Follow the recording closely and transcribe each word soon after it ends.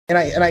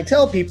I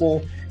tell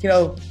people,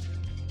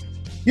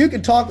 you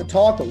can talk the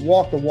talk, but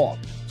walk the walk.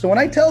 So when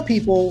I tell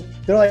people,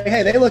 they're like,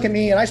 hey, they look at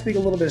me and I speak a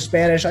little bit of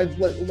Spanish. I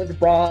lived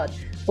abroad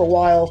for a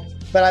while.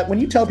 But when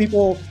you tell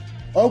people,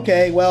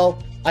 okay,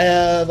 well, I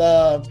have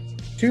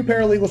 2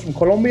 paralegals from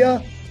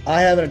Colombia.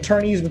 I have an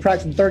attorney who's been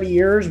practicing 30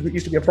 years, who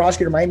used to be a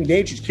prosecutor in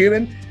Miami-Dade. She's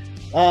Cuban.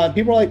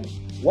 People are like,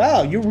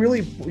 wow, you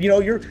really,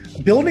 you're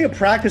building a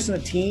practice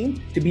and a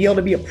team to be able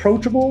to be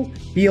approachable,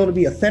 be able to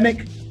be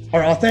authentic,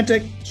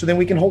 so then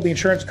we can hold the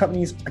insurance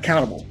companies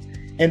accountable.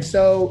 And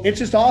so it's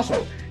just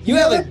awesome. You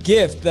have a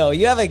gift, though.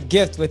 You have a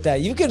gift with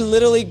that. You could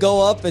literally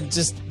go up and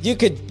you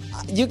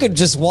could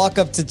just walk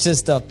up to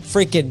just a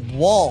freaking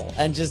wall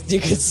and you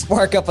could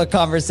spark up a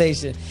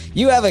conversation.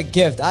 You have a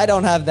gift. I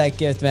don't have that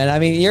gift, man. I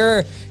mean,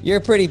 you're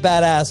pretty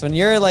badass. When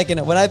you're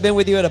when I've been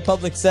with you at a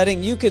public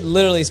setting, you could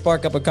literally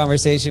spark up a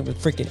conversation with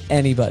freaking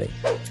anybody.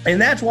 And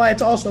that's why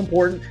it's also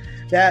important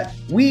that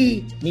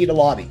we need a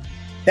lobby.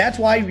 That's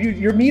why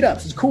your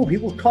meetups is cool.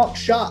 People talk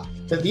shop.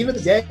 But at the end of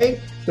the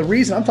day, the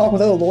reason I'm talking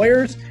with other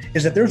lawyers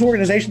is that there's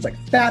organizations like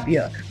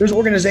FAPIA. There's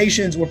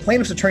organizations where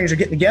plaintiffs' attorneys are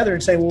getting together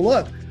and say, well,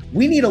 look,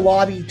 we need a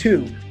lobby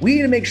too. We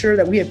need to make sure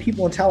that we have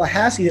people in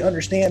Tallahassee that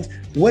understands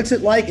what's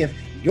it like if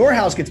your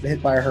house gets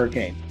hit by a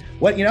hurricane.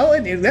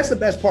 And that's the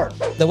best part.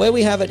 The way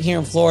we have it here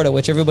in Florida,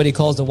 which everybody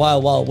calls the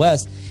Wild Wild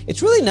West,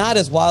 it's really not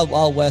as Wild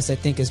Wild West, I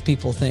think, as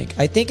people think.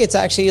 I think it's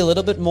actually a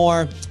little bit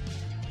more,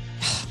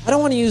 I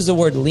don't want to use the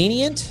word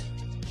lenient,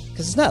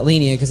 because it's not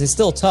lenient, because it's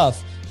still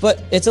tough.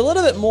 But it's a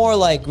little bit more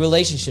like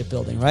relationship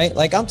building, right?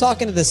 Like I'm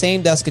talking to the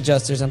same desk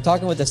adjusters. I'm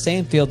talking with the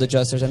same field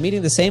adjusters. I'm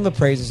meeting the same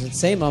appraisers and the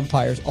same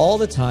umpires all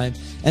the time.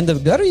 And the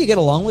better you get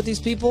along with these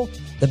people,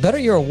 the better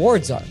your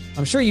awards are.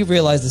 I'm sure you've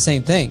realized the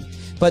same thing.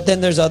 But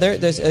then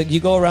you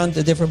go around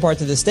the different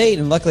parts of the state,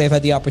 and luckily I've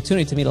had the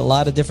opportunity to meet a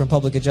lot of different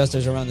public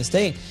adjusters around the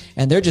state,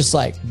 and they're just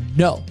like,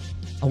 no,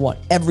 I want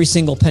every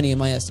single penny in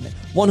my estimate,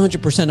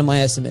 100% of my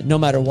estimate, no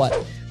matter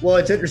what. Well,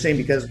 it's interesting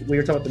because we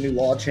were talking about the new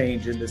law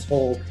change and this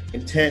whole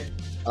intent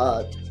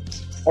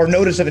or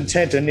notice of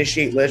intent to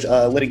initiate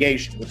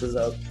litigation, which was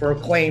for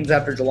claims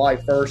after July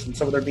 1st, and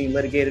some of them are being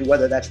litigated,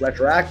 whether that's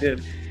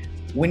retroactive.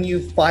 When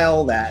you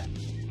file that,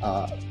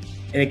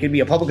 and it can be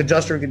a public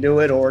adjuster who can do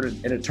it or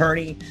an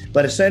attorney,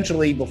 but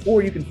essentially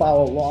before you can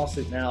file a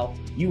lawsuit now,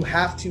 you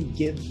have to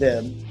give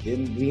them,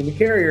 being the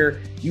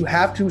carrier, you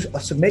have to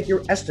submit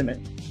your estimate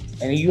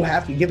and you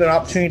have to give an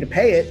opportunity to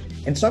pay it.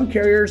 And some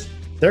carriers,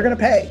 they're going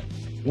to pay,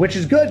 which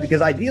is good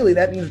because ideally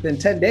that means within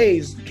 10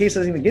 days, the case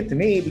doesn't even get to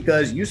me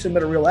because you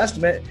submit a real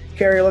estimate,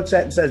 carrier looks at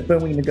it and says,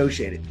 boom, we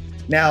negotiated.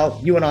 Now,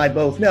 you and I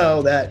both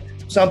know that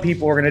some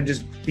people are going to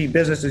just be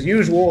business as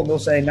usual and they'll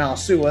say, nah,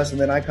 sue us. And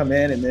then I come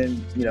in and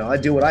then, I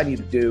do what I need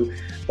to do.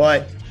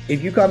 But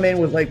if you come in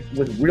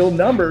with real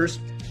numbers,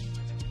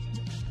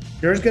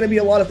 there's going to be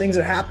a lot of things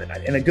that happen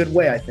in a good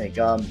way, I think.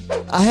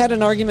 I had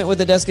an argument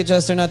with a desk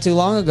adjuster not too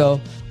long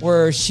ago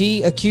where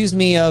she accused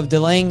me of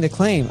delaying the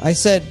claim. I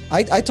said,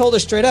 I told her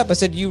straight up, I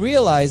said, you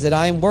realize that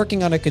I'm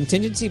working on a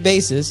contingency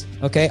basis,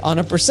 okay, on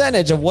a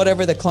percentage of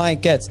whatever the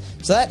client gets.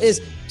 So that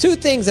is two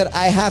things that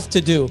I have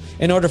to do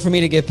in order for me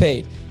to get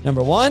paid.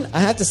 Number one, I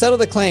have to settle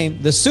the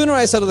claim. The sooner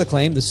I settle the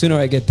claim, the sooner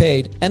I get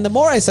paid. And the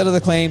more I settle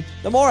the claim,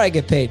 the more I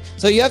get paid.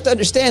 So you have to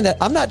understand that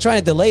I'm not trying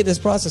to delay this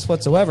process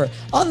whatsoever.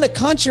 On the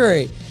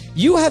contrary,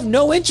 you have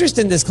no interest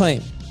in this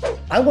claim.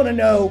 I want to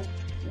know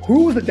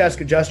who was the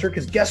desk adjuster,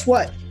 because guess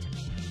what?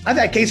 I've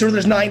had cases where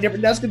there's 9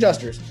 different desk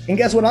adjusters. And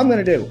guess what I'm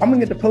going to do? I'm going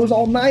to depose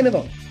all 9 of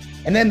them.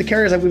 And then the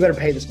carrier's like, we better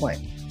pay this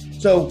claim.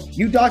 So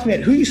you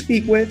document who you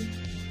speak with,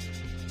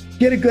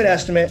 get a good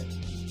estimate,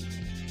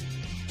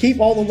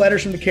 keep all the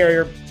letters from the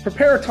carrier,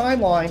 prepare a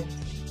timeline.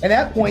 At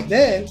that point,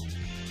 then,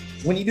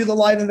 when you do the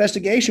live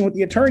investigation with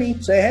the attorney,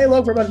 say, hey,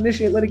 look, we're about to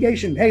initiate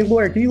litigation. Hey,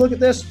 lawyer, can you look at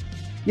this?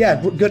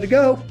 Yeah, we're good to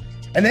go.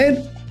 And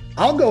then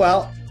I'll go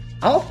out,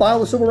 I'll file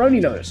the civil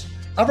remedy notice.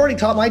 I've already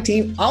taught my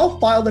team, I'll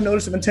file the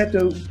notice of intent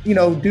to,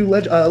 do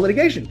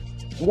litigation.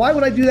 Why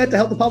would I do that to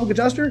help the public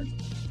adjuster?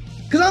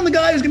 Because I'm the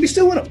guy who's going to be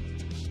suing them,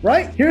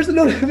 right? Here's the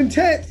notice of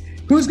intent.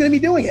 Who's going to be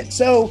doing it?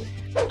 So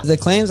the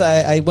claims,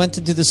 I went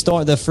to do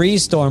the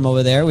freeze storm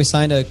over there. We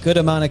signed a good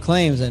amount of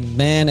claims, and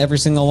man, every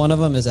single one of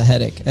them is a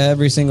headache.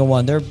 Every single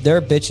one. They're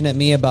bitching at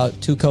me about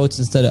 2 coats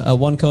instead of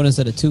 1 coat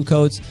instead of 2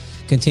 coats.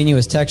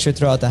 Continuous texture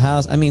throughout the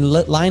house. I mean,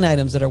 line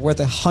items that are worth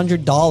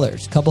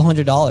 $100, a couple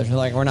 $100. They're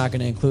like, we're not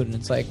going to include it.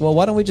 It's like, well,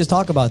 why don't we just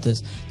talk about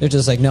this? They're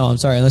just like, no, I'm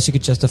sorry, unless you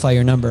could justify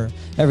your number,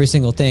 every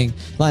single thing,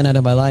 line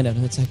item by line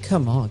item. It's like,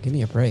 come on, give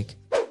me a break.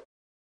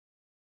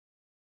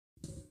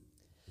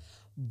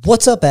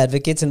 What's up,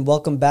 advocates, and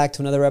welcome back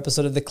to another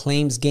episode of the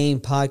Claims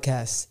Game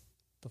podcast.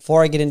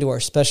 Before I get into our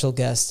special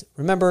guest,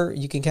 remember,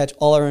 you can catch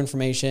all our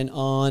information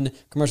on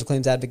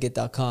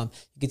commercialclaimsadvocate.com.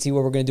 You can see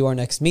where we're going to do our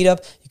next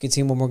meetup. You can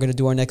see when we're going to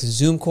do our next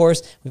Zoom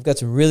course. We've got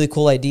some really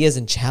cool ideas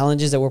and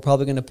challenges that we're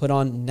probably going to put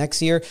on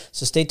next year.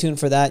 So stay tuned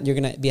for that. You're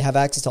going to have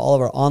access to all of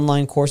our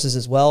online courses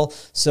as well.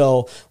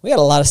 So we got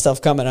a lot of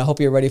stuff coming. I hope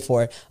you're ready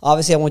for it.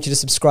 Obviously, I want you to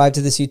subscribe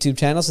to this YouTube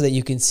channel so that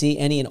you can see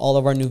any and all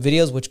of our new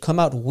videos, which come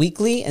out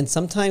weekly and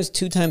sometimes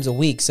 2 times a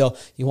week. So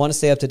you want to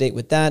stay up to date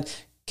with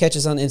that. catch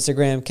us on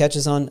Instagram, catch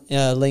us on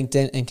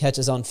LinkedIn, and catch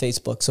us on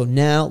Facebook. So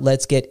now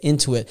let's get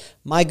into it.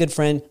 My good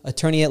friend,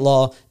 attorney at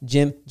law,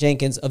 Jim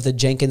Jenkins of the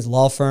Jenkins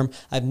Law Firm.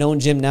 I've known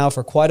Jim now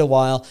for quite a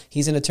while.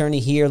 He's an attorney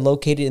here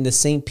located in the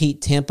St.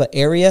 Pete, Tampa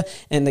area,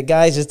 and the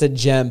guy's just a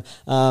gem.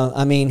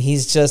 I mean,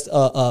 he's just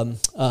a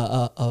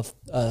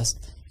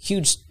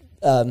huge...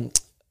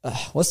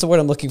 what's the word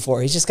I'm looking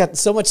for? He's just got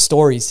so much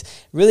stories,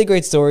 really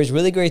great stories,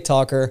 really great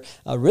talker,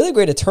 a really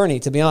great attorney,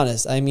 to be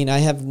honest. I mean, I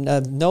have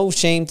no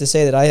shame to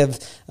say that I have,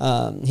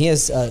 he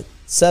has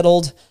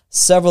settled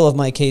several of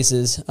my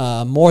cases,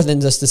 more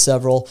than just the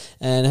several,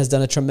 and has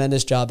done a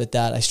tremendous job at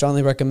that. I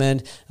strongly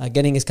recommend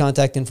getting his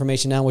contact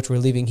information now, which we're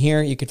leaving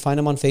here. You can find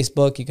him on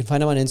Facebook. You can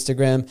find him on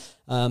Instagram.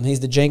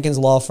 He's the Jenkins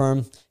Law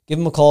Firm. Give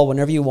him a call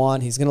whenever you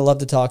want. He's going to love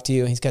to talk to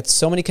you. He's got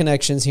so many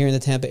connections here in the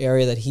Tampa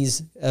area that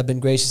he's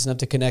been gracious enough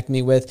to connect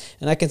me with,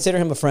 and I consider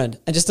him a friend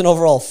and just an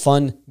overall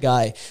fun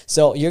guy.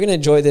 So you're going to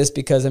enjoy this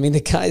because, I mean,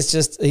 the guy's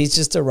he's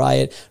just a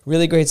riot.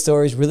 Really great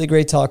stories, really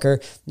great talker.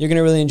 You're going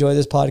to really enjoy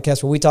this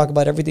podcast where we talk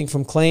about everything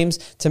from claims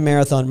to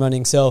marathon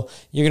running. So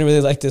you're going to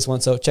really like this one.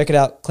 So check it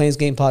out, Claims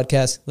Game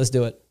Podcast. Let's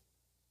do it.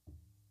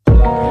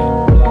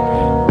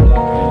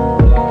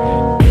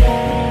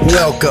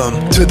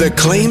 Welcome to the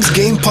Claims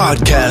Game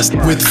Podcast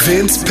with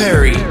Vince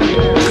Perry.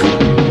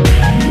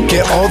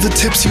 Get all the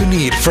tips you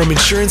need from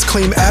insurance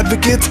claim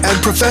advocates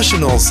and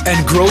professionals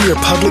and grow your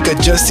public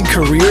adjusting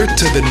career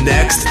to the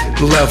next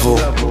level.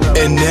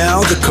 And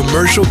now the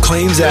commercial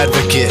claims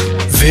advocate,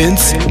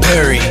 Vince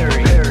Perry.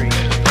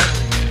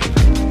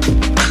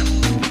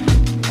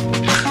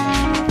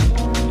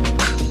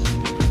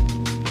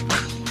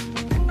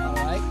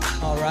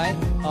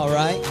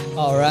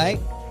 All right.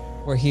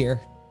 We're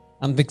here.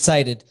 I'm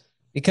excited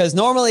because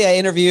normally I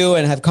interview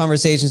and have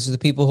conversations with the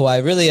people who I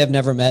really have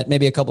never met,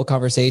 maybe a couple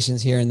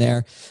conversations here and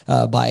there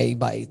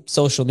by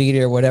social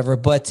media or whatever.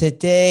 But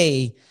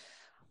today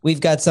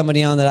we've got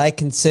somebody on that I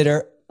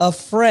consider a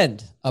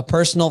friend, a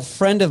personal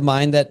friend of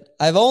mine that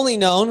I've only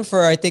known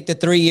for, I think, the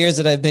 3 years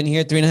that I've been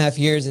here, 3.5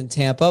 years in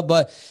Tampa.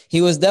 But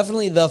he was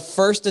definitely the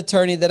first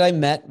attorney that I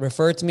met,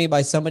 referred to me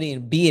by somebody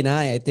in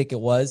B&I think it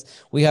was.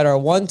 We had our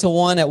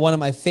one-to-one at one of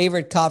my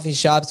favorite coffee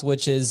shops,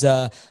 which is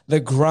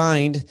The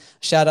Grind.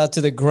 Shout out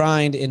to The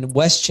Grind in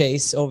West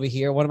Chase over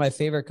here, one of my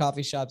favorite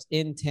coffee shops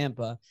in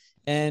Tampa.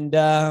 And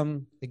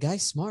the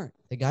guy's smart.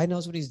 The guy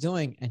knows what he's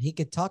doing, and he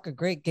could talk a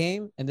great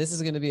game. And this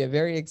is going to be a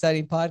very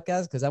exciting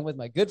podcast because I'm with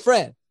my good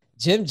friend,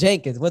 Jim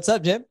Jenkins. What's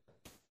up, Jim?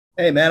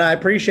 Hey, man, I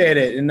appreciate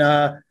it. And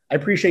I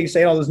appreciate you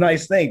saying all those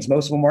nice things.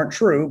 Most of them aren't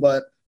true,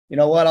 but you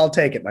know what? I'll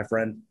take it, my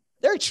friend.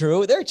 They're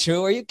true. They're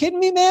true. Are you kidding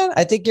me, man?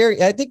 I think you're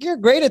a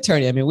great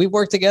attorney. I mean, we've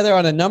worked together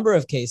on a number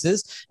of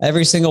cases.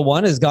 Every single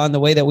one has gone the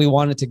way that we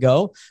want it to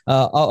go.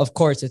 Of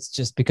course, it's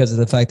just because of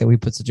the fact that we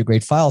put such a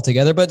great file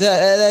together, but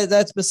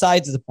that's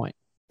besides the point.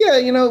 Yeah,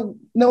 you know,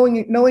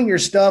 knowing your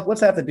stuff,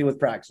 what's that have to do with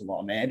practicing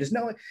law, man? Just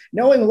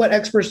knowing what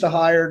experts to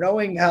hire,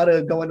 knowing how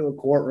to go into a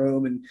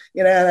courtroom, and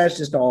you know, that's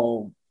just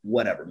all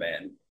whatever,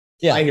 man.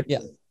 Yeah.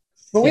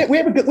 But we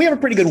have a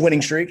pretty good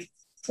winning streak.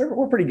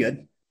 We're pretty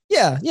good.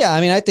 Yeah.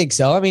 I mean, I think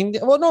so. I mean,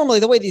 well,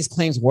 normally the way these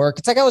claims work,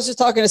 it's like I was just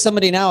talking to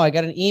somebody now. I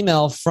got an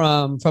email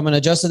from an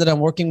adjuster that I'm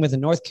working with in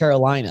North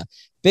Carolina,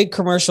 big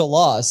commercial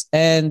loss.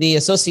 And the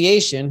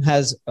association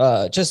has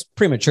just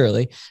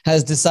prematurely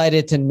has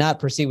decided to not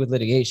proceed with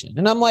litigation.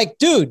 And I'm like,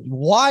 dude,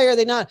 why are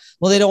they not?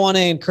 Well, they don't want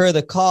to incur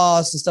the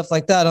costs and stuff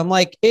like that. I'm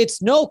like,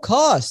 it's no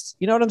cost.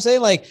 You know what I'm saying?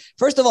 Like,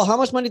 first of all, how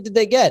much money did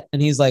they get?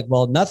 And he's like,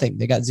 well, nothing.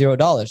 They got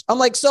 $0. I'm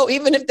like, so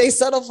even if they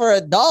settle for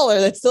 $1,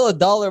 that's still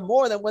 $1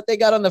 more than what they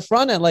got on the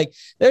front end. Like,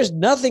 there's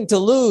nothing to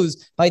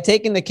lose by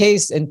taking the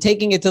case and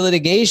taking it to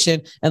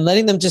litigation and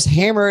letting them just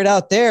hammer it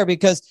out there.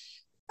 Because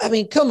I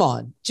mean, come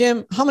on,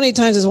 Jim, how many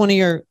times has one of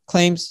your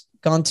claims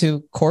gone to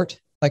court?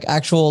 Like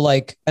actual,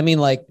 like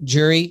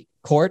jury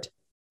court?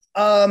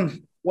 Well,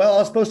 I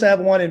was supposed to have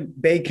one in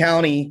Bay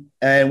County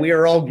and we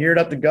were all geared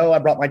up to go. I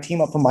brought my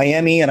team up from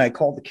Miami and I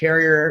called the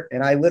carrier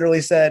and I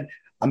literally said,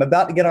 I'm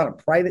about to get on a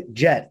private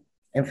jet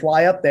and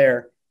fly up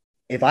there.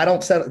 If I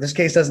don't settle, this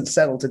case doesn't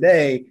settle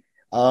today.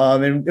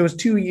 And it was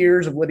 2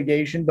 years of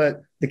litigation,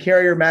 but the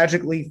carrier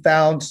magically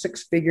found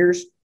 6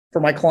 figures for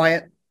my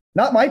client,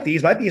 not my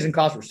fees and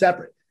costs were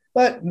separate.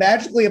 But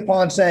magically,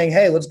 upon saying,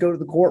 hey, let's go to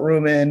the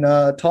courtroom and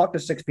talk to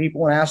 6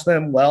 people and ask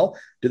them, well,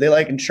 do they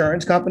like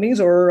insurance companies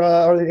or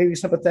are they maybe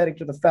sympathetic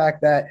to the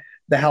fact that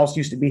the house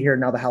used to be here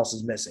and now the house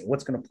is missing?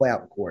 What's going to play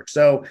out in court?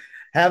 So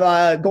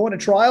have going to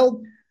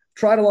trial,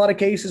 tried a lot of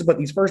cases, but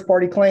these first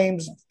party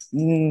claims,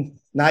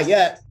 not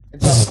yet.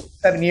 It's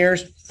 7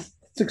 years,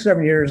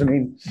 6-7 years. I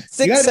mean,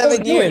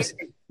 6-7 years.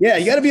 Yeah,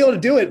 you got to be able to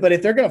do it. But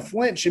if they're going to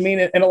flinch, I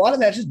mean, and a lot of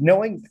that's just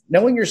knowing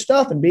your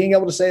stuff and being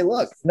able to say,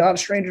 look, not a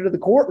stranger to the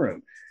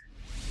courtroom.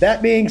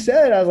 That being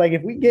said, I was like,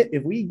 if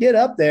we get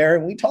up there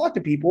and we talk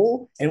to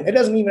people, and it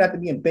doesn't even have to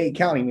be in Bay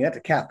County, I mean, that's a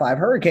Cat 5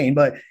 hurricane,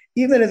 but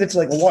even if it's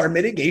like a water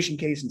mitigation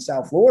case in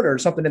South Florida or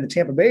something in the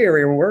Tampa Bay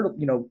area where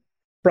we're,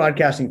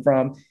 broadcasting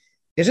from,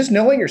 it's just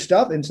knowing your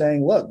stuff and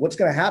saying, look, what's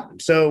going to happen.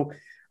 So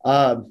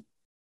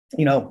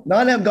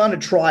none have gone to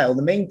trial.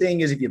 The main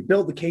thing is if you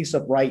build the case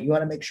up right, you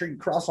want to make sure you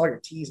cross all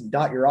your T's and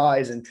dot your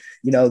I's and,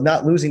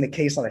 not losing the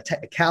case on a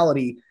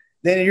technicality,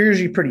 then you're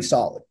usually pretty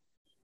solid.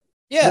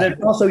 Yeah.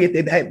 But also,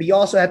 you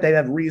also have to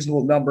have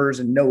reasonable numbers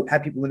and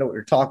have people know what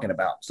you're talking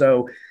about.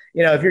 So,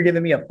 if you're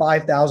giving me a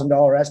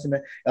 $5,000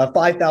 estimate, a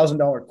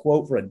 $5,000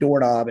 quote for a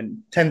doorknob and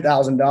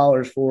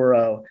 $10,000 for,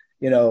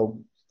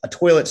 a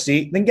toilet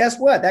seat, then guess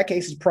what? That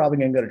case is probably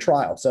going to go to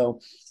trial.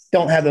 So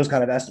don't have those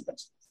kind of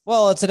estimates.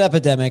 Well, it's an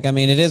epidemic. I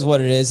mean, it is what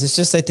it is. It's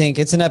just, I think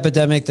it's an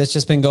epidemic that's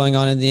just been going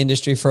on in the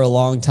industry for a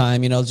long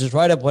time, just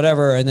write up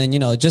whatever and then,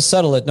 just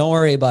settle it. Don't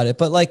worry about it.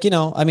 But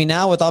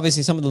now with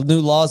obviously some of the new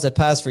laws that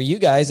passed for you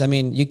guys, I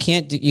mean, you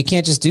can't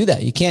just do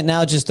that. You can't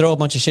now just throw a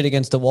bunch of shit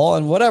against the wall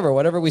and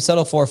whatever we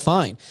settle for,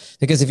 fine.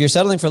 Because if you're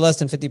settling for less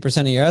than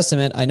 50% of your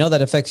estimate, I know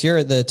that affects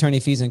the attorney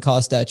fees and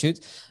cost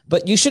statutes,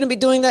 but you shouldn't be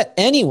doing that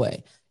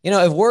anyway.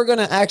 If we're going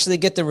to actually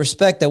get the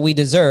respect that we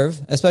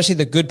deserve, especially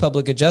the good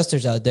public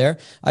adjusters out there,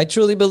 I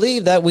truly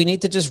believe that we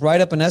need to just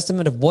write up an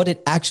estimate of what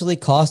it actually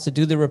costs to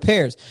do the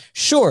repairs.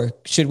 Sure.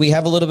 Should we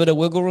have a little bit of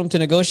wiggle room to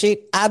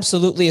negotiate?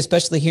 Absolutely.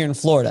 Especially here in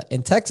Florida.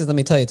 In Texas, let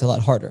me tell you, it's a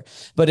lot harder.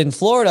 But in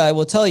Florida, I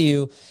will tell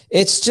you,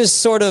 it's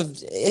just sort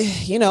of,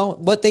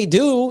 what they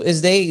do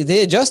is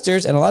the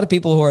adjusters and a lot of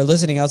people who are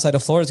listening outside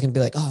of Florida is going to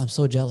be like, oh, I'm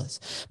so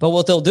jealous. But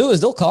what they'll do is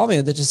they'll call me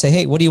and they'll just say,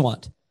 hey, what do you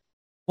want?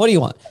 What do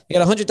you want? You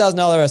got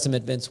 $100,000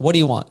 estimate, Vince. What do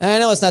you want? And I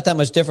know it's not that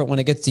much different when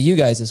it gets to you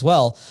guys as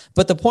well.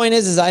 But the point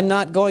is I'm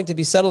not going to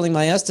be settling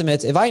my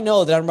estimates if I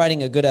know that I'm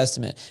writing a good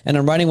estimate and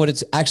I'm writing what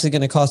it's actually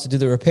going to cost to do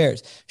the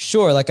repairs.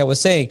 Sure, like I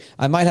was saying,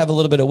 I might have a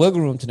little bit of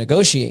wiggle room to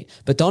negotiate,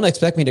 but don't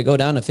expect me to go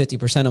down to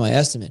 50% of my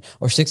estimate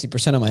or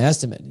 60% of my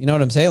estimate. You know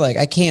what I'm saying? Like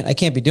I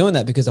can't be doing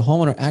that because the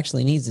homeowner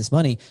actually needs this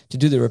money to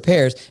do the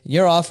repairs.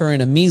 You're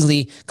offering a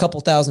measly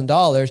couple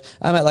 $1,000s.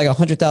 I'm at like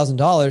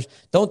 $100,000.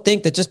 Don't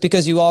think that just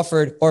because you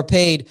offered or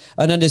paid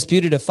an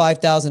undisputed of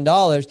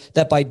 $5,000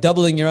 that by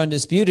doubling your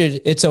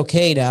undisputed, it's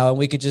okay now and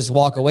we could just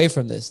walk away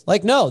from this.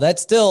 Like, no,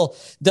 that's still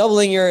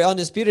doubling your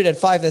undisputed at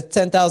 $5,000 to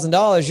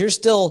 $10,000. You're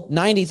still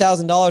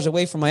 $90,000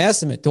 away from my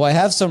estimate. Do I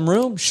have some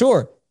room?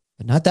 Sure,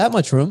 but not that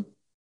much room.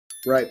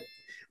 Right.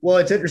 Well,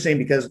 it's interesting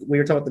because we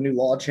were talking about the new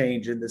law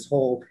change and this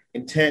whole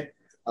intent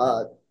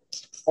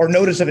or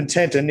notice of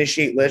intent to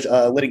initiate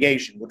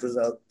litigation, which was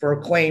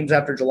for claims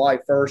after July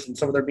 1st, and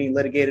some of them are being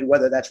litigated,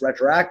 whether that's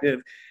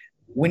retroactive.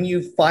 When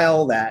you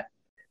file that,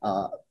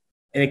 and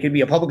it can be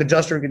a public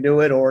adjuster who can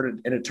do it or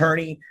an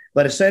attorney,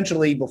 but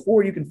essentially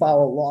before you can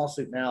file a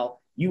lawsuit now,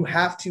 you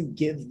have to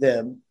give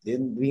them,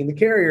 in being the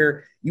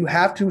carrier, you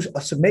have to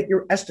submit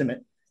your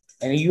estimate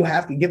and you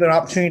have to give it an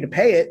opportunity to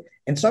pay it.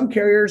 And some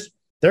carriers,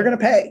 they're going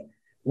to pay,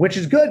 which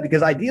is good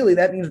because ideally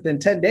that means within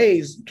 10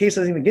 days, the case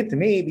doesn't even get to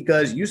me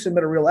because you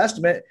submit a real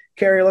estimate,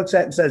 carrier looks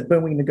at it and says,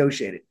 boom, we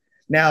negotiate it.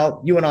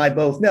 Now, you and I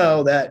both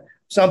know that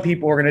some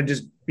people are going to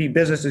just be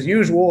business as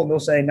usual and they'll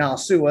say, nah,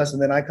 sue us.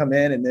 And then I come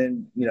in and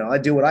then, I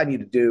do what I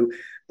need to do.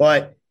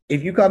 But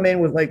if you come in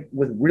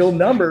with real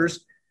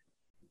numbers,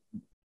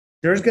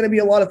 there's going to be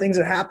a lot of things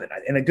that happen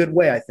in a good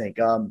way, I think.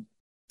 And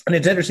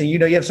it's interesting, you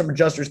have some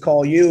adjusters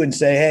call you and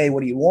say, hey, what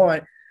do you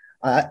want?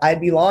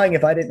 I'd be lying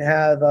if I didn't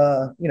have,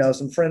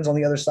 some friends on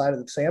the other side of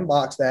the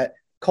sandbox that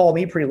call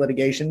me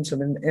pre-litigation,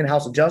 some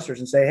in-house adjusters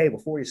and say, hey,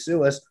 before you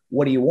sue us,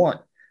 what do you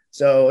want?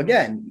 So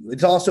again,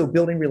 it's also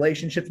building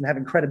relationships and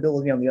having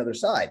credibility on the other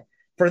side.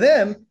 For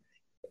them,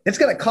 it's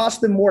going to cost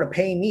them more to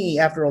pay me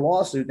after a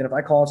lawsuit than if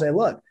I call and say,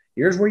 look,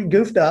 here's where you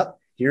goofed up.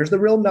 Here's the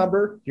real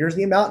number. Here's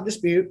the amount in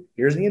dispute.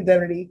 Here's the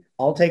indemnity.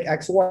 I'll take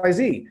X, Y,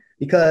 Z.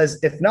 Because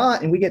if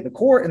not, and we get into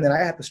court and then I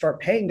have to start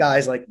paying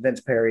guys like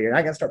Vince Perry and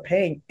I got to start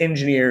paying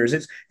engineers,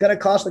 it's going to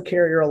cost the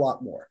carrier a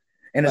lot more.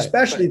 And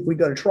especially if we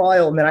go to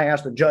trial and then I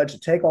ask the judge to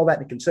take all that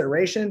into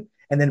consideration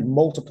and then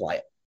multiply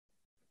it.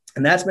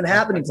 And that's been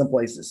happening some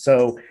places.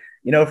 So,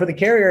 for the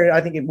carrier, I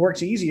think it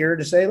works easier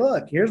to say,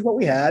 look, here's what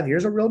we have.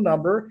 Here's a real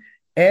number.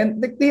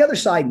 And the other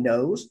side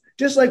knows,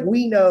 just like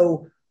we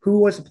know who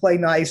wants to play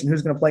nice and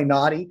who's going to play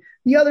naughty.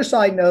 The other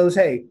side knows,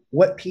 hey,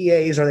 what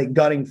PAs are they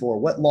gunning for?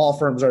 What law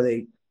firms are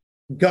they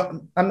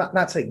I'm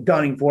not saying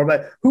gunning for,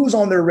 but who's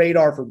on their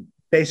radar for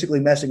basically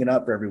messing it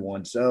up for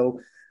everyone.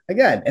 So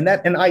again,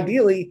 and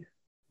ideally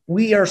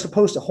we are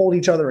supposed to hold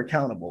each other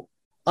accountable.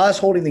 Us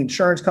holding the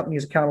insurance company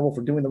is accountable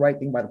for doing the right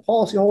thing by the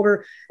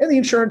policyholder, and the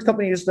insurance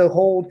company is to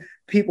hold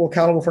people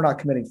accountable for not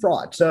committing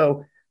fraud.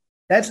 So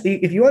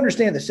if you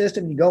understand the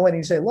system, you go in and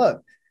you say,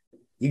 look,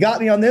 you got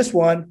me on this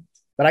one,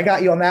 but I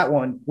got you on that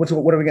one. What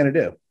are we going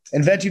to do?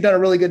 And Vince, you've done a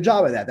really good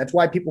job of that. That's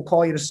why people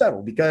call you to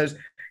settle because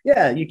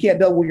you can't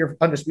double your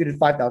undisputed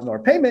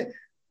 $5,000 payment.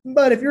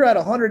 But if you're at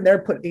 100 and they're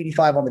putting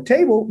 85 on the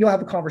table, you'll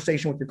have a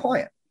conversation with your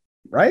client,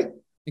 right?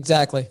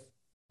 Exactly.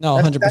 No,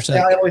 100%.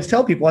 I always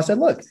tell people, I said,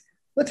 look,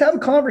 let's have a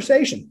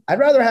conversation. I'd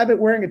rather have it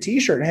wearing a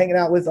t-shirt and hanging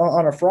out with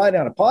on a Friday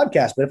on a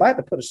podcast. But if I have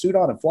to put a suit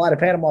on and fly to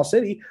Panama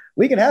City,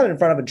 we can have it in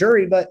front of a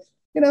jury. But,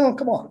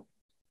 come on.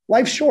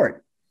 Life's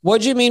short.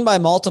 What do you mean by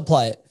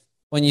multiply it?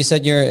 When you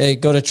said you're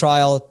go to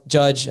trial,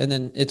 judge, and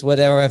then it's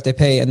whatever I have to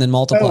pay and then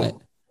multiply it.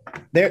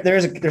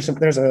 There's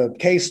a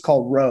case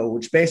called Roe,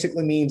 which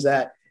basically means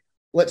that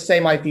let's say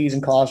my fees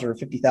and costs are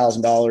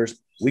 $50,000.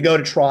 We go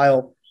to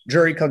trial.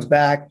 Jury comes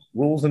back,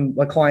 rules in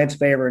my client's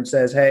favor, and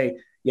says, "Hey,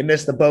 you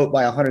missed the boat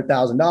by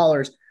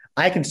 $100,000."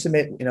 I can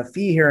submit in a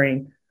fee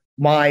hearing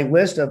my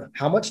list of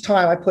how much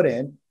time I put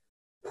in,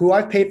 who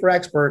I've paid for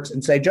experts,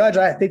 and say, "Judge,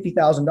 I have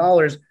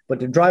 $50,000, but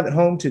to drive it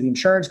home to the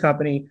insurance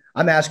company,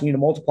 I'm asking you to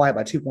multiply it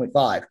by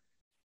 2.5."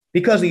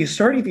 Because the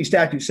attorney fee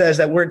statute says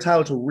that we're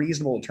entitled to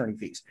reasonable attorney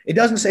fees. It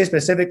doesn't say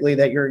specifically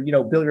that you're,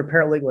 bill your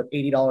paralegal at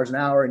 $80 an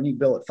hour and you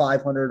bill at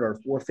 $500 or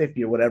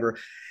 $450 or whatever.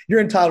 You're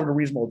entitled to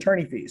reasonable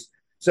attorney fees.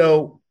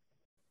 So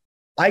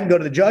I can go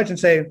to the judge and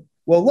say,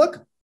 well,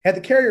 look, had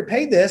the carrier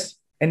paid this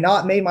and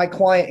not made my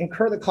client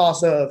incur the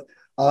cost of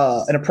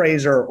an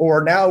appraiser,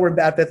 or now we're in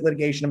bad faith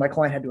litigation and my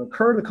client had to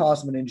incur the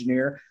cost of an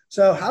engineer.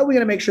 So how are we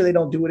going to make sure they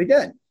don't do it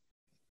again?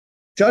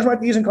 Judge, my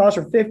fees and costs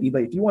are 50,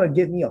 but if you want to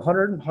give me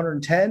 100,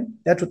 110,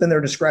 that's within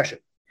their discretion.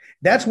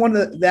 That's one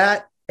of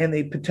that and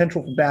the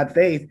potential for bad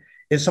faith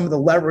is some of the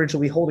leverage that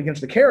we hold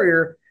against the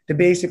carrier to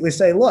basically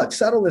say, look,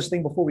 settle this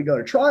thing before we go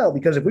to trial,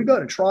 because if we go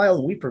to trial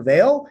and we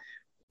prevail,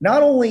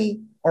 not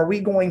only are we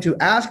going to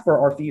ask for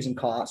our fees and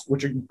costs,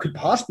 which could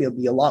possibly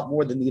be a lot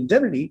more than the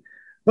indemnity,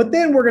 but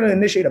then we're going to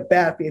initiate a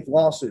bad faith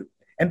lawsuit.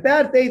 And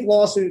bad faith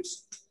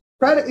lawsuits,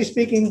 practically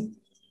speaking,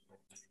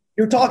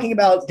 you're talking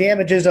about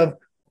damages of,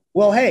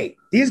 well, hey,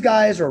 these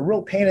guys are a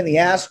real pain in the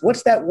ass.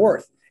 What's that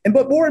worth?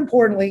 But more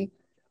importantly,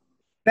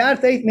 bad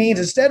faith means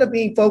instead of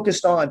being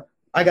focused on,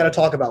 I got to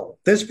talk about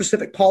this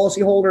specific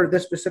policyholder,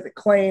 this specific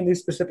claim, these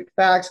specific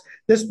facts,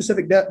 this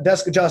specific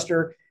desk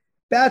adjuster,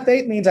 bad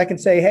faith means I can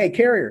say, hey,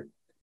 carrier,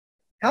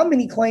 how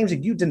many claims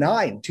did you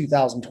deny in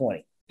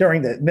 2020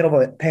 during the middle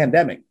of a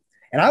pandemic?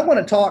 And I want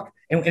to talk,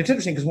 and it's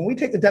interesting because when we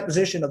take the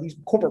deposition of these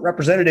corporate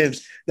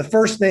representatives, the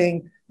first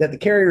thing that the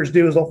carriers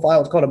do is they'll file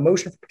what's called a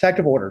motion for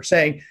protective order,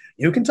 saying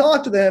you can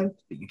talk to them,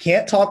 but you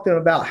can't talk to them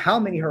about how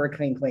many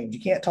hurricane claims.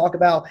 You can't talk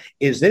about,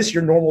 is this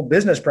your normal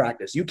business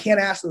practice? You can't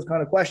ask those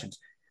kind of questions.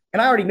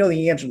 And I already know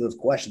the answer to those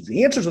questions.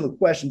 The answers to the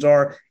questions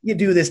are, you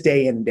do this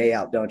day in and day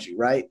out, don't you,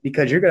 right?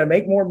 Because you're going to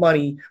make more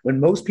money when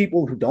most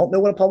people who don't know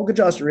what a public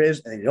adjuster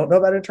is and they don't know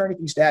about an attorney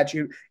fee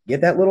statute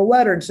get that little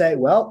letter and say,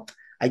 well,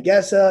 I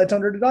guess it's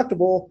under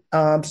deductible,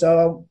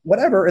 so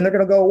whatever, and they're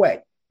going to go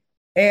away.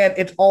 And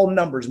it's all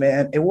numbers,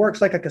 man. It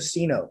works like a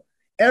casino.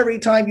 Every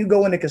time you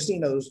go into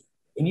casinos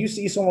and you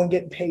see someone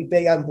getting paid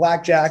big on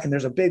blackjack and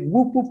there's a big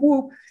whoop, whoop,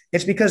 whoop,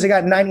 it's because they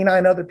got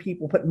 99 other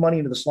people putting money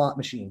into the slot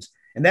machines.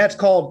 And that's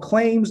called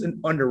claims and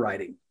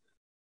underwriting.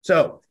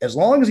 So as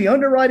long as the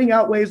underwriting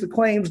outweighs the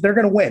claims, they're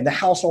going to win. The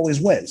house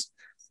always wins.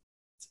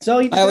 So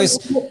I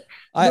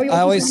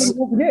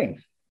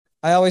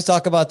always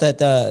talk about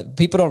that.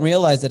 People don't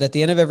realize that at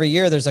the end of every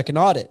year, there's like an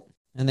audit.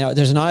 And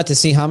there's an audit to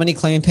see how many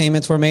claim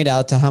payments were made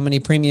out to how many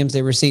premiums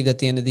they received at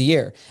the end of the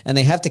year. And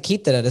they have to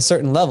keep that at a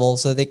certain level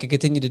so they can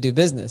continue to do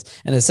business.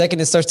 And the second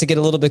it starts to get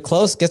a little bit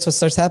close, guess what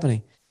starts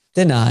happening?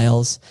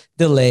 Denials,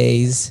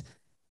 delays,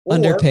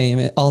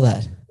 underpayment, all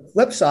that. The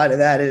flip side of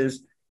that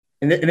is,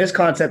 and this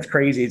concept's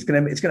crazy. It's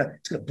gonna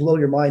blow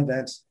your mind,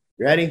 Vince.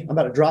 You ready? I'm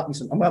about to drop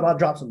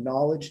some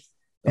knowledge.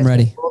 I'm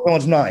ready.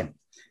 Everyone's mind.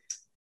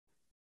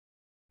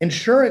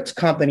 Insurance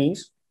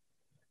companies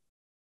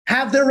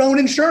have their own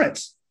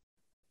insurance.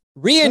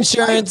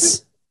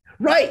 Reinsurance.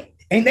 Right.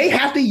 And they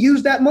have to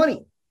use that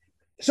money.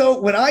 So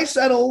when I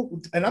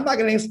settle, and I'm not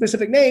going to name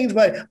specific names,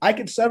 but I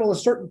could settle a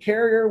certain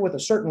carrier with a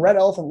certain red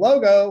elephant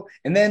logo,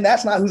 and then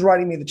that's not who's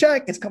writing me the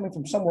check. It's coming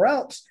from somewhere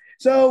else.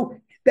 So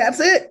that's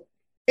it.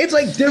 It's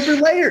like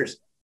different layers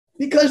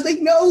because they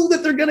know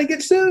that they're going to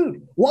get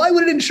sued. Why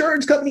would an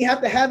insurance company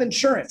have to have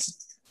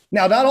insurance?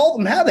 Now, not all of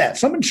them have that.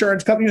 Some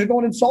insurance companies are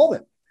going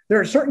insolvent.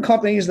 There are certain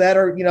companies that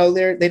are,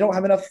 they don't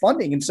have enough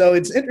funding. And so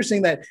it's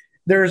interesting that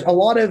there's a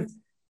lot of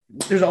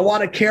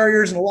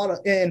carriers and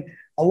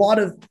a lot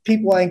of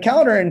people I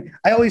encounter. And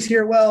I always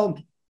hear, well,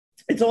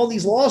 it's all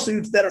these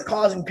lawsuits that are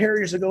causing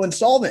carriers to go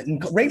insolvent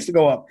and rates to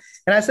go up.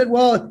 And I said,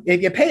 well,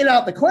 if you paid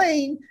out the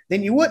claim,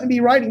 then you wouldn't be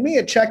writing me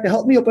a check to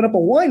help me open up a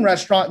wine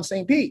restaurant in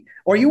St. Pete,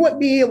 or you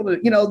wouldn't be able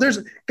to, there's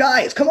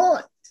guys, come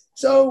on.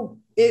 So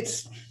I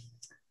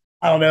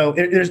don't know.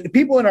 There's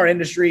people in our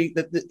industry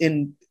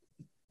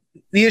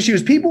the issue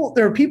is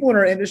there are people in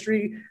our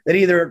industry that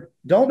either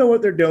don't know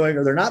what they're doing,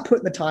 or they're not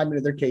putting the time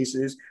into their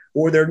cases,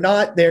 or they're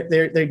not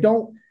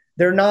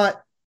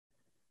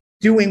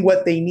doing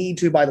what they need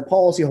to by the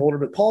policyholder,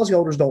 but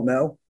policyholders don't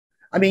know.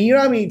 I mean, you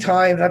know how many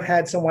times I've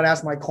had someone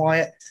ask my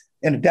client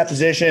in a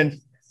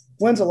deposition,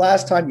 when's the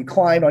last time you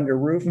climbed on your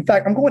roof? In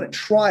fact, I'm going to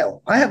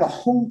trial. I have a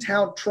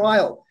hometown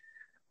trial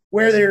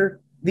where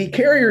the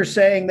carrier is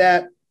saying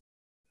that,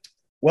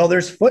 well,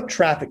 there's foot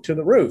traffic to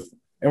the roof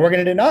and we're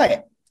going to deny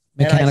it.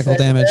 Mechanical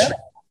damage.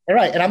 All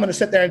right. And I'm going to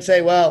sit there and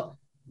say, well,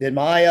 did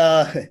my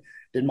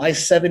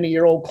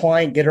 70-year-old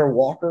client get her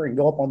walker and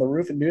go up on the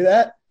roof and do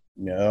that?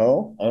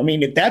 No. I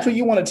mean, if that's what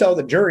you want to tell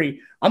the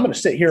jury, I'm going to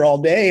sit here all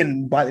day.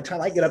 And by the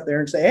time I get up there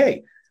and say,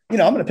 hey, I'm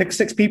going to pick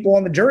 6 people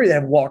on the jury that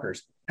have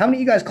walkers. How many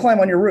of you guys climb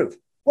on your roof?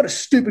 What a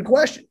stupid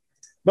question.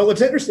 But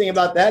what's interesting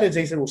about that is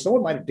they said, well,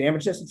 someone might have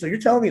damaged this. And so you're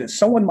telling me that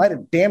someone might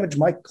have damaged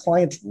my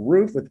client's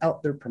roof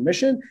without their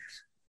permission?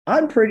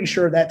 I'm pretty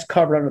sure that's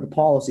covered under the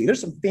policy.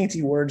 There's some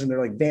fancy words in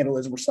there like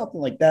vandalism or something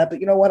like that.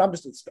 But you know what? I'm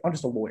just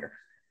a lawyer.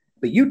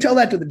 But you tell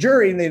that to the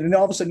jury, and then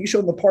all of a sudden you show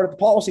them the part of the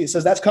policy that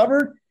says that's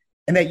covered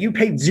and that you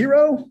paid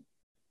zero.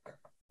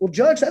 Well,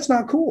 judge, that's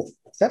not cool.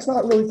 That's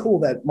not really cool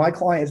that my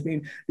client is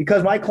being,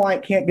 because my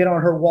client can't get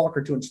on her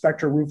walker to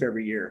inspect her roof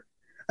every year.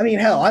 I mean,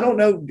 hell, I don't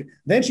know.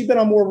 Vince, you've been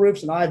on more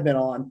roofs than I've been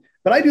on,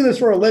 but I do this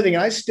for a living,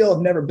 and I still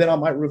have never been on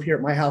my roof here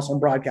at my house on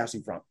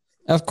broadcasting front.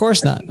 Of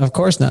course not. Of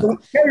course not. When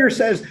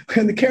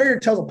the carrier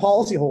tells a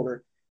policyholder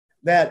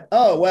that,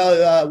 oh,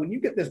 well, when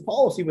you get this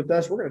policy with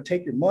us, we're going to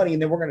take your money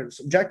and then we're going to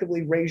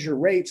subjectively raise your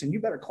rates, and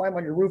you better climb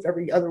on your roof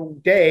every other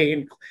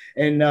day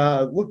and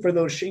look for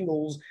those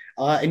shingles.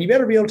 And you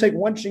better be able to take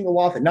one shingle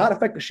off and not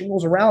affect the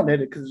shingles around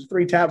it because it's a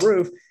 3-tab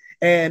roof.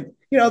 And,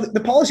 you know, the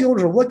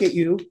policyholders will look at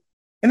you,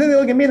 and then they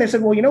look at me and they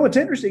said, well, you know, what's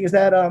interesting is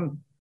that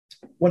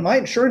when my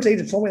insurance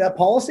agent told me that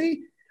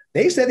policy,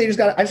 they said I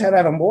just had to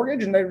have a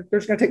mortgage and they're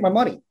just going to take my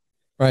money.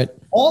 Right.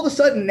 All of a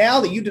sudden, now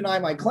that you deny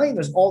my claim,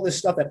 there's all this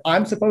stuff that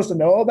I'm supposed to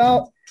know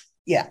about.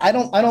 Yeah, I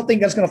don't think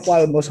that's going to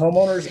fly with most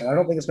homeowners, and I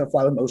don't think it's going to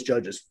fly with most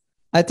judges.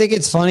 I think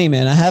it's funny,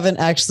 man. I haven't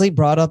actually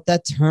brought up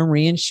that term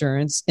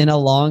reinsurance in a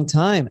long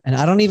time, and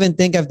I don't even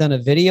think I've done a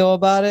video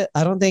about it.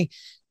 I don't think,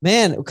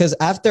 man, because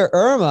after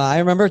Irma, I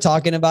remember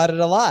talking about it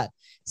a lot.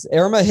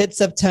 Irma hit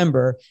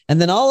September, and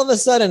then all of a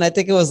sudden, I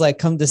think it was like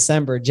come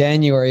December,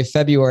 January,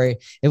 February,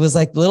 it was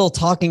like little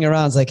talking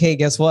around. It's like, hey,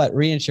 guess what?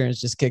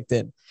 Reinsurance just kicked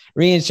in.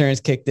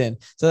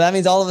 So that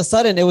means all of a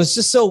sudden it was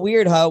just so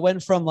weird how it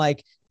went from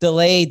like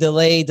delay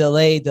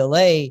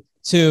to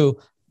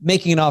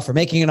making an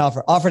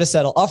offer, offer to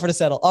settle.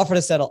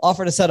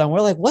 And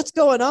we're like, what's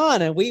going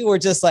on? And we were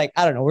just like,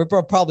 I don't know. We're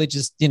probably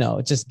just,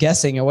 just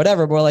guessing or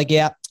whatever. But we're like,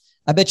 yeah,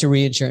 I bet your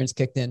reinsurance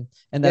kicked in.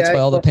 And that's why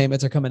all the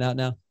payments are coming out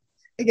now.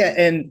 Yeah.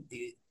 And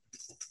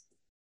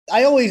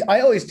I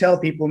always tell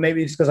people,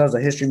 maybe it's because I was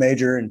a history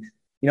major and,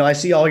 I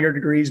see all your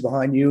degrees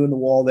behind you in the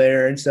wall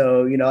there. And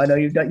so, I know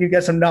you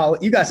got some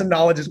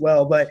knowledge as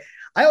well, but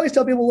I always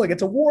tell people, look,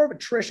 it's a war of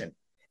attrition.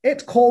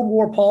 It's Cold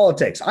War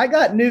politics. I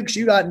got nukes.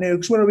 You got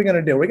nukes. What are we going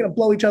to do? We're going to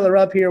blow each other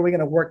up here. We're going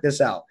to work this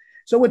out.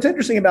 So what's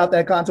interesting about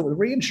that concept with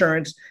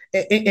reinsurance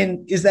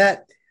is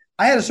that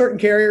I had a certain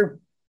carrier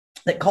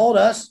that called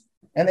us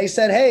and they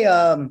said, hey,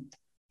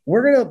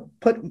 we're going to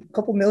put a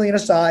couple million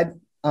aside.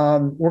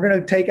 We're going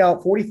to take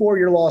out 44 of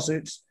your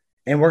lawsuits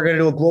and we're going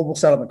to do a global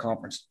settlement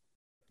conference.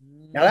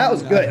 Now that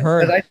was good.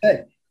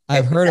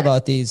 I've heard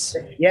about these.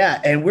 Yeah.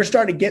 And we're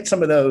starting to get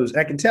some of those. And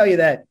I can tell you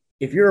that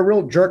if you're a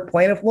real jerk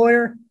plaintiff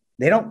lawyer,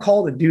 they don't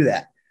call to do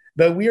that.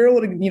 But we were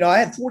able to, I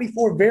had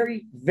 44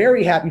 very,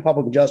 very happy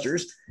public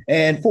adjusters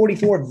and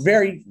 44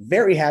 very,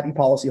 very happy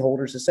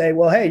policyholders to say,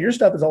 well, hey, your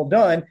stuff is all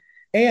done.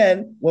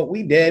 And what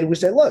we did was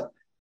say, look,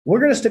 we're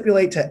going to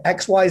stipulate to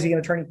XYZ in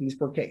attorney fees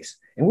per case.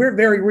 And we're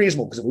very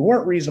reasonable, because if we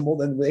weren't reasonable,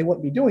 then they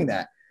wouldn't be doing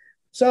that.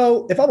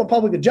 So if I'm a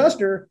public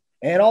adjuster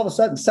and all of a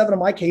sudden 7 of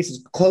my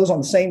cases close on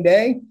the same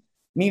day,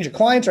 means your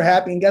clients are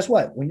happy. And guess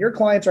what? When your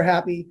clients are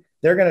happy,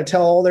 they're going to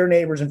tell all their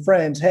neighbors and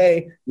friends,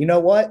 hey, you know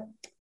what?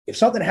 If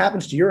something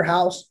happens to your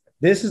house,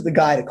 this is the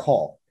guy to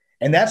call.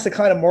 And that's the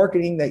kind of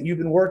marketing that you've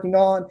been working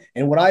on.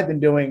 And what I've been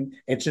doing,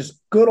 it's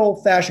just good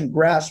old fashioned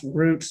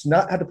grassroots,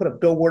 not have to put a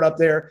billboard up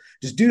there.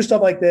 Just do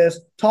stuff like this,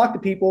 talk to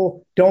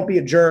people, don't be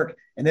a jerk.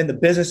 And then the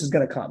business is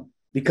going to come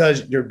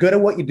because you're good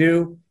at what you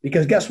do.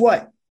 Because guess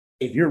what?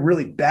 If you're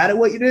really bad at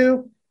what you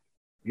do,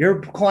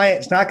 your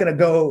client's not going to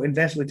go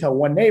eventually tell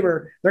one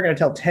neighbor. They're going to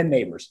tell 10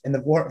 neighbors in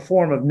the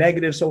form of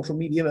negative social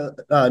media,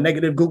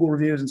 negative Google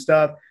reviews and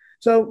stuff.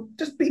 So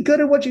just be good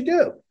at what you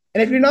do.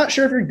 And if you're not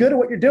sure if you're good at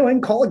what you're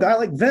doing, call a guy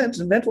like Vince,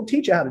 and Vince will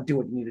teach you how to do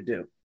what you need to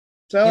do.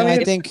 So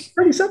I think it's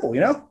pretty simple,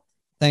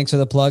 Thanks for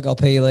the plug. I'll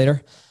pay you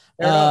later.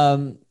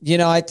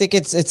 I think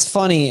it's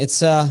funny.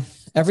 It's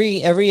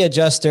every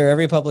adjuster,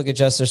 every public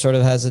adjuster sort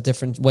of has a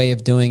different way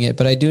of doing it.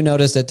 But I do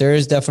notice that there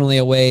is definitely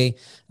a way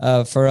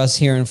for us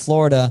here in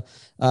Florida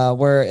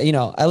where,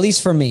 at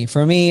least for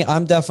me,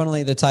 I'm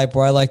definitely the type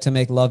where I like to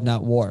make love,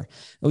 not war.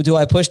 Do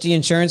I push the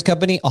insurance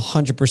company?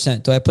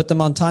 100%. Do I put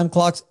them on time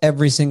clocks?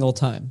 Every single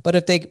time. But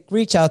if they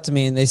reach out to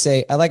me and they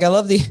say, I had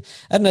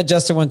an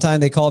adjuster one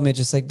time, they called me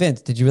just like,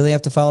 Vince, did you really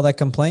have to file that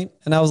complaint?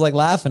 And I was like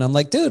laughing. I'm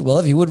like, dude, well,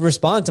 if you would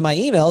respond to my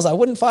emails, I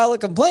wouldn't file a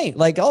complaint.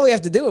 Like, all we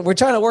have to do it. We're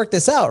trying to work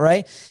this out,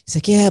 right? He's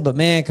like, yeah, but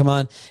man, come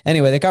on.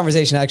 Anyway, the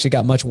conversation actually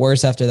got much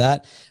worse after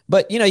that.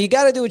 But, you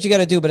got to do what you got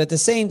to do. But at the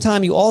same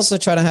time, you also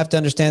try to have to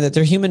understand that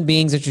they're human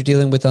beings that you're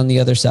dealing with on the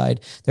other side.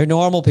 They're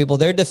normal people.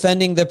 They're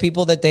defending the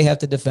people that they have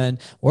to defend.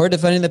 We're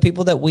defending the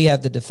people that we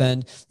have to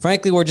defend.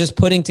 Frankly, we're just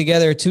putting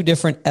together 2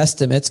 different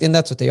estimates, and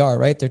that's what they are,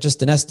 right? They're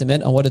just an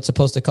estimate on what it's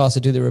supposed to cost to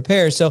do the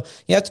repairs. So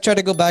you have to try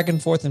to go back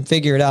and forth and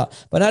figure it out.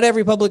 But not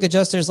every public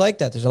adjuster is like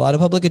that. There's a lot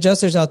of public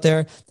adjusters out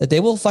there that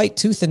they will fight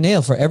tooth and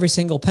nail for every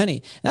single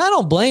penny. And I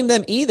don't blame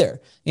them either.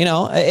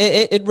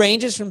 It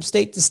ranges from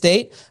state to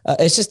state.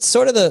 It's just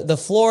sort of the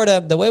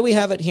Florida, the way we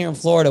have it here in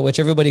Florida, which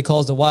everybody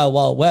calls the Wild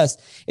Wild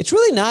West. It's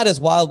really not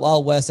as Wild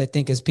Wild West, I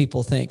think, as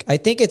people think. I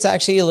think it's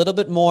actually a little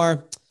bit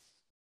more,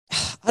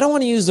 I don't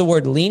want to use the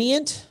word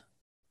lenient,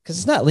 because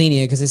it's not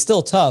lenient, because it's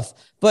still tough,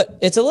 but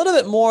it's a little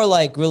bit more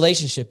like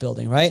relationship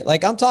building, right?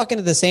 Like I'm talking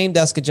to the same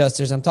desk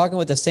adjusters. I'm talking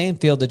with the same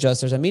field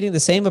adjusters. I'm meeting the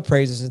same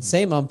appraisers and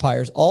same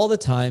umpires all the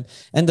time.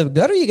 And the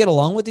better you get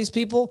along with these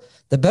people,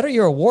 the better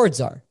your awards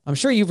are. I'm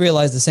sure you've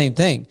realized the same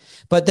thing.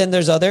 But then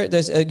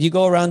you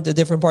go around to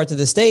different parts of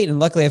the state. And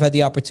luckily I've had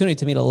the opportunity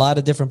to meet a lot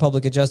of different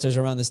public adjusters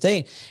around the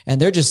state. And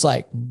they're just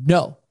like,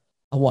 no,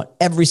 I want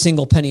every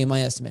single penny in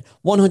my estimate,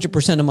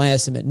 100% of my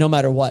estimate, no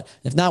matter what.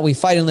 If not, we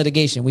fight in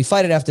litigation. We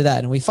fight it after that,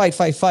 and we fight.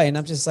 And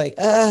I'm just like,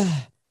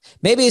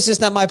 maybe it's just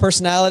not my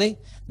personality.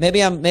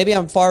 Maybe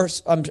I'm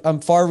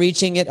far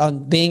reaching it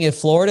on being a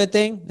Florida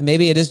thing.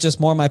 Maybe it is just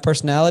more my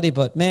personality.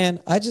 But man,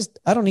 I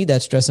don't need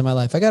that stress in my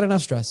life. I got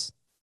enough stress.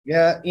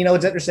 Yeah,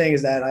 what's interesting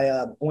is that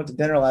I went to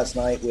dinner last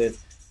night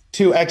with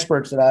two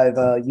experts that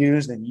I've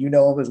used, and you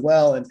know them as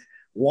well, and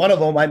one of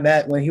them I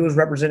met when he was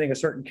representing a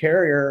certain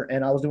carrier,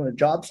 and I was doing a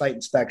job site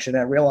inspection.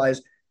 And I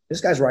realized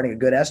this guy's writing a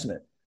good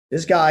estimate.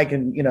 This guy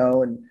can,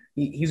 and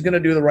he's going to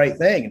do the right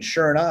thing. And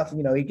sure enough,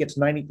 he gets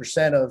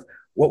 90% of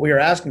what we were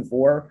asking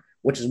for,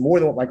 which is more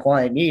than what my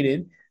client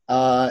needed.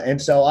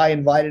 And so I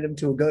invited him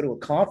to go to a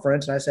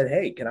conference, and I said,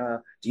 hey,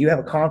 do you have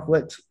a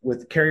conflict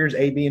with carriers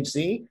A, B, and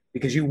C?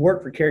 Because you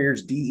work for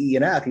carriers D, E,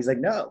 and F. He's like,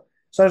 no.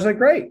 So I was like,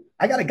 great.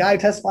 I got a guy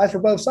who testifies for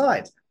both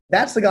sides.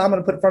 That's the guy I'm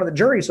going to put in front of the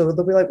jury, so that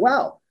they'll be like,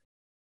 wow.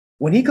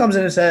 When he comes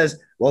in and says,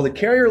 well, the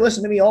carrier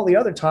listened to me all the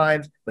other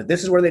times, but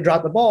this is where they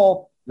dropped the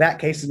ball, that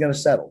case is going to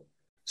settle.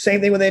 Same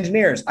thing with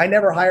engineers. I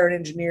never hire an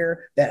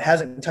engineer that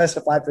hasn't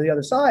testified for the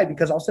other side,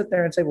 because I'll sit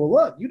there and say, well,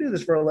 look, you do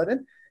this for a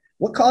living.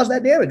 What caused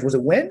that damage? Was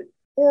it wind,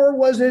 or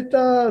was it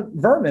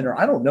vermin? Or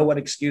I don't know what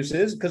excuse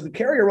is, because the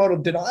carrier wrote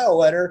a denial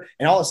letter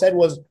and all it said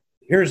was,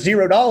 here's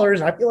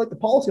 $0. I feel like the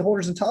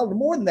policyholder's entitled to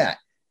more than that,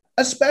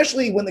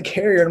 especially when the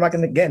carrier, I'm not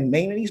going to, again,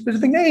 name any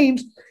specific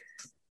names,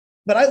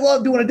 but I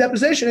love doing a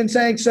deposition and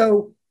saying,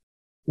 so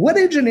what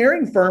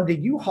engineering firm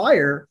did you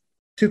hire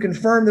to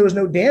confirm there was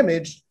no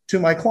damage to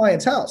my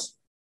client's house?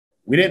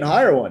 We didn't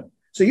hire one.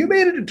 So you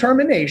made a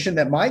determination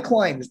that my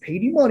client has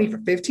paid you money for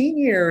 15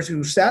 years,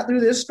 who sat through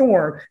this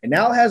storm and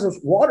now has a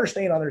water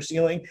stain on their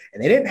ceiling,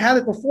 and they didn't have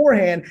it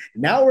beforehand.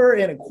 And now we're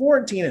in a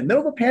quarantine in the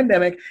middle of a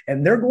pandemic,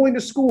 and they're going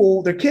to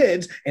school, their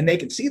kids, and they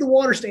can see the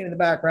water stain in the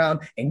background.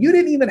 And you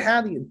didn't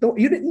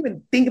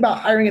even think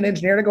about hiring an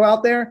engineer to go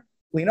out there.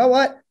 Well, you know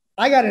what?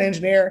 I got an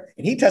engineer,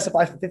 and he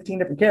testifies for 15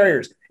 different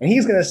carriers, and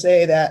he's going to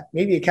say that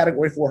maybe a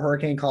Category 4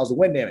 hurricane caused the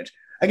wind damage.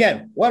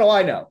 Again, what do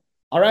I know?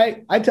 All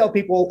right. I tell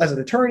people as an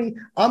attorney,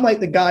 I'm like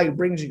the guy who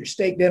brings you your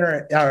steak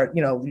dinner.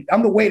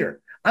 I'm the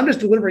waiter. I'm just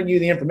delivering you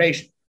the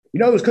information. You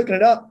know who's cooking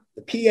it up?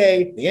 The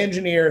PA, the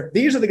engineer.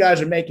 These are the guys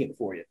who are making it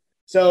for you.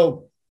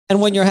 So,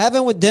 and when you're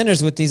having with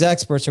dinners with these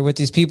experts or with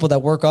these people that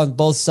work on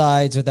both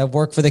sides or that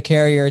work for the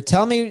carrier,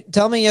 tell me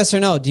yes or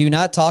no. Do you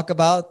not talk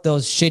about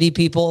those shitty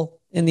people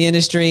in the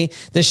industry,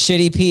 the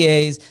shitty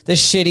PAs, the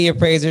shitty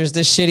appraisers,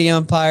 the shitty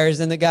umpires,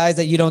 and the guys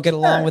that you don't get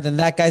along with, and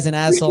that guy's an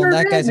asshole, and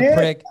that guy's a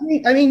prick?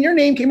 I mean, your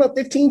name came up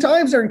 15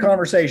 times during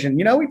conversation.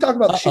 We talk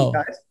about the shit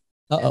guys.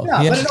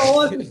 Yeah, but in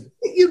all honesty,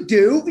 you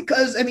do,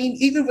 because,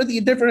 even with the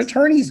different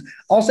attorneys,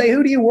 I'll say,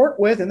 who do you work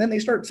with? And then they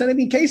start sending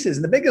me cases.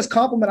 And the biggest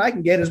compliment I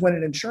can get is when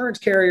an insurance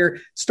carrier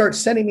starts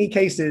sending me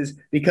cases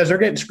because they're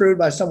getting screwed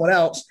by someone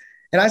else.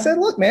 And I said,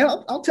 look, man,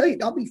 I'll tell you,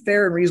 I'll be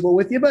fair and reasonable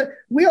with you, but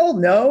we all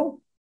know,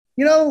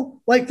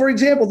 like, for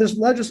example, this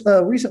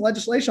recent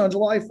legislation on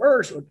July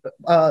 1st,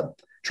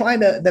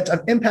 that's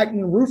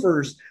impacting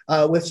roofers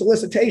with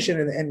solicitation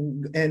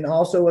and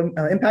also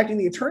impacting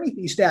the attorney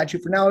fee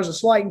statute for now as a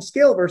sliding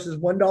scale versus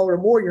 $1 or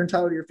more, you're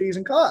entitled to your fees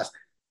and costs.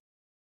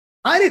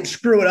 I didn't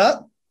screw it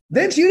up.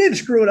 Vince, you didn't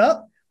screw it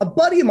up. A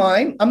buddy of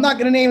mine, I'm not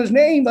going to name his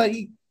name, but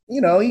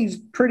he's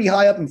pretty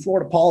high up in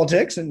Florida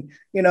politics, and,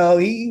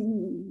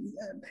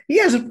 he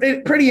has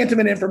pretty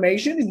intimate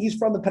information, and he's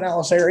from the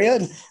Pinellas area.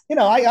 And,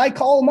 I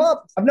call him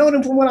up. I've known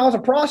him from when I was a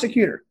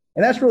prosecutor.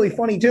 And that's really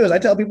funny too, is I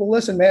tell people,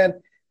 listen, man,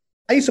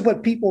 I used to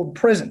put people in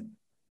prison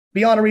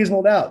beyond a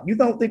reasonable doubt. You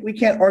don't think we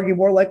can't argue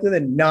more likely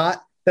than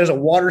not there's a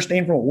water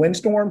stain from a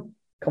windstorm?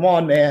 Come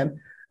on,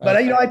 man. But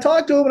I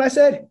talked to him and I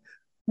said,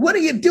 what are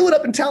you doing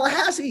up in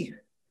Tallahassee?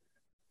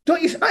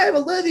 Don't you? I have a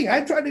living.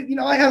 I try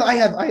to,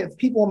 I have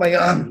people on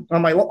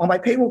my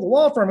payroll at the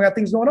law firm. I got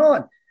things going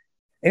on.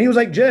 And he was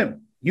like,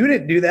 Jim, you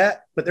didn't do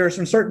that, but there are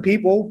some certain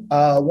people,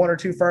 one or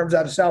two firms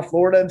out of South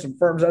Florida and some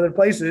firms other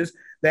places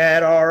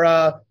that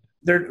are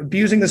they're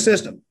abusing the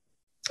system.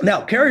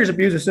 Now, carriers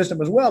abuse the system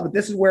as well, but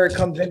this is where it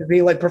comes in to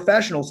be like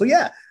professional. So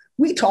yeah,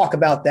 we talk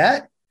about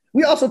that.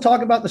 We also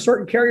talk about the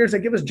certain carriers that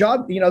give us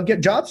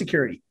get job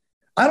security.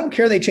 I don't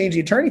care they change the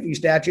attorney fee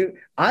statute.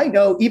 I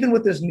know even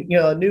with this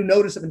new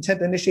notice of intent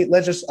to initiate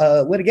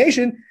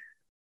litigation,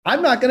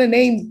 I'm not going to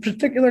name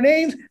particular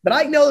names, but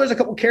I know there's a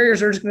couple carriers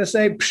that are just going to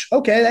say,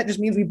 okay, that just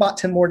means we bought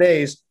 10 more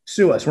days.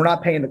 Sue us. We're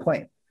not paying the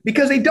claim,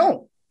 because they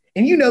don't.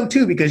 And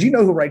too, because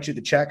who writes you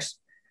the checks.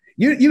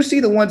 You see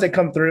the ones that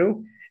come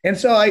through. And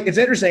so it's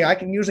interesting. I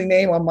can usually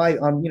name on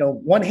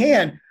one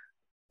hand,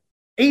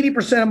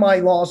 80% of my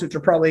lawsuits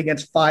are probably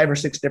against 5 or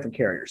 6 different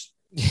carriers.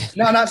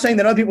 No, I'm not saying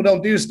that other people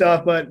don't do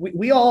stuff, but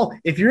we all,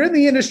 if you're in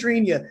the industry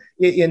and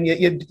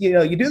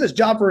you do this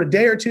job for a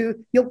day or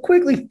two, you'll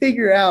quickly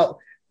figure out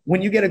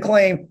when you get a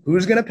claim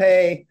who's going to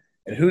pay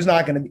and who's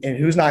not going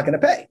to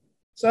pay.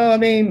 So, I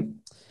mean,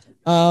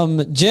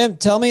 Jim,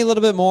 tell me a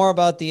little bit more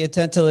about the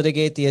intent to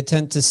litigate, the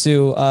intent to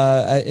sue,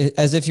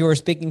 as if you were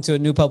speaking to a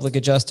new public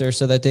adjuster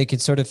so that they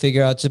could sort of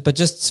figure out, but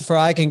just for,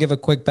 I can give a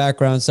quick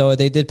background. So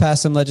they did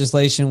pass some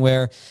legislation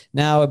where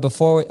now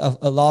before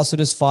a lawsuit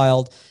is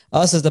filed,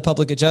 us as the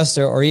public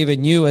adjuster, or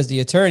even you as the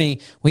attorney,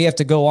 we have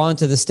to go on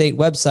to the state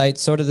website,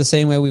 sort of the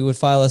same way we would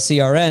file a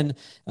CRN,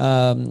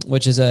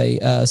 which is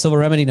a civil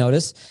remedy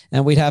notice.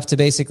 And we'd have to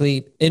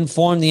basically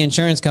inform the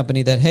insurance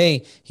company that,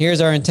 hey,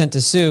 here's our intent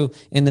to sue.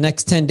 In the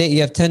next 10 days,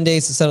 you have 10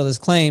 days to settle this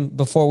claim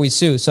before we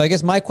sue. So I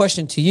guess my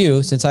question to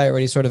you, since I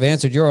already sort of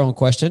answered your own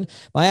question,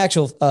 my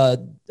actual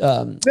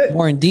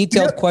more in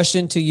detailed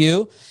question to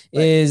you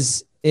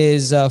is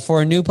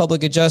for a new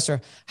public adjuster,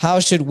 how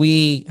should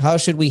we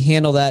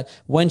handle that?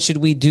 When should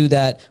we do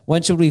that?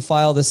 When should we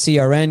file the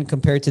CRN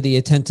compared to the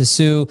intent to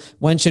sue?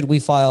 When should we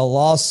file a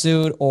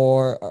lawsuit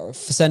or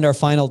send our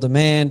final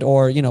demand?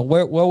 Or, you know,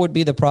 where would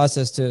be the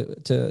process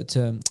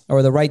to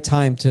or the right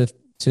time to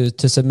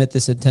submit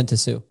this intent to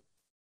sue?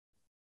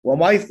 Well,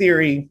 my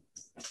theory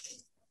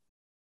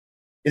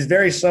is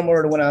very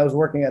similar to when I was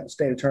working at the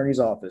state attorney's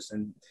office.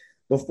 And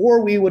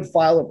before we would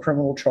file a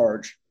criminal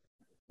charge,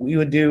 we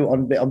would do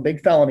on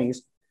big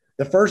felonies,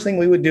 the first thing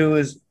we would do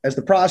is, as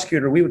the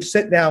prosecutor, we would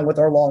sit down with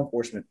our law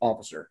enforcement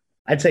officer.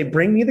 I'd say,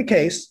 bring me the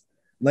case,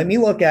 let me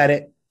look at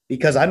it,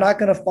 because I'm not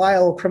going to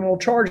file a criminal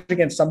charge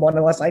against someone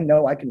unless I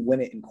know I can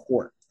win it in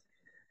court.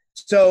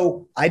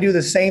 So I do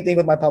the same thing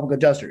with my public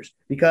adjusters,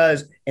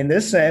 because in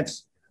this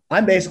sense,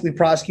 I'm basically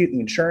prosecuting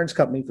the insurance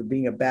company for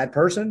being a bad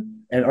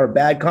person or a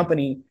bad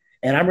company,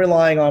 and I'm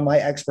relying on my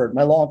expert,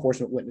 my law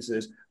enforcement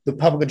witnesses, the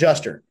public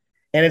adjuster.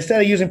 And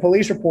instead of using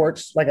police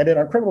reports like I did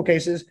on criminal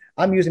cases,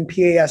 I'm using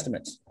PA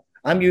estimates.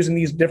 I'm using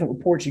these different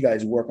reports you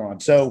guys work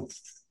on. So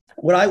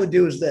what I would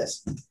do is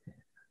this.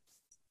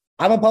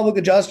 I'm a public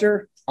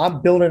adjuster.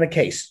 I'm building a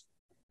case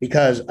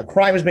because a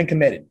crime has been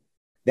committed.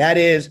 That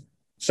is,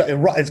 so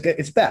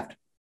it's theft.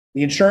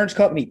 The insurance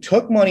company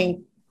took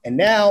money and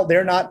now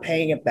they're not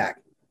paying it back.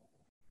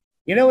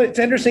 You know, what's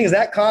interesting is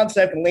that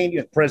concept can land you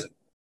in prison.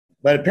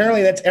 But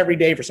apparently that's every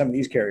day for some of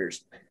these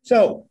carriers.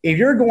 So if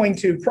you're going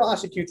to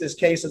prosecute this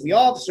case as the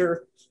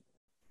officer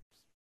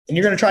and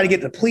you're going to try to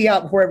get the plea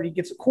out before everybody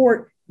gets to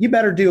court, you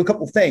better do a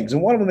couple of things.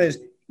 And one of them is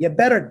you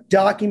better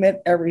document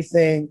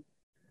everything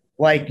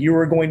like you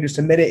were going to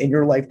submit it and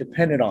your life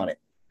depended on it.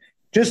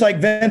 Just like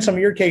Vince, some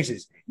of your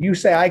cases, you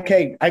say,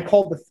 okay, I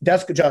called the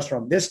desk adjuster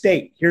on this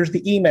date. Here's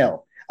the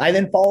email. I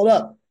then followed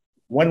up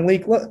 1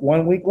 week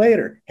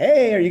later.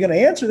 Hey, are you going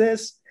to answer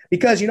this?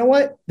 Because you know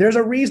what? There's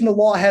a reason the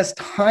law has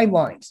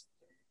timelines.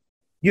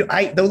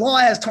 The law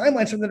has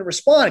timelines for them to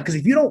respond. Because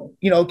if you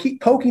don't,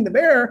 keep poking the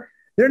bear,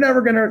 they're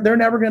never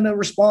gonna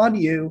respond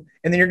to you.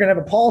 And then you're gonna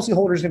have a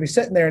policyholder who's gonna be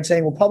sitting there and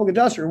saying, "Well, public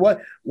adjuster,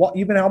 what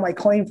you've been on my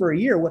claim for a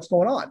year? What's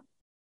going on?"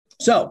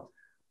 So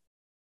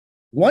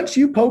once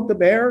you poke the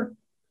bear a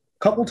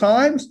couple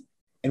times,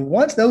 and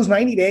once those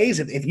 90 days,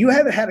 if you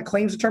haven't had a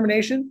claims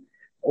determination,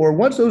 or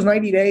once those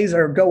 90 days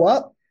go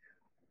up,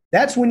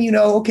 that's when you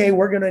know, okay,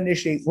 we're going to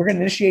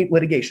initiate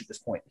litigation at this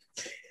point.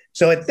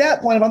 So at that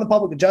point, if I'm the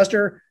public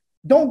adjuster,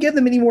 don't give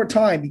them any more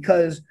time,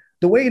 because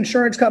the way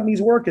insurance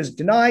companies work is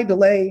deny,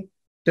 delay,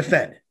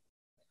 defend.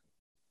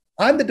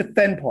 I'm the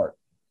defend part,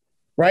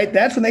 right?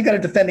 That's when they got to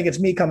defend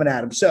against me coming at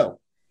them. So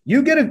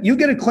you get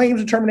a claims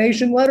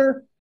determination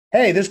letter.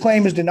 Hey, this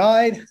claim is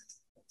denied.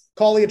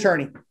 Call the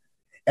attorney.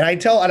 And I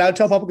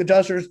tell public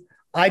adjusters,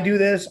 I do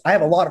this. I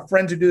have a lot of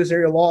friends who do this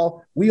area of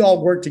law. We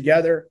all work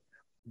together.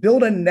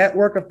 Build a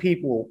network of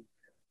people,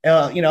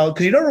 because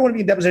you don't want to be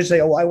in deposition and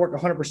say, "Oh, I work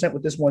 100%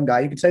 with this one guy."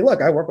 You can say, "Look,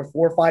 I work with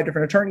 4 or 5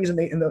 different attorneys in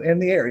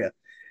the area."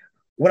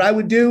 What I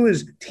would do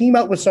is team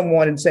up with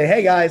someone and say,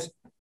 "Hey guys,"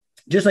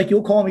 just like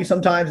you'll call me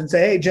sometimes and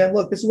say, "Hey Jen,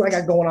 look, this is what I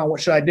got going on. What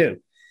should I do?"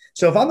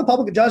 So if I'm the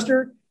public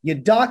adjuster, you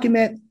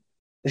document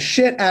the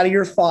shit out of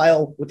your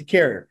file with the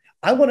carrier.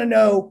 I want to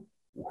know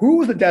who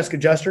was the desk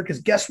adjuster,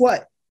 because guess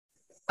what?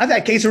 I've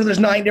had cases where there's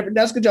 9 different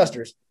desk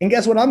adjusters, and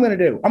guess what I'm going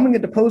to do? I'm going to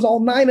depose all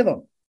 9 of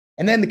them.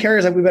 And then the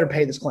carrier's like, we better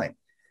pay this claim.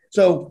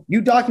 So you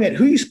document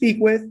who you speak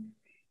with,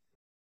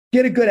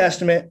 get a good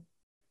estimate,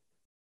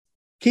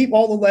 keep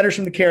all the letters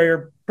from the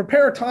carrier,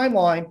 prepare a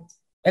timeline.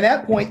 And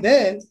at that point,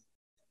 then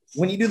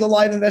when you do the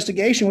live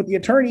investigation with the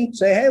attorney,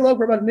 say, "Hey, look,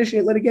 we're about to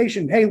initiate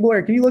litigation. Hey,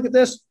 lawyer, can you look at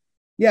this?"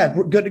 Yeah,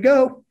 we're good to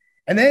go.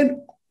 And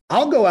then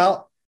I'll go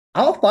out,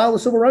 I'll file a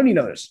civil remedy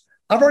notice.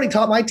 I've already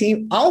taught my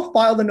team, I'll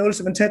file the notice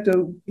of intent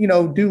to,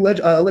 do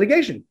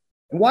litigation.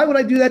 And why would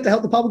I do that to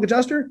help the public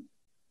adjuster?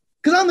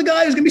 Because I'm the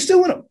guy who's going to be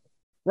suing them,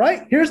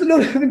 right? Here's the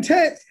notice of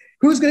intent.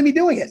 Who's going to be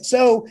doing it?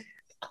 So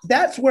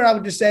that's where I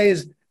would just say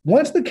is,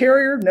 once the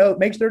carrier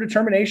makes their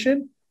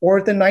determination, or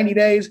within 90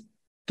 days,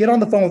 get on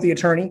the phone with the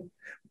attorney.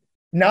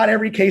 Not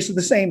every case is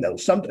the same though.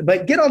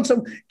 But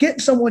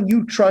get someone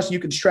you trust, you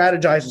can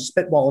strategize and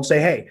spitball and say,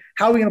 "Hey,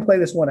 how are we going to play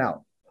this one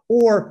out?"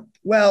 Or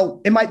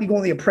well, it might be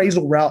going the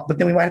appraisal route, but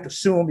then we might have to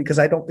sue them because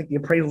I don't think the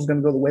appraisal is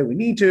going to go the way we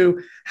need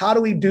to. How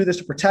do we do this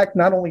to protect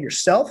not only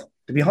yourself?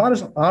 To be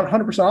honest,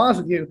 100%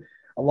 honest with you,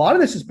 a lot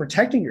of this is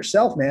protecting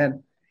yourself,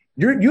 man.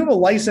 You have a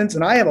license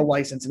and I have a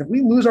license. And if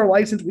we lose our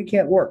license, we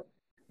can't work.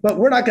 But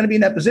we're not going to be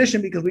in that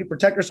position because we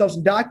protect ourselves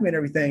and document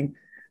everything.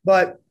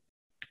 But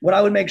what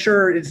I would make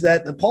sure is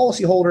that the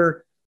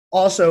policyholder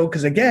also,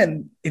 because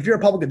again, if you're a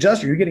public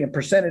adjuster, you're getting a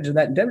percentage of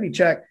that indemnity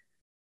check.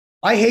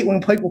 I hate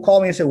when people call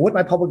me and say, what did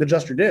my public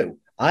adjuster do?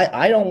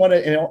 I don't want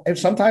to, it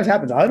sometimes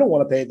happens. I don't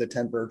want to pay the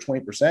 10 or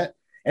 20%.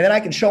 And then I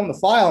can show them the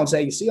file and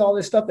say, you see all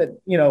this stuff that,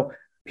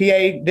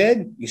 PA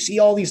did, you see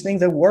all these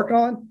things that we work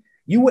on.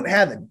 You wouldn't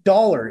have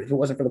 $1 if it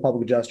wasn't for the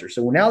public adjuster.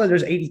 So now that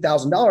there's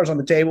 $80,000 on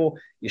the table,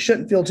 you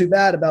shouldn't feel too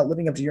bad about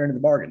living up to your end of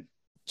the bargain.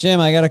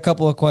 Jim, I got a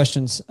couple of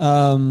questions.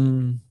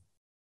 Bold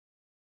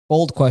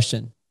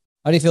question.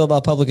 How do you feel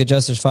about public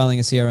adjusters filing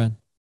a CRN?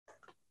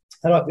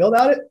 How do I feel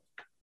about it?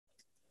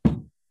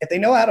 If they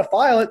know how to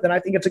file it, then I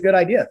think it's a good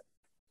idea.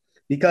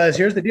 Because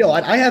here's the deal.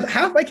 I have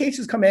half my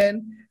cases come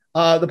in.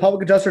 The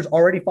public adjusters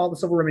already filed the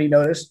civil remedy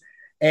notice.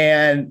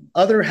 And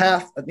other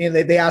half,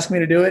 they ask me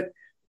to do it.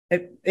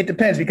 It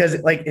depends because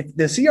if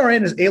the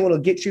CRN is able to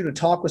get you to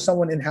talk with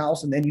someone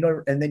in-house and then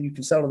you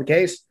can settle the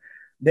case,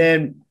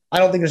 then I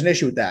don't think there's an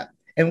issue with that.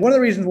 And one of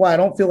the reasons why I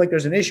don't feel like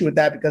there's an issue with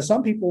that, because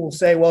some people will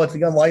say, well, it's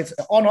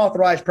the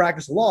unauthorized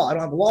practice of law. I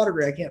don't have a law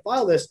degree. I can't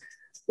file this.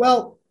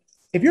 Well,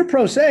 if you're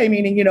pro se,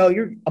 meaning,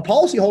 you're a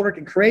policyholder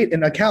can create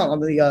an account on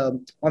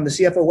the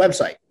CFO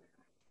website.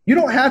 You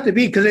don't have to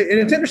be, because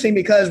it's interesting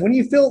because when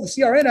you fill the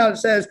CRN out, it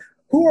says,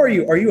 who are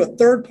you? Are you a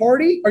third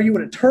party? Are you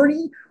an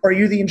attorney? Or are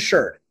you the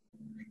insured?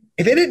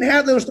 If it didn't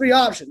have those three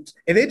options,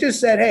 if it just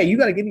said, hey, you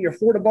got to give me your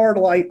Florida Bar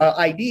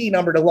ID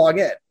number to log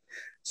in.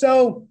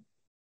 So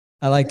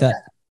I like that.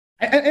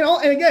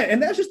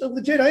 And that's just a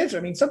legit answer.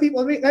 I mean, some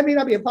people, that may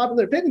not be a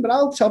popular opinion, but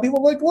I'll tell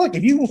people, look,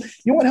 if you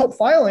want help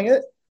filing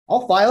it,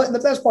 I'll file it. And the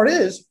best part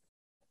is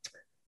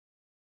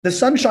the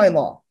Sunshine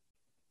Law.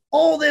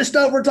 All this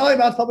stuff we're talking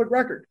about is public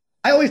record.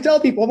 I always tell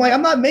people,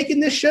 I'm not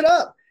making this shit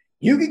up.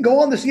 You can go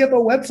on the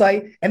CFO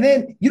website, and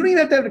then you don't even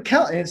have to have an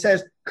account, and it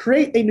says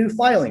create a new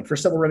filing for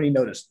civil remedy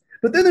notice.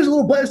 But then there's a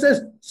little button that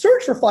says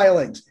search for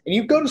filings, and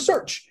you go to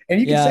search,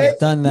 and you can say, I've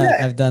done that.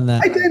 Yeah, I've done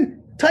that.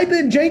 Type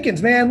in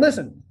Jenkins, man.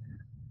 Listen,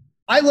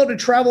 I love to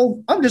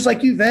travel. I'm just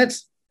like you,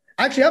 Vince.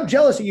 Actually, I'm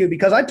jealous of you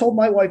because I told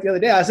my wife the other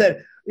day, I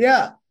said,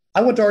 yeah,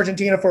 I went to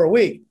Argentina for a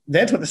week.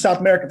 Vince went to South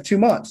America for 2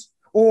 months.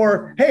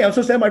 Or, hey, I'm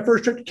supposed to have my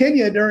first trip to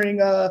Kenya during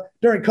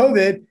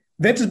COVID.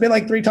 Vince has been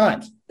like 3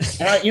 times.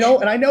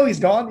 And I know he's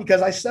gone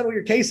because I settle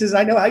your cases and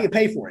I know how you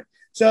pay for it.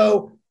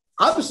 So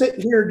I was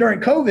sitting here during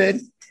COVID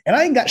and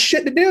I ain't got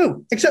shit to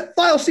do except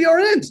file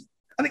CRNs.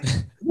 I mean,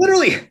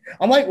 literally,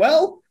 I'm like,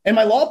 well, and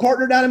my law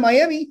partner down in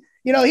Miami,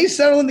 he's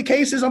settling the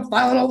cases. I'm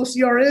filing all the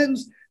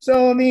CRNs.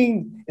 So, I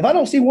mean, if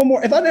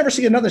I never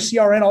see another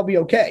CRN, I'll be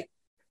okay.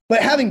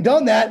 But having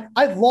done that,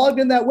 I've logged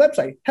in that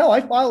website. Hell,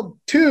 I filed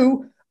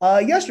 2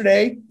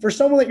 yesterday for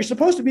someone that you're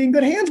supposed to be in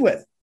good hands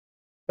with.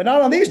 But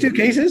not on these 2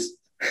 cases.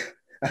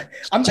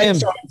 I'm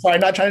sorry,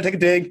 not trying to take a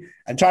dig.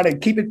 I'm trying to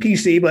keep it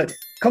PC, but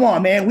come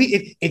on, man.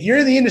 If you're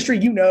in the industry,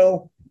 you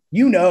know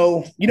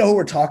who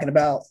we're talking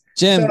about.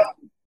 Jim, so,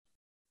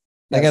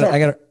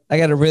 I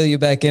got to reel you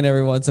back in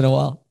every once in a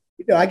while.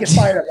 I get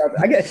fired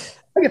about I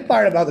get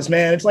fired about this,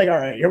 man. It's like, all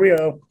right, here we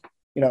go.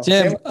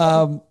 Jim,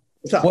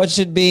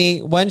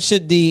 when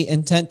should the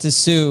intent to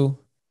sue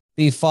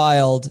be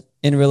filed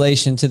in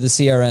relation to the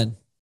CRN?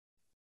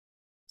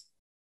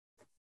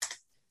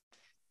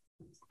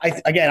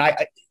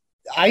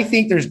 I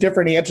think there's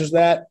different answers to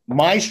that.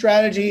 My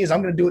strategy is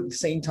I'm going to do it at the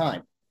same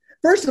time.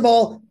 First of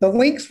all, the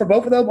links for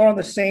both of them are on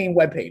the same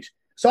webpage.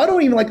 So I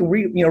don't even like to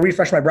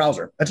refresh my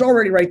browser. It's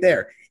already right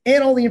there.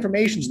 And all the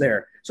information's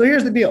there. So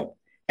here's the deal.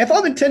 If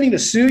I'm intending to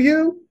sue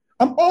you,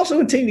 I'm also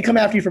intending to come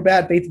after you for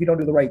bad faith if you don't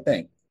do the right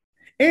thing.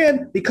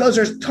 And because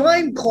there's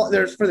time, for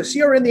the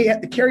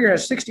CRN, the carrier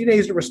has 60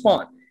 days to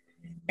respond.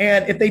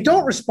 And if they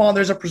don't respond,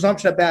 there's a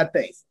presumption of bad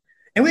faith.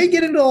 And we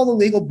get into all the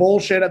legal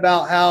bullshit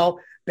about how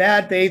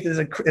bad faith is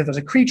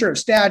a creature of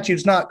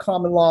statutes, not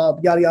common law,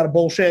 yada, yada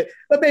bullshit.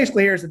 But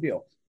basically, here's the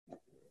deal.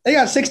 They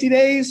got 60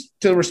 days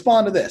to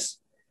respond to this.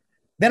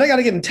 Then I got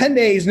to give them 10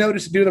 days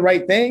notice to do the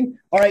right thing.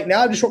 All right,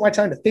 now I just short my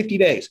time to 50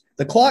 days.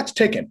 The clock's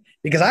ticking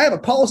because I have a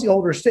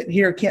policyholder sitting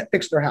here can't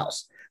fix their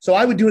house. So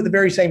I would do it at the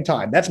very same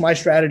time. That's my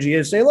strategy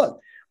is say, look,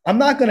 I'm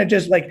not going to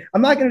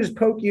just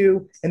poke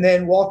you and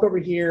then walk over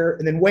here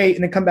and then wait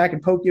and then come back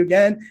and poke you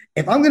again.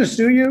 If I'm going to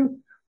sue you,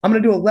 I'm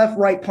going to do a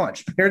left-right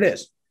punch. Here it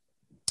is.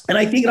 And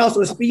I think it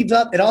also speeds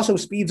up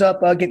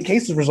getting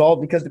cases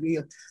resolved because to be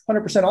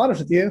 100%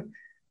 honest with you,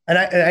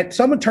 and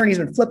some attorneys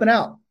have been flipping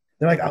out.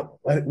 They're like, oh,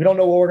 we don't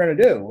know what we're going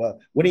to do.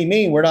 What do you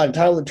mean we're not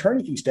entitled to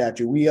attorney fee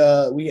statute? We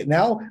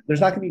now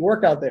there's not going to be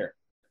work out there.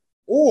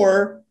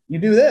 Or you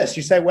do this.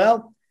 You say,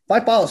 well, if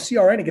I file a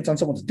CRN, it gets on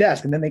someone's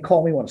desk, and then they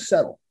call me want to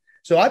settle.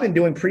 So I've been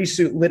doing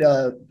pre-suit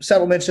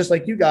settlements just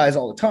like you guys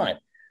all the time.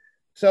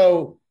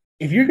 So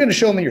if you're going to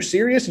show me you're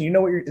serious and you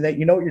know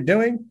what you're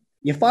doing,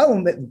 You file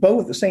them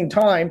both at the same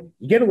time.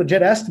 You get a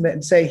legit estimate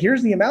and say,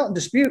 here's the amount in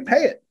dispute,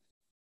 pay it.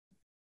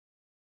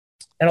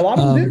 And a lot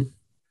of them do.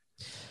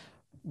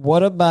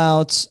 What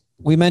about,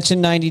 we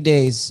mentioned 90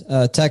 days.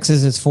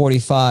 Texas is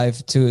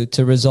 45 to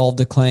resolve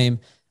the claim.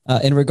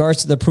 In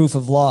regards to the proof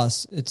of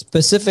loss, it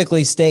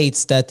specifically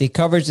states that the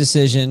coverage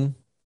decision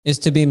is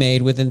to be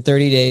made within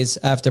 30 days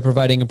after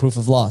providing a proof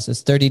of loss.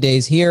 It's 30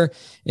 days here.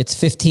 It's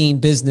 15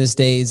 business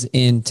days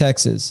in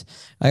Texas.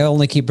 I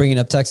only keep bringing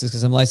up Texas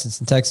because I'm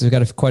licensed in Texas. We've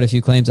got quite a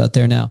few claims out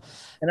there now.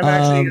 And I'm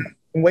actually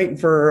waiting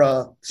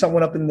for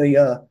someone up in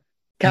the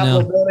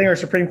Capitol building or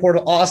Supreme Court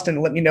of Austin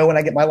to let me know when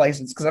I get my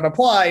license, because I've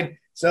applied.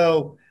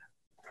 So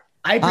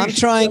I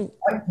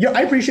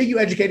appreciate you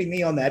educating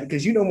me on that,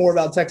 because you know more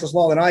about Texas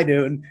law than I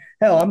do. And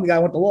hell, I'm the guy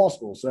who went to law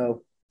school.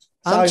 So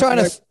I'm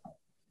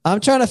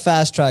trying to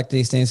fast track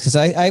these things, because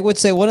I would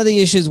say one of the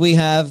issues we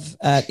have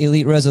at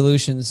Elite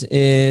Resolutions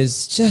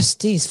is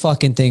just these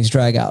fucking things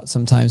drag out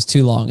sometimes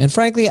too long. And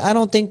frankly, I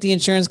don't think the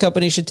insurance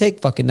company should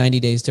take fucking 90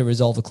 days to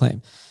resolve a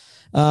claim.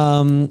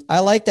 I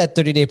like that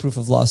 30-day proof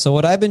of loss. So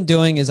what I've been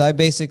doing is I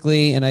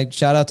basically, and I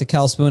shout out to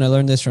Cal Spoon, I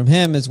learned this from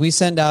him, is we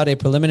send out a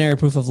preliminary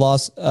proof of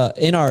loss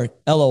in our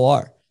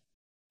LOR,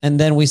 and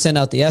then we send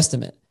out the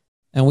estimate.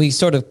 And we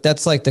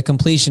that's like the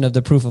completion of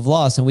the proof of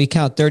loss, and we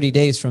count 30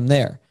 days from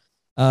there.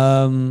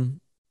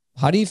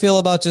 How do you feel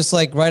about just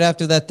like right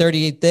after that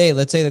 38th day,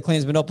 let's say the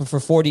claim's been open for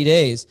 40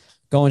 days,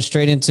 going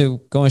straight into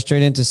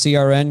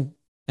CRN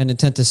and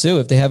intent to sue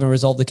if they haven't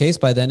resolved the case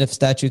by then, if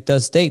statute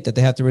does state that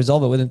they have to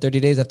resolve it within 30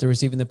 days after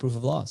receiving the proof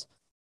of loss?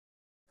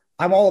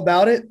 I'm all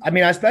about it. I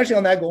mean, especially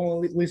on that,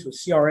 going at least with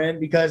CRN,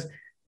 because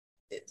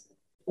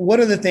one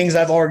of the things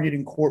I've argued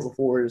in court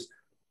before is,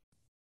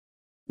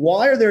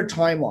 why are there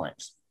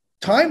timelines?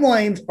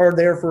 Timelines are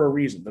there for a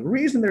reason. The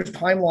reason there's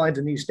timelines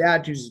in these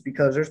statutes is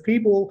because there's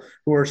people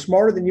who are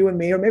smarter than you and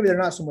me, or maybe they're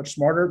not so much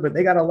smarter, but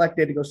they got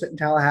elected to go sit in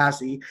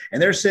Tallahassee,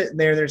 and they're sitting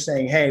there, they're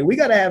saying, hey, we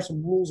got to have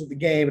some rules of the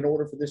game in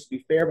order for this to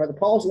be fair by the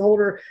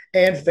policyholder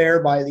and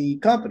fair by the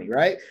company,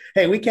 right?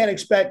 Hey, we can't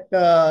expect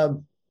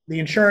the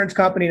insurance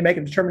company to make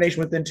a determination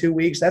within 2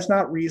 weeks. That's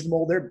not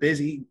reasonable. They're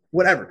busy,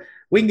 whatever.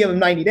 We can give them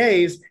 90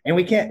 days, and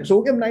we can't, so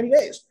we'll give them 90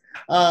 days.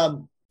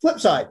 Flip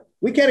side,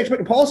 we can't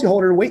expect a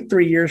policyholder to wait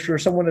 3 years for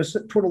someone to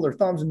twiddle their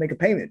thumbs and make a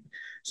payment.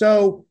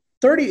 So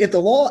 30, if the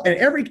law, and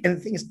the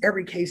thing is,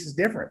 every case is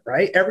different,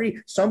 right?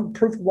 Some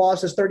proof of law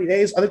says 30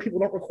 days, other people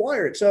don't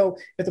require it. So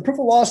if the proof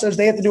of law says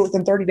they have to do it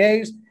within 30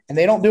 days and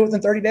they don't do it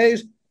within 30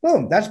 days,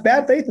 boom, that's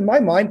bad faith in my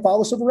mind.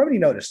 File a civil remedy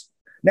notice.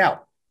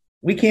 Now,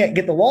 we can't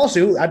get the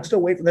lawsuit. I'd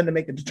still wait for them to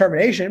make the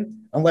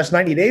determination unless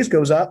 90 days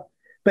goes up,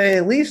 but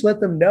at least let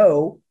them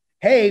know,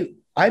 hey,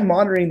 I'm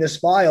monitoring this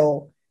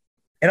file,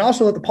 and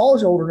also let the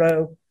policyholder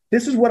know,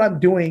 this is what I'm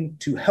doing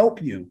to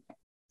help you.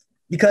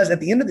 Because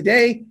at the end of the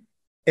day,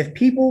 if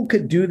people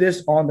could do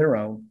this on their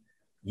own,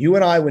 you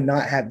and I would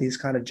not have this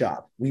kind of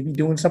job. We'd be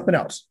doing something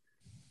else.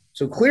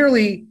 So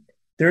clearly,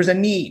 there's a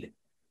need.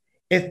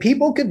 If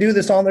people could do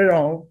this on their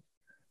own,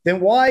 then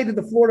why did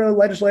the Florida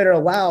legislature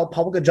allow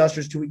public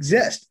adjusters to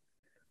exist?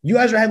 You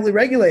guys are heavily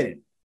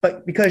regulated,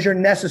 but because you're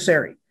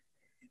necessary.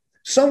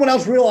 Someone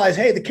else realized,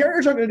 hey, the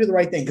carriers aren't going to do the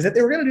right thing, because if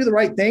they were going to do the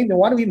right thing, then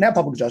why don't we even have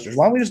public adjusters?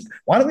 Why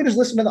don't we just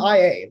listen to the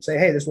IA and say,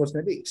 hey, this is what's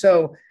going to be?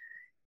 So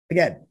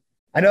again,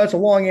 I know it's a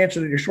long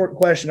answer to your short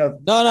question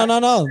of no.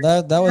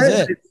 That was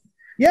it.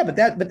 Yeah, but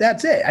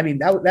that's it. I mean,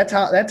 that's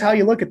how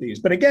you look at these.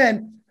 But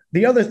again,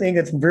 the other thing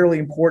that's really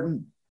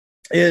important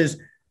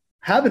is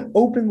have an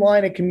open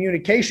line of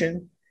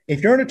communication.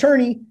 If you're an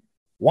attorney,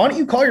 why don't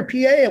you call your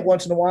PA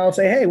once in a while and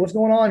say, hey, what's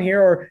going on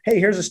here? Or, hey,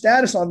 here's a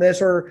status on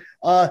this. Or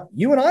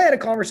you and I had a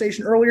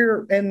conversation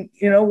earlier, and,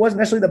 wasn't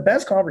necessarily the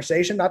best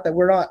conversation. Not that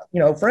we're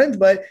not, friends,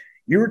 but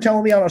you were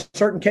telling me on a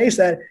certain case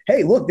that,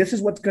 hey, look, this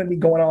is what's going to be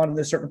going on in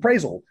this certain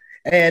appraisal.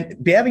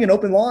 And having an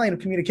open line of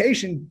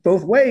communication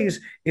both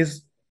ways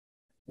is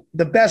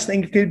the best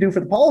thing you could do for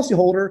the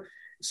policyholder.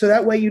 So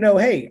that way,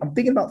 hey, I'm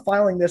thinking about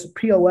filing this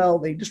POL.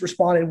 They just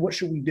responded. What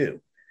should we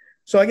do?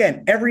 So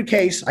again, every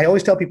case, I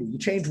always tell people, you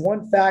change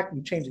one fact,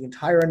 you change the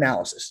entire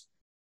analysis.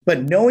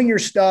 But knowing your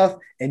stuff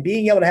and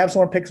being able to have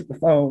someone pick up the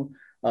phone,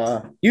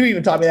 you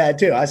even taught me that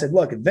too. I said,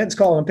 look, if Vince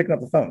calling, I'm picking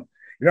up the phone,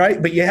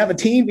 right? But you have a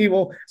team,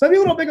 people. Some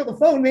people don't pick up the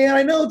phone, man.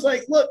 I know it's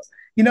like, look,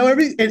 when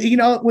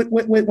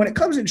it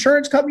comes to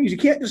insurance companies, you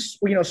can't just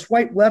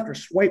swipe left or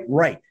swipe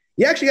right.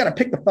 You actually got to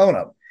pick the phone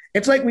up.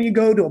 It's like when you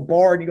go to a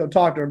bar and you go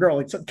talk to a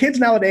girl. So kids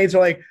nowadays are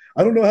like,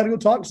 I don't know how to go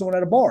talk to someone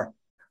at a bar.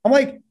 I'm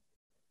like,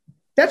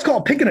 that's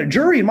called picking a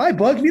jury in my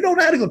book. If you don't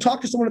know how to go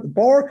talk to someone at the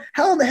bar,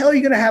 how in the hell are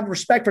you going to have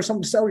respect for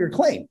someone to settle your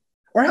claim?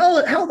 Or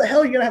how the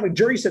hell are you going to have a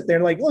jury sit there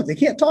and like, look, they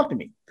can't talk to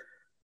me?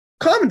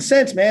 Common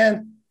sense,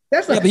 man.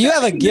 That's like, yeah, but you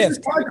have a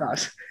gift.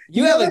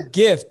 You have a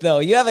gift, though.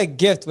 You have a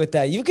gift with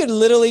that. You could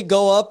literally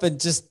go up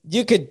and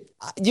you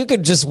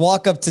could just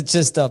walk up to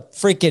just a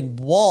freaking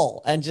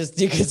wall and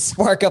you could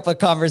spark up a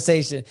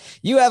conversation.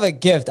 You have a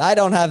gift. I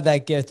don't have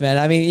that gift, man.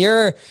 I mean,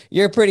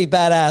 you're pretty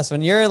badass.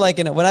 When you're like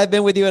when I've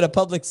been with you at a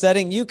public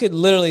setting, you could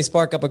literally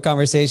spark up a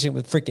conversation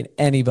with freaking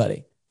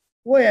anybody.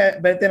 Well, yeah,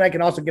 but then I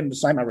can also get him to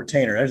sign my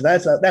retainer.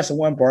 That's the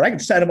one part. I can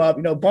set him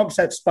up, bump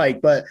set spike.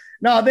 But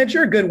no, Vince,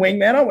 you're a good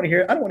wingman. I don't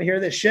want to hear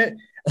this shit.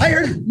 I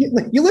heard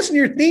you listen to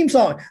your theme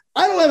song.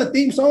 I don't have a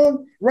theme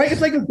song, right?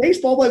 It's like in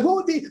baseball. Like,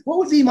 what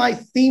would be my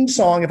theme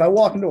song if I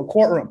walk into a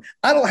courtroom?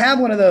 I don't have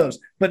one of those.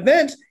 But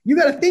Vince, you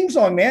got a theme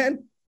song,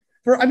 man.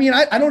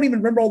 I don't even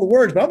remember all the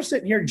words, but I'm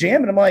sitting here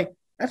jamming. I'm like,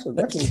 that's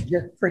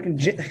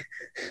freaking.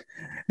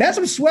 That's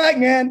some swag,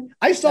 man.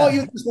 I saw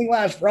you at this thing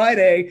last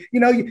Friday.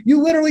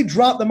 You literally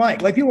dropped the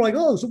mic. Like, people were like,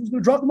 oh, someone's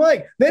going to drop the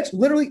mic. Vince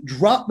literally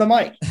dropped the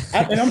mic.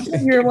 And I'm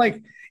sitting here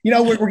like,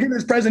 we're giving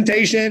this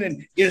presentation,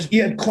 and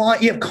you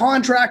have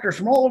contractors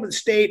from all over the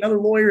state and other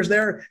lawyers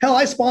there. Hell,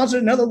 I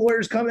sponsored another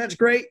lawyer's coming. That's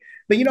great.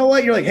 But you know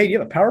what? You're like, hey, do you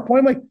have a PowerPoint?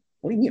 I'm like,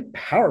 what do you mean a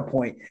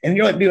PowerPoint? And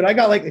you're like, dude,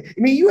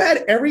 you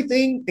had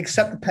everything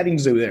except the petting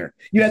zoo there.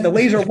 You had the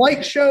laser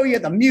light show. You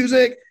had the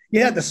music.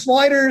 You had the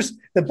sliders,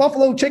 the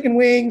buffalo chicken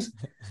wings.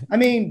 I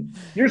mean,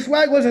 your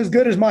swag wasn't as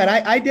good as mine.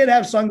 I did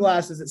have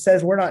sunglasses that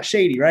says we're not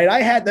shady, right?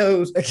 I had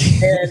those.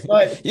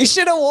 But you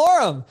should have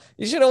wore them.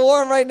 You should have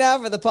worn them right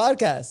now for the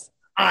podcast.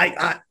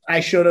 I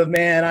should have,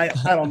 man. I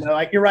don't know.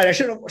 You're right. I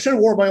should have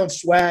wore my own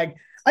swag.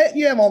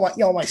 You have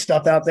all my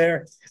stuff out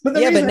there. But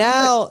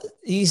now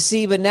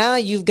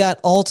you've got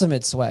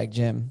ultimate swag,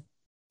 Jim.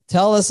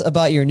 Tell us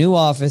about your new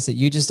office that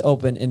you just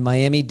opened in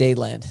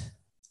Miami-Dade.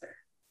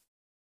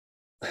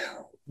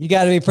 You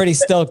got to be pretty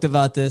stoked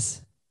about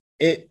this.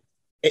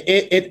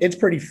 It's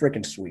pretty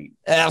freaking sweet.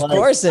 Of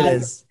course it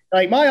is.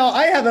 Like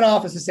I have an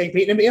office in St.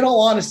 Pete. And in all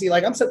honesty,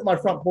 like, I'm sitting on my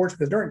front porch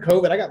because during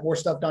COVID, I got more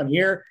stuff done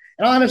here.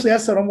 And honestly, I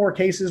settle more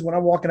cases when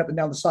I'm walking up and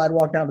down the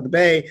sidewalk down to the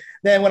bay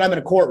than when I'm in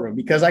a courtroom,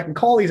 because I can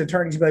call these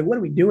attorneys and be like, what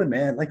are we doing,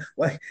 man? Like,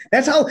 what?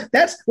 That's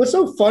what's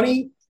so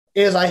funny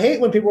is I hate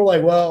when people are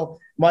like, well,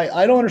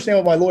 I don't understand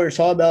what my lawyer's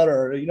talking about,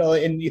 or,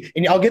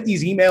 and I'll get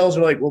these emails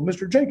are like, well,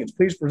 Mr. Jenkins,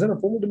 please present a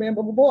formal demand,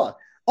 blah, blah, blah.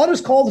 I'll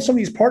just call some of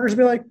these partners and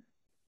be like,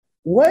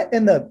 what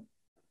in the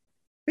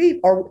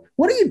beep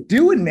what are you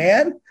doing,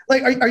 man?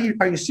 Like, are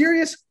you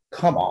serious?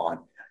 Come on.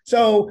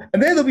 So,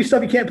 and then there'll be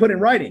stuff you can't put in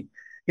writing.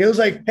 He was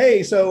like,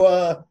 hey,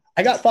 so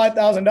I got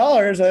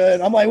 $5,000.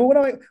 And I'm like, well, what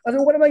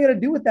am I going to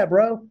do with that,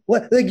 bro?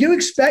 What, like, you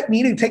expect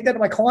me to take that to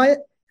my client?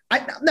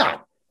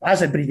 No. I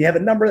said, but if you have a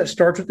number that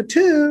starts with a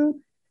 2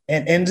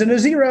 and ends in a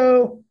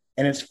 0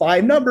 and it's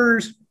 5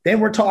 numbers, then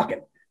we're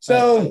talking.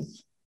 So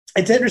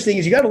it's interesting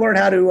is you got to learn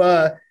how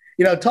to,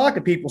 talk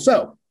to people.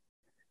 So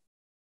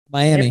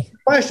Miami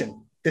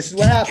question. This is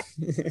what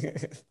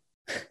happened.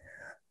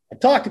 I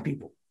talk to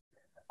people.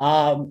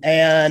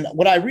 And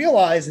what I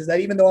realize is that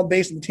even though I'm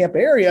based in the Tampa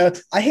area,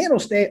 I handle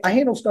stuff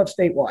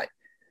statewide.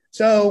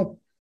 So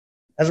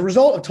as a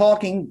result of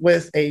talking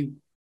with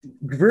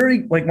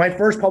my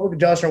first public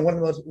adjuster, one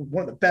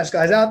of the best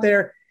guys out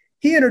there,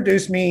 he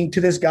introduced me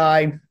to this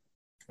guy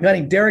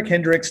named Derek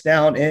Hendricks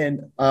down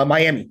in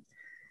Miami.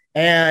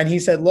 And he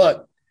said,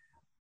 look,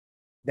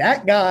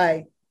 that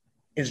guy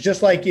is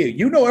just like you.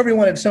 You know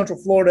everyone in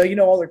Central Florida. You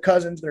know all their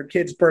cousins, their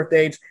kids'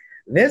 birthdays.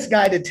 This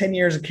guy did 10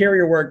 years of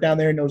carrier work down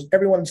there and knows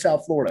everyone in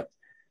South Florida.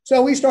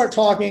 So we start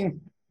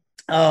talking,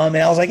 and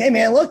I was like, hey,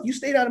 man, look, you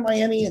stayed out of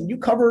Miami and you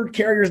covered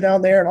carriers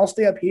down there, and I'll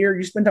stay up here.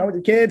 You spend time with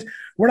your kids.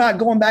 We're not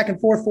going back and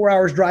forth 4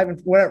 hours driving,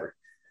 whatever.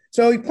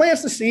 So he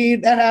plants the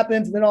seed. That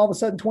happens. And then all of a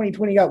sudden,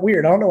 2020 got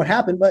weird. I don't know what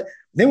happened, but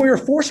then we were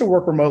forced to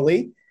work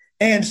remotely.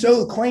 And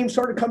so the claims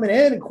started coming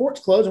in and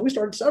courts closed, and we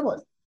started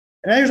settling.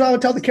 And here's what I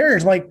would tell the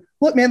carriers, I'm like,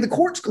 look, man, the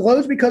court's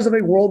closed because of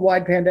a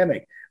worldwide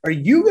pandemic. Are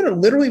you going to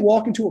literally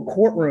walk into a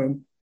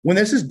courtroom when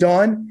this is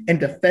done and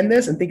defend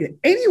this and think that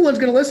anyone's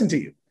going to listen to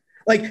you?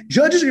 Like,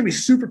 judges are going to be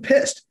super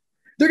pissed.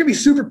 They're going to be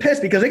super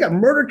pissed because they got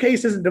murder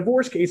cases and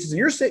divorce cases, and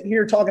you're sitting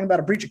here talking about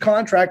a breach of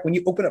contract when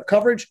you open up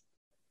coverage.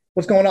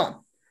 What's going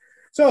on?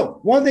 So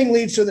one thing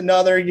leads to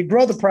another. You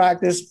grow the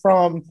practice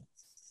from,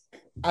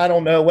 I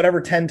don't know, whatever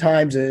 10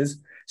 times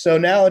is. So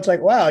now it's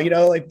like, wow,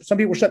 like some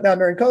people shut down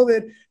during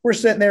COVID. We're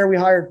sitting there. We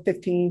hired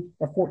 15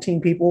 or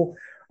 14 people.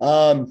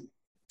 And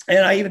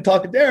I even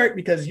talked to Derek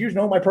because you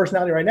know my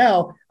personality right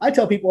now. I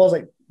tell people, I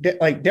was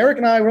like Derek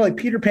and I, we're like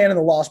Peter Pan and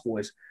the Lost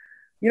Boys.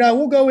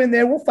 We'll go in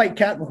there. We'll fight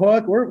cat and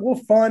hook. We'll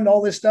fund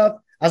all this stuff.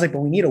 I was like, but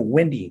we need a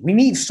Wendy. We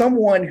need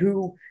someone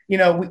who,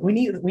 we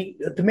need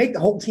to make the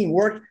whole team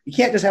work. You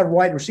can't just have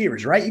wide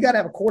receivers, right? You got to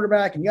have a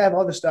quarterback and you have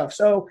other stuff.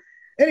 So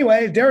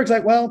anyway, Derek's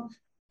like, well,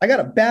 I got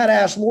a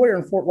badass lawyer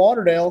in Fort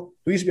Lauderdale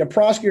who used to be a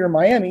prosecutor in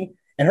Miami,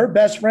 and her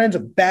best friend's a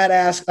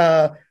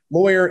badass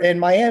lawyer in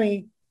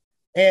Miami,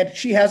 and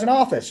she has an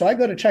office. So I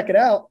go to check it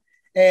out,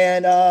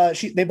 and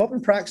they've both been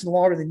practicing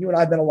longer than you and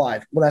I have been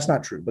alive. Well, that's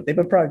not true, but they've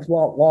been practicing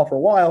law for a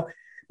while.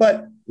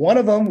 But one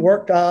of them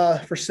worked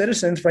for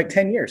Citizens for like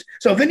 10 years.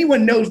 So if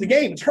anyone knows the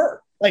game, it's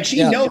her. Like,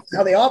 she knows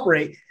how they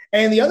operate.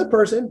 And the other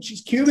person,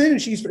 she's Cuban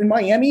and she's in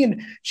Miami,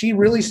 and she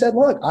really said,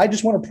 look, I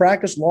just want to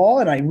practice law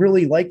and I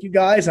really like you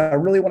guys and I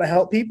really want to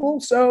help people.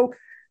 So,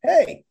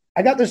 hey,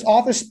 I got this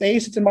office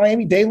space. It's in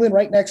Miami-Dade,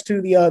 right next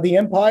to the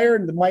Empire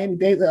and the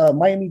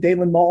Miami-Dade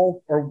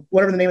Mall, or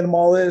whatever the name of the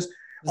mall is.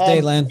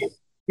 Dadeland.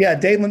 Yeah,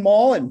 Dadeland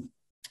Mall. And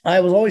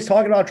I was always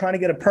talking about trying to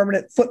get a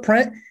permanent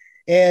footprint.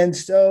 And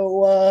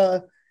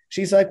so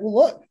She's like, well,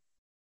 look,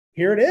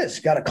 here it is.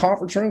 Got a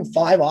conference room,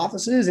 5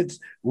 offices. It's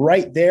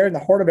right there in the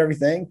heart of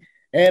everything.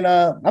 And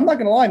I'm not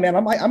going to lie, man, I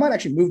might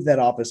actually move to that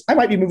office. I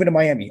might be moving to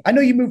Miami. I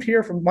know you moved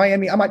here from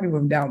Miami. I might be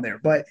moving down there,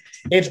 but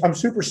I'm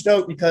super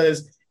stoked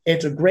because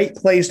it's a great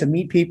place to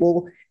meet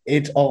people.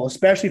 It's all,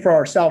 especially for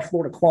our South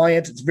Florida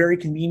clients. It's very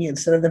convenient.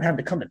 Instead of them having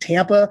to come to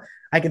Tampa,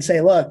 I can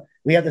say, look,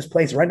 we have this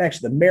place right next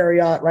to the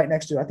Marriott, right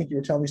next to, I think you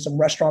were telling me, some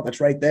restaurant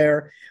that's right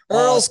there.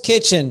 Earl's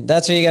Kitchen.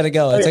 That's where you got to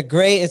go. It's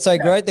it's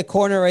like right the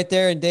corner right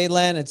there in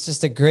Dayland. It's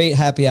just a great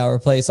happy hour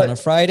place on a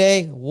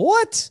Friday.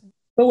 What?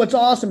 But what's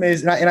awesome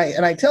is, and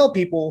I tell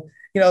people,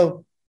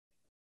 you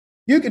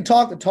can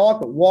talk the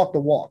talk, but walk the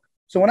walk.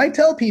 So when I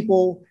tell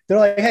people, they're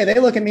like, hey, they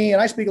look at me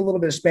and I speak a little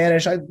bit of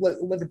Spanish. I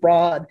lived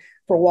abroad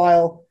for a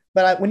while.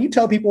 But when you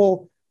tell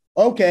people,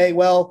 okay,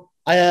 well,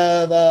 I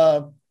have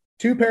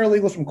 2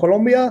 paralegals from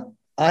Colombia.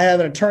 I have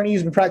an attorney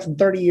who's been practicing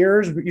 30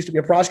 years, used to be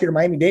a prosecutor in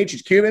Miami-Dade.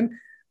 She's Cuban.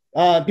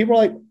 People are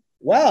like,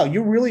 wow,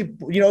 you really,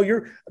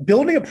 you're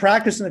building a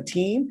practice and a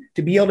team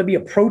to be able to be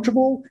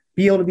approachable,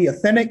 be able to be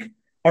authentic,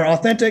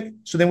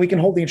 so then we can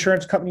hold the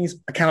insurance companies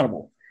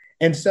accountable.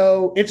 And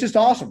so it's just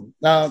awesome.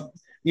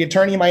 The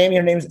attorney in Miami,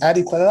 her name is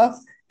Abby Cleda,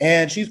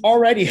 and she's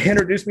already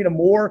introduced me to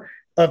more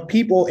of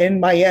people in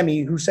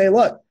Miami who say,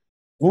 look,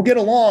 we'll get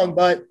along,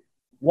 but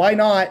why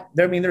not?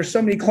 I mean, there's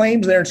so many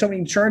claims there and so many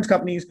insurance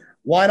companies.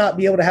 Why not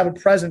be able to have a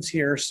presence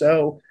here?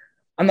 So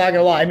I'm not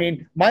going to lie. I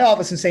mean, my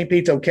office in St.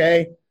 Pete's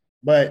okay,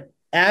 but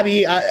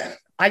Abby,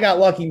 I got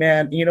lucky,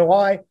 man. You know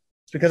why?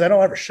 It's because I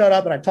don't ever shut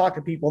up and I talk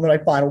to people and then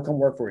I find will come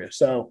work for you.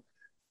 So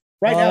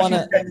right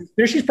now,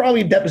 she's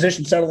probably in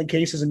deposition settling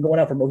cases and going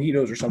out for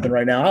mojitos or something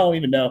right now. I don't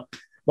even know.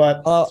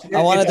 But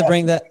I wanted to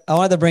bring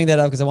that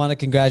up because I want to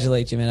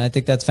congratulate you, man. I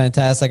think that's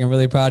fantastic. I'm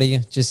really proud of you.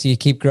 Just you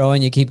keep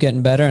growing, you keep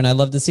getting better, and I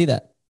love to see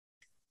that.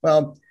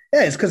 Well,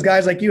 yeah, it's because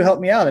guys like you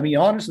help me out. I mean,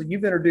 honestly,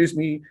 you've introduced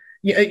me.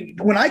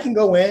 When I can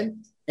go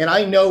in and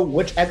I know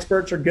which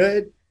experts are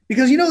good,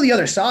 because the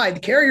other side, the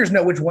carriers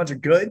know which ones are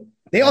good.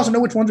 They also know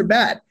which ones are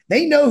bad.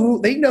 They know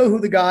who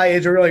the guy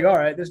is. They're like, all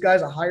right, this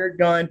guy's a hired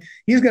gun.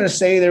 He's going to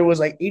say there was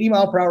like 80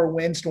 mile per hour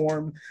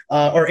windstorm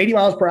or 80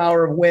 miles per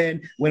hour of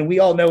wind when we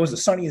all know it was the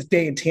sunniest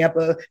day in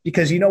Tampa.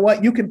 Because you know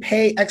what? You can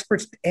pay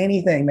experts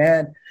anything,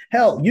 man.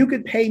 Hell, you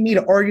could pay me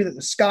to argue that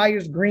the sky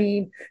is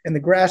green and the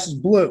grass is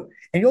blue.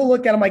 And you'll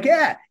look at them like,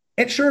 yeah,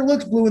 it sure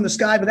looks blue in the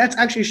sky, but that's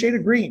actually a shade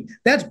of green.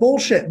 That's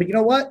bullshit. But you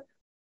know what?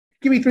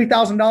 Give me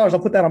 $3,000. I'll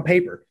put that on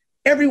paper.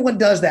 Everyone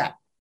does that.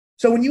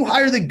 So when you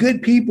hire the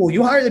good people,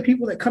 you hire the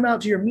people that come out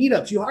to your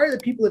meetups, you hire the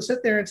people that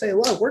sit there and say,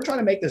 look, we're trying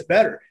to make this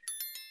better.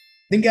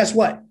 Then guess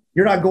what?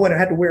 You're not going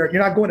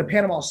to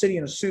Panama City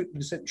in a suit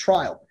and sit in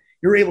trial.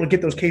 You're able to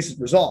get those cases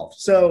resolved.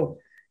 So,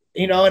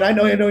 and I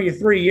know you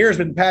 3 years,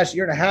 but in the past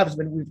year and a half,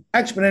 we've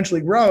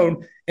exponentially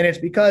grown. And it's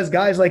because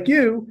guys like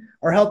you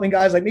are helping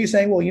guys like me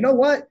saying, well, you know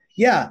what?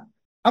 Yeah,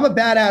 I'm a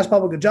badass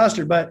public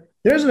adjuster, but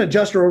there's an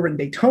adjuster over in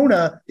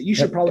Daytona that you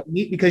should probably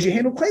meet because you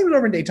handle claims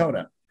over in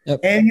Daytona.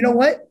 Yep. And you know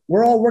what?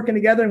 We're all working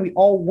together and we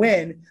all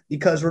win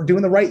because we're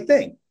doing the right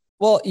thing.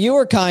 Well, you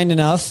were kind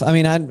enough. I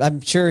mean,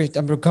 I'm sure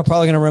I'm probably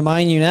going to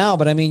remind you now,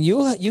 but I mean,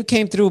 you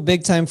came through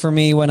big time for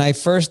me when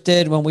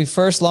we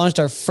first launched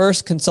our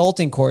first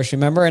consulting course,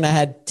 remember? And I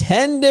had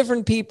 10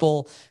 different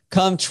people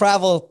come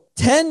travel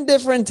 10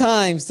 different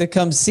times to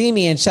come see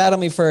me and shadow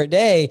me for a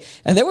day.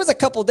 And there was a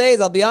couple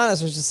days, I'll be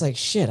honest, I was just like,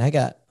 shit, I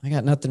got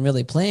nothing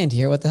really planned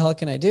here. What the hell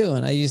can I do?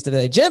 And I used to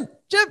be like, Jim,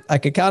 I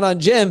could count on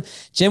Jim.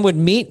 Jim would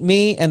meet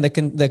me and the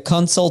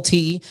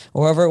consultee,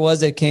 or whoever it was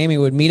that came. He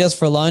would meet us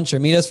for lunch or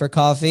meet us for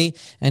coffee,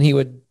 and he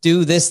would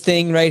do this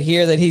thing right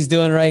here that he's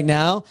doing right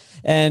now.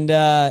 And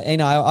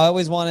I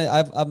always wanted.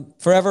 I'm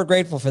forever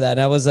grateful for that.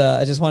 And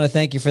I just want to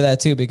thank you for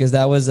that too, because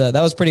that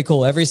was pretty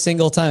cool. Every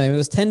single time, I mean, it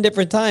was 10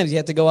 different times you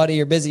had to go out of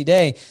your busy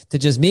day to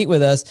just meet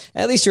with us.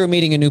 At least you were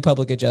meeting a new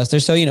public adjuster,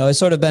 so it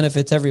sort of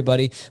benefits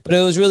everybody. But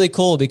it was really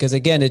cool because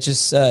again, it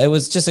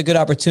was just a good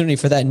opportunity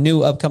for that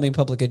new upcoming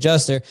public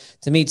adjuster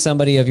to meet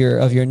somebody of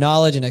your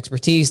knowledge and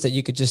expertise that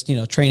you could just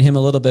train him a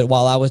little bit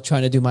while I was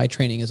trying to do my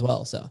training as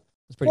well. So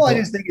it's pretty cool. I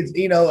just think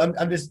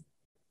it's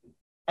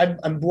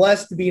I'm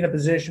blessed to be in a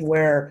position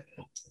where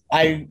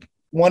I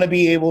want to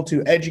be able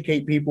to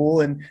educate people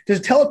and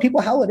just tell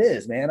people how it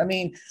is, man. I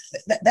mean,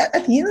 that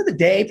at the end of the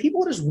day,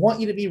 people just want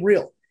you to be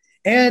real.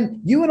 And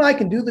you and I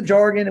can do the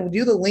jargon and we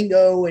do the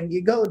lingo and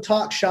you go and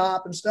talk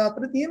shop and stuff.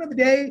 But at the end of the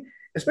day,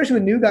 especially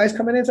when new guys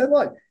come in and say,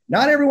 look,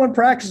 not everyone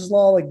practices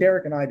law like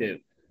Derek and I do.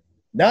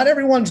 Not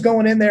everyone's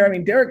going in there. I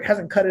mean, Derek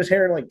hasn't cut his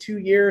hair in like 2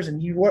 years and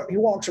he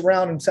walks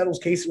around and settles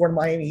cases wearing a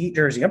Miami Heat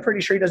jersey. I'm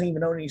pretty sure he doesn't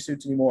even own any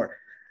suits anymore.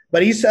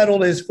 But he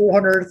settled his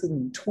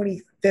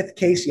 425th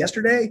case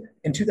yesterday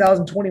in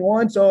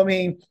 2021. So, I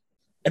mean,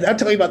 and I'll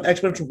tell you about the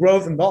exponential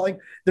growth and volume.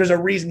 There's a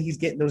reason he's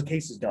getting those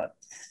cases done.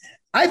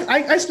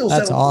 I still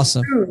That's settle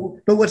awesome.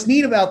 too, but what's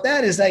neat about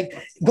that is like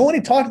going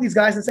and talk to these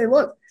guys and say,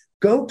 look,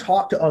 go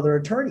talk to other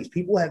attorneys.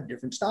 People have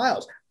different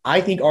styles. I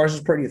think ours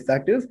is pretty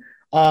effective.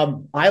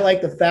 I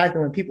like the fact that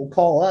when people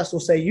call us, they'll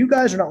say, you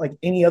guys are not like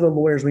any other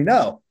lawyers we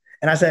know.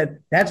 And I said,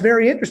 that's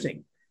very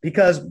interesting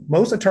because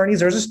most attorneys,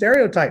 there's a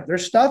stereotype. They're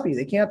stuffy.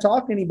 They can't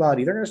talk to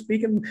anybody. They're going to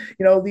speak in,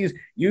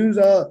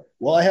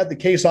 well, I had the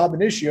case ab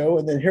initio,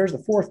 and then here's the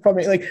fourth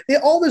problem. Like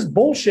all this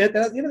bullshit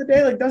that at the end of the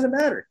day, like doesn't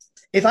matter.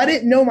 If I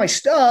didn't know my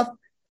stuff,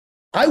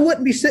 I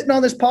wouldn't be sitting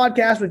on this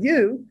podcast with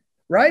you,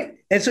 right?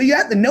 And so you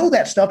have to know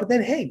that stuff, but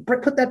then, hey,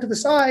 put that to the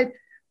side.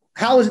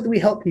 How is it that we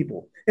help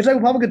people? It's like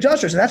with public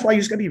adjusters, and that's why you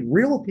just got to be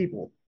real with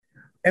people.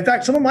 In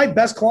fact, some of my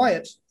best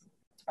clients,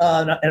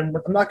 and I'm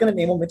not going to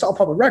name them, it's all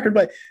public record,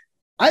 but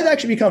I've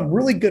actually become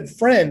really good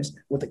friends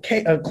with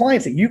the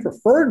clients that you've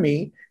referred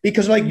me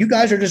because like you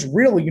guys are just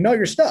real, you know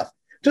your stuff.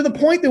 To the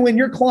point that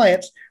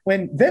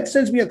when Vince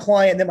sends me a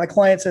client, and then my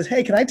client says,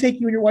 hey, can I take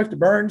you and your wife to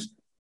Burns?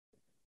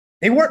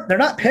 They're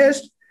not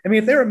pissed. I mean,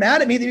 if they were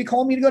mad at me, they'd be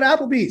calling me to go to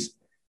Applebee's.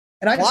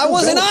 And why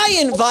wasn't I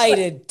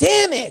invited?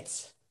 Damn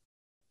it.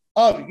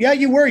 Oh, yeah,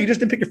 you were. You just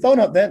didn't pick your phone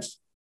up, Vince.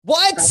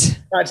 What?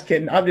 I'm just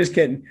kidding. I'm just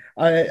kidding.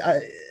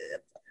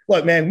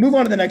 Look, man, move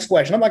on to the next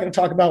question. I'm not going to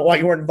talk about why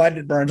you weren't invited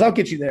to Burns. I'll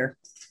get you there.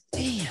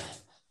 Damn.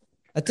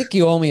 I think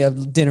you owe me a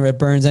dinner at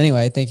Burns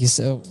anyway. I think you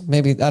so.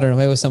 Maybe, I don't know.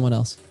 Maybe it was someone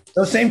else.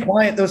 Those same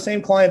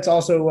clients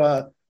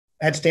also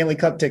had Stanley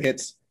Cup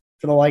tickets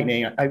for the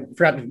Lightning. I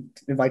forgot to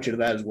invite you to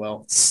that as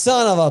well.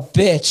 Son of a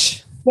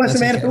bitch.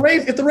 Listen, man, okay.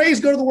 If the Rays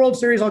go to the World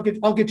Series, I'll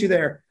get you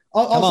there.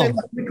 I'll say,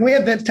 can we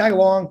have Vince tag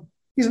along?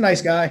 He's a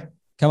nice guy.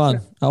 Come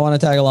on. I want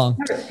to tag along.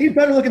 He's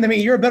better looking than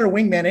me. You're a better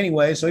wingman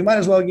anyway. So he might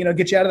as well,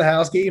 get you out of the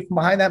house, get you from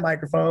behind that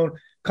microphone,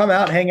 come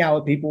out and hang out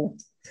with people.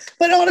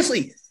 But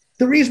honestly,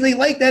 the reason they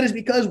like that is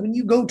because when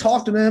you go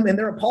talk to them and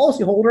they're a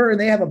policyholder and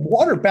they have a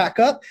water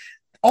backup,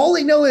 all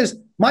they know is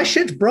my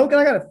shit's broken.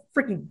 I got to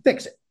freaking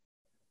fix it.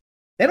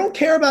 They don't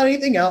care about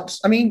anything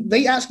else. I mean,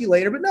 they ask you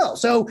later, but no.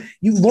 So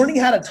you learning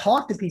how to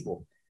talk to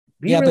people.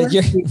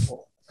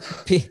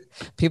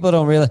 People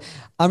don't really,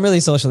 I'm really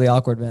socially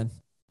awkward, man.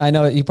 I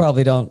know you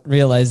probably don't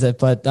realize it,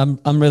 but I'm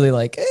really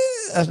like,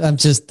 I'm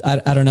just,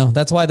 I don't know.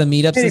 That's why the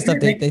meetups and stuff,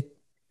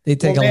 they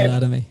take a lot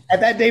out of me. At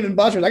that Dave &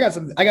 Buster's, I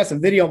got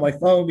some video on my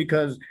phone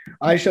because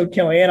I showed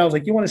Kellyanne. I was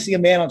like, you want to see a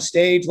man on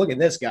stage? Look at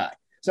this guy.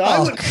 So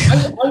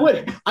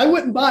I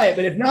wouldn't buy it,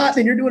 but if not,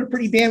 then you're doing a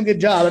pretty damn good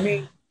job. I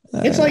mean,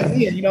 it's like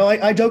me,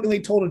 I jokingly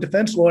told a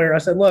defense lawyer, I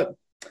said, look,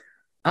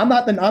 I'm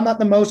not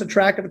the most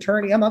attractive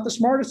attorney. I'm not the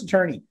smartest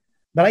attorney.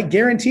 But I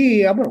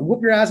guarantee I'm going to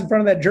whoop your ass in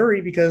front of that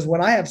jury because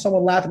when I have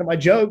someone laughing at my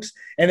jokes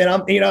and then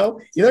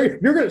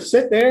you're going to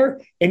sit there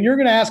and you're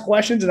going to ask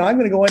questions and I'm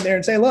going to go in there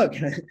and say, look,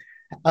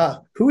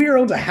 who here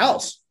owns a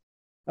house?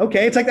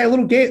 Okay. It's like that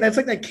little game. That's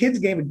like that kid's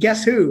game of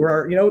guess who,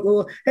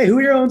 or, hey, who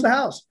here owns a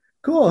house?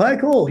 Cool. Hi,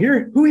 cool.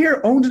 Who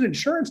here owns an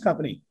insurance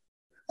company?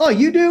 Oh,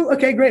 you do?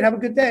 Okay, great. Have a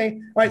good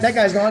day. All right. That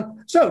guy's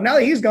gone. So now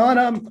that he's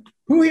gone,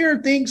 who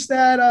here thinks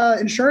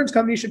that insurance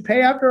company should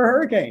pay after a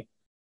hurricane?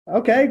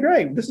 Okay,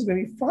 great. This is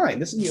going to be fine.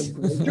 This is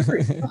going to be a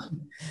great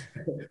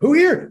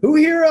jury. Who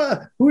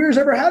here's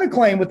ever had a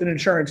claim with an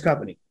insurance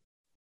company?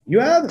 You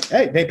have?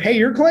 Hey, they pay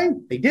your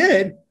claim? They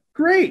did?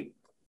 Great.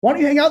 Why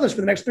don't you hang out with us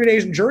for the next 3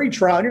 days in jury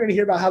trial and you're going to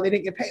hear about how they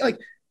didn't get paid? Like,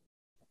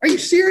 are you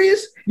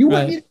serious? You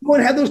want me to go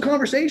and have those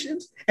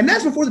conversations? And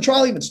that's before the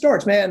trial even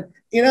starts, man.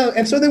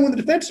 And so then when the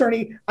defense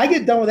attorney, I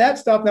get done with that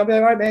stuff and I'll be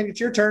like, all right, man, it's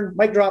your turn.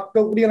 Mic drop.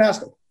 Go, what are you going to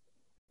ask them?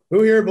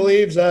 Who here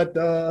believes that,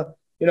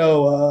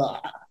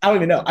 I don't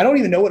even know. I don't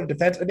even know what a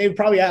defense. They would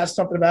probably ask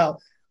something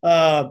about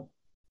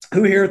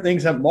who here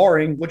thinks that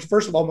marring, which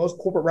first of all, most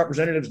corporate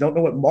representatives don't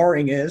know what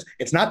marring is.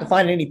 It's not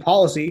defined in any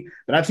policy,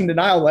 but I've seen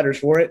denial letters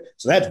for it.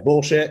 So that's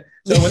bullshit.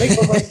 So when they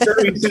go to the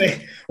jury and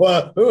say,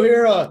 well, who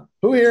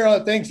here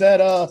thinks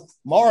that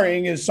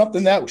marring is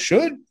something that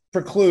should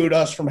preclude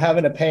us from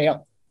having to pay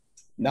up?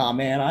 Nah,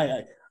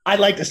 man, I'd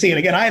like to see it.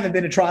 Again, I haven't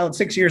been to trial in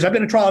 6 years. I've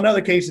been to trial in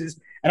other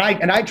cases. And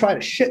I tried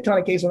a shit ton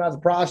of cases when I was a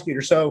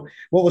prosecutor. So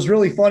what was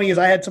really funny is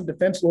I had some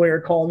defense lawyer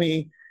call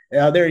me.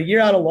 They're a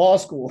year out of law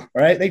school,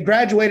 right? They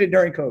graduated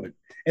during COVID.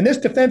 And this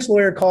defense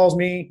lawyer calls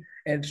me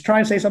and is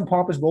trying to say some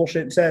pompous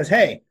bullshit and says,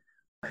 hey,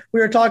 we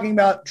were talking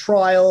about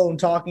trial and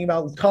talking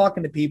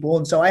to people.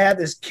 And so I had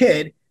this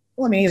kid.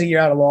 Well, I mean, he's a year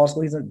out of law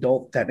school. He's an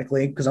adult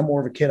technically because I'm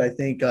more of a kid, I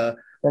think,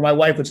 or my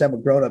wife would say I'm a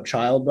grown-up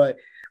child. But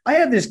I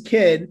had this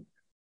kid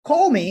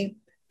call me.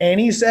 And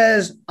he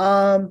says,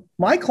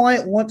 my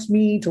client wants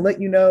me to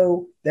let you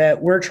know that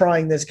we're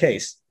trying this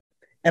case.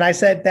 And I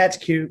said, that's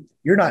cute.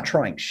 You're not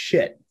trying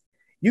shit.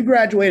 You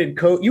graduated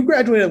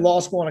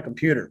law school on a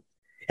computer.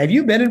 Have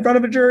you been in front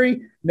of a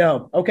jury?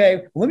 No.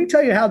 Okay. Well, let me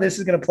tell you how this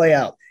is going to play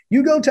out.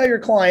 You go tell your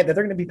client that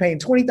they're going to be paying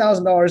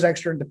 $20,000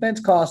 extra in defense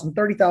costs and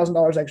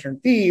 $30,000 extra in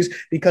fees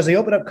because they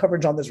open up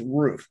coverage on this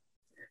roof.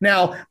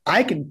 Now,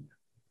 I can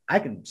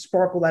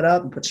sparkle that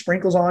up and put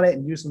sprinkles on it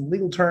and use some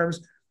legal terms,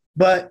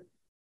 but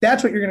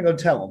that's what you're going to go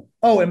tell them.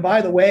 Oh, and by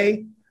the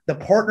way, the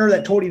partner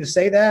that told you to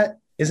say that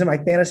is in my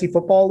fantasy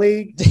football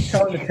league.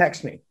 Tell him to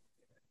text me.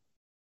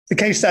 The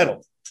case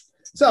settled.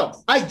 So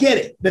I get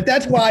it.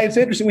 That's why it's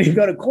interesting when you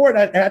go to court.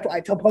 And that's why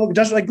I tell public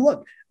adjusters, like,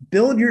 look,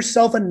 build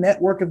yourself a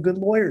network of good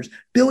lawyers.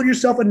 Build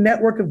yourself a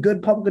network of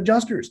good public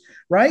adjusters,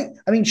 right?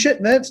 I mean, shit,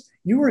 Vince,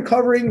 you were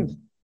doing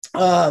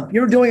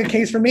a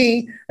case for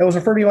me that was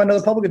referred to you by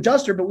another public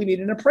adjuster, but we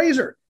needed an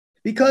appraiser.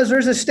 because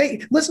there's a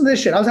state. Listen to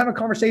this shit. I was having a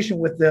conversation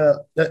with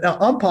the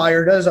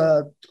umpire, does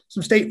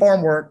some State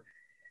Farm work,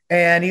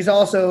 and he's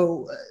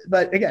also.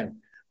 But again,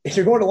 if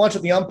you're going to lunch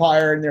with the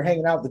umpire and they're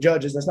hanging out with the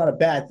judges, that's not a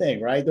bad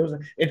thing, right?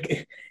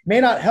 It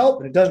may not help,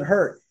 but it doesn't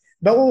hurt.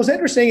 But what was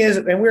interesting is,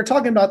 and we were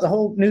talking about the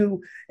whole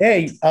new,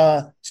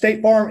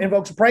 State Farm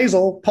invokes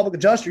appraisal, public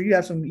adjuster. You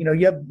have some,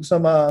 you have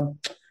some.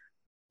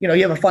 You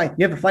have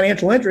a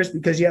financial interest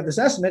because you have this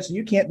estimate, so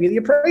you can't be the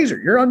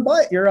appraiser. You're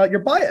unbiased. You're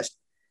biased.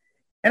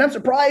 And I'm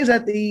surprised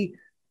that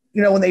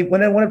when they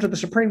went up to the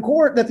Supreme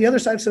Court, that the other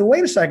side said,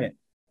 "Wait a second,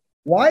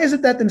 why is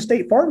it that then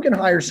State Farm can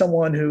hire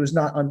someone who's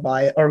not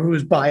unbiased or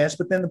who's biased,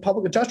 but then the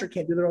public adjuster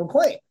can't do their own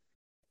claim?"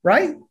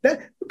 Right?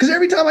 Because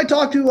every time I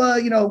talk to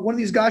one of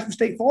these guys from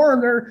State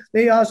Farm,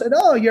 they said,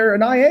 "Oh, you're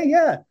an IA,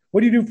 yeah. What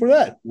do you do for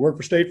that? Work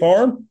for State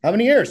Farm? How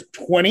many years?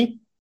 20.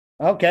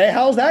 Okay,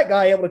 how's that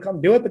guy able to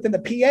come do it?" But then the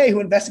PA who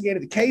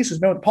investigated the case,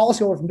 who's known the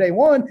policyholder from day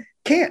one,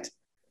 can't.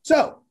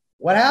 So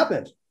what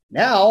happens?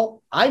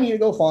 Now I need to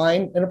go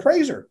find an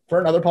appraiser for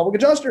another public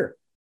adjuster.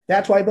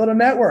 That's why I built a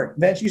network.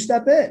 Eventually you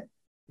step in.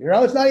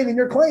 It's not even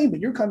your claim,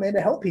 but you're coming in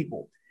to help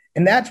people.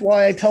 And that's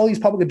why I tell these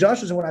public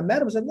adjusters, and when I met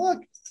them, I said,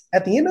 look,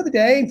 at the end of the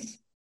day,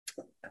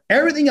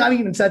 everything I've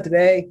even said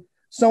today,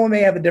 someone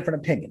may have a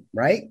different opinion,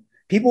 right?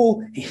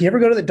 People, you ever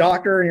go to the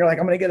doctor and you're like,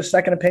 I'm going to get a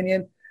second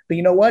opinion? But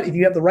you know what? If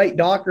you have the right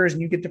doctors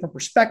and you get different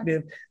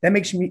perspective, that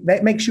makes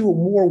you a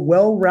more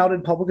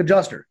well-rounded public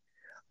adjuster.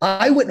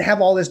 I wouldn't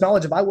have all this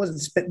knowledge if I wasn't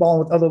spitballing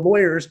with other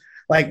lawyers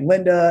like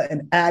Linda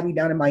and Abby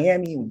down in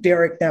Miami and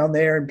Derek down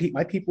there and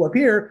my people up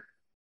here.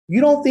 You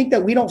don't think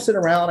that we don't sit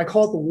around? I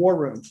call it the war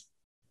rooms.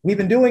 We've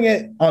been doing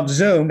it on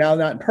Zoom now,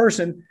 not in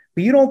person.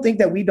 But you don't think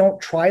that we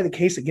don't try the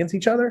case against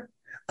each other?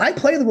 I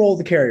play the role of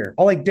the carrier.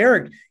 I'm like,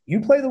 Derek,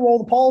 you play the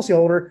role of the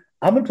policyholder.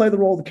 I'm going to play the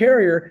role of the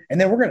carrier, and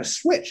then we're going to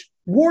switch.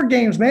 War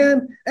games,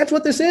 man. That's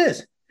what this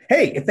is.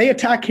 Hey, if they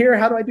attack here,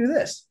 how do I do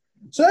this?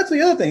 So that's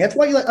the other thing. That's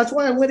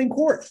why I went in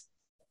court.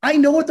 I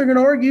know what they're going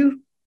to argue.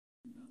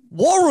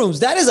 War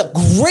rooms. That is a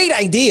great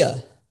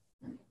idea.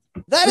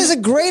 That is a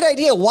great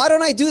idea. Why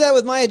don't I do that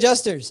with my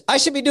adjusters? I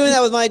should be doing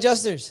that with my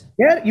adjusters.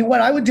 Yeah,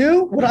 what I would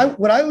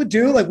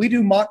do, like we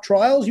do mock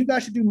trials. You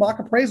guys should do mock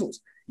appraisals.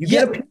 You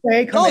get a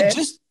PA come in.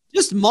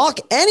 Just mock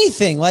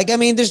anything. Like, I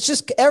mean, there's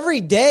just every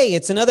day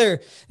it's another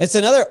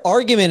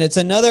argument. It's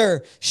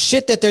another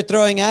shit that they're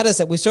throwing at us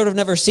that we've sort of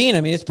never seen.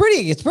 I mean, it's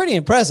pretty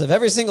impressive.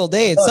 Every single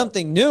day it's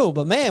something new,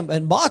 but man,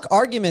 and mock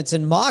arguments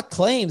and mock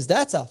claims,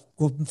 that's a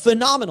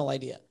phenomenal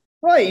idea.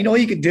 Right. You know what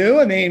you could do?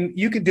 I mean,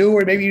 you could do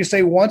where maybe you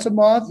say once a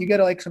month, you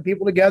get like some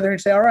people together and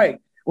say, all right,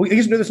 we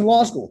used to do this in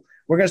law school.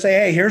 We're going to say,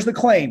 hey, here's the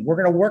claim. We're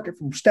going to work it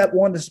from step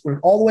one to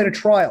all the way to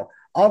trial.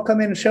 I'll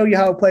come in and show you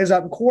how it plays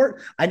out in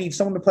court. I need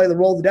someone to play the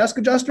role of the desk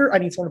adjuster. I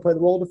need someone to play the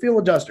role of the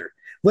field adjuster.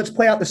 Let's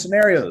play out the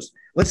scenarios.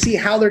 Let's see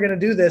how they're going to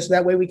do this.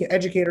 That way we can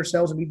educate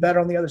ourselves and be better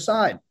on the other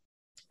side.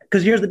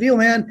 Because here's the deal,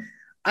 man.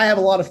 I have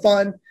a lot of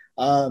fun.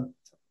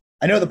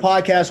 I know the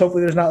podcast,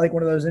 hopefully there's not like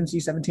one of those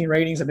NC-17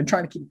 ratings. I've been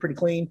trying to keep it pretty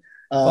clean.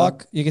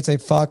 Fuck. You could say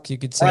fuck. You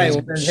could say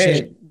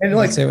shit. And you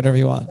can say whatever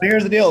you want.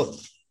 Here's the deal.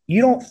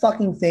 You don't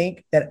fucking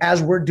think that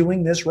as we're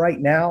doing this right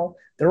now,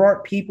 there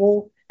aren't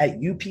people at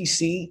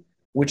UPC,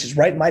 which is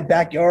right in my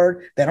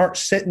backyard, that aren't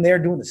sitting there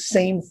doing the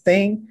same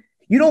thing.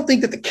 You don't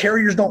think that the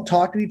carriers don't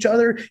talk to each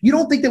other. You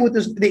don't think that with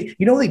this, they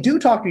do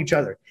talk to each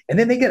other, and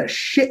then they get a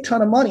shit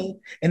ton of money,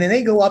 and then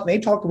they go up and they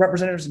talk to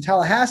representatives in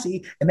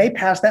Tallahassee and they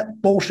pass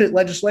that bullshit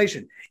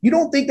legislation. You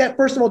don't think that,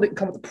 first of all, didn't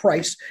come with a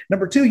price.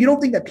 Number two, you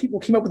don't think that people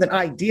came up with an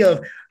idea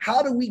of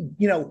how do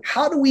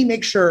we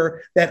make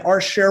sure that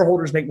our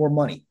shareholders make more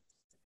money?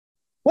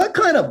 What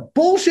kind of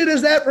bullshit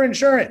is that for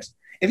insurance?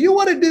 If you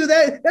want to do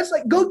that, that's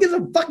like, go get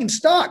some fucking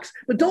stocks,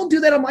 but don't do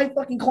that on my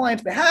fucking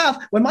client's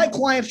behalf when my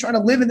client's trying to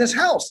live in this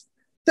house.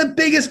 The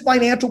biggest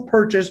financial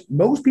purchase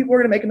most people are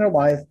going to make in their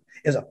life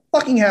is a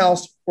fucking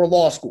house or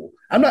law school.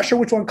 I'm not sure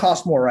which one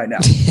costs more right now,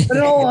 but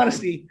in all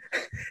honesty,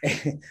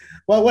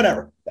 well,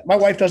 whatever. My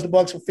wife does the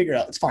books. We'll figure it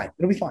out. It's fine.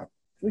 It'll be fine.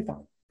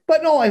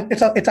 But no,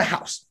 it's a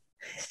house.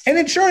 And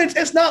insurance,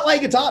 it's not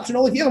like it's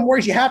optional. If you have a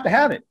mortgage, you have to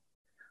have it.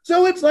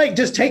 So it's like,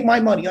 just take my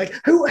money. Like,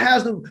 who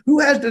has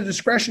the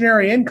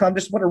discretionary income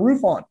just to put a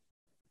roof on?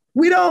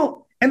 We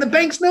don't. And the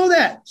banks know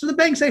that. So the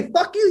banks say,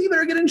 fuck you, you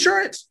better get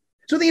insurance.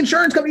 So the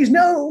insurance companies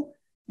know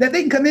that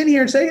they can come in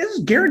here and say, this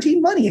is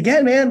guaranteed money.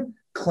 Again, man,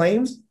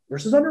 claims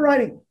versus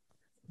underwriting.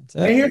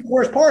 And here's the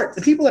worst part.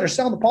 The people that are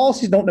selling the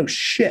policies don't know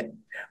shit.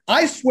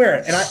 I swear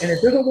it. And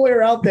if there's a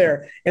lawyer out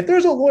there,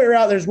 who's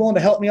willing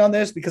to help me on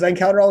this, because I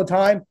encounter all the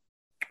time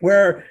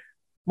where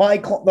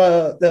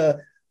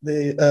the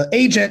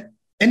agent,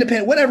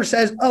 independent, whatever,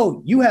 says,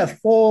 oh, you have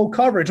full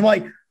coverage. I'm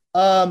like,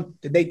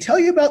 did they tell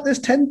you about this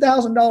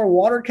 $10,000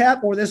 water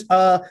cap or this,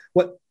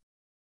 what?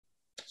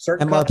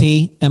 Certain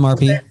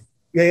MRP.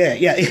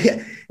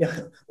 Yeah.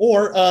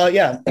 Or,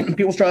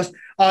 People's Trust.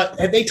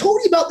 Have they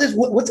told you about this?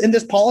 What's in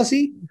this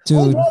policy? Dude.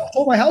 Oh, no, I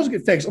told my house to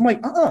get fixed. I'm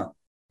like,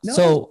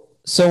 no.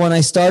 So when I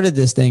started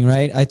this thing,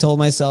 right, I told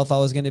myself I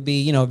was going to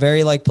be,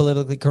 very like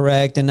politically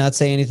correct and not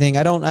say anything.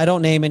 I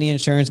don't name any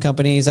insurance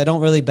companies. I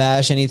don't really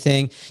bash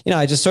anything.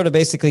 I just sort of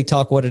basically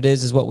talk what it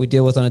is what we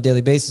deal with on a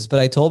daily basis. But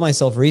I told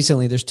myself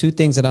recently, there's two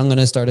things that I'm going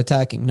to start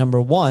attacking. Number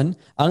one,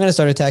 I'm going to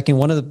start attacking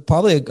one of the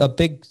probably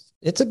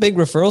it's a big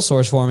referral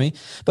source for me,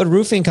 but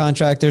roofing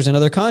contractors and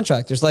other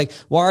contractors, like,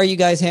 why are you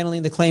guys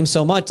handling the claim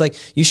so much? Like,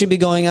 you should be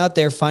going out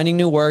there, finding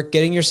new work,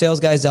 getting your sales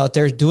guys out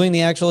there, doing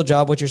the actual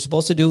job, what you're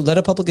supposed to do. Let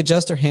a public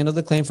adjuster handle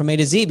the claim from A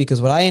to Z, because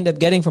what I end up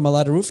getting from a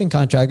lot of roofing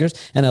contractors,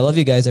 and I love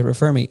you guys that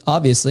refer me,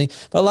 obviously,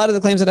 but a lot of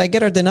the claims that I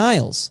get are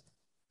denials.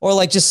 Or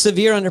like just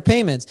severe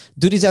underpayments.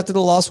 Duties after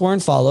the loss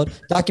weren't followed.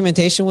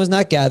 Documentation was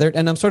not gathered.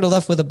 And I'm sort of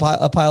left with a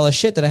pile of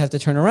shit that I have to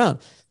turn around.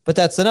 But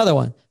that's another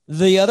one.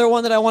 The other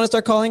one that I want to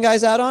start calling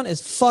guys out on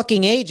is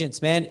fucking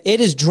agents, man. It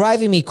is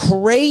driving me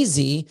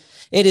crazy.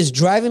 It is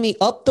driving me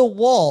up the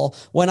wall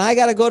when I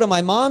got to go to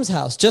my mom's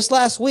house just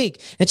last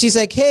week. And she's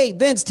like, hey,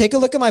 Vince, take a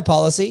look at my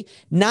policy.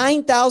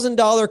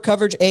 $9,000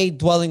 coverage A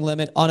dwelling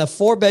limit on a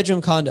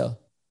 4-bedroom condo.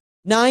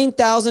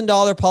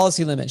 $9,000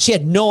 policy limit. She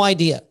had no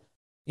idea.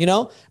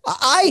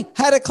 I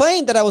had a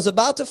claim that I was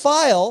about to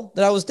file,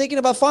 that I was thinking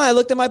about filing. I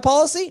looked at my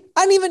policy.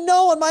 I didn't even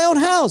know on my own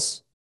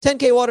house.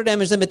 10K water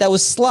damage limit that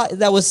was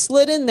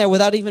slid in there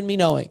without even me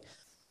knowing.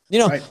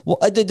 Right.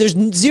 There's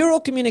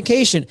zero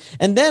communication.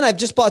 And then I've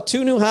just bought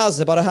 2 new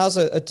houses. I bought a house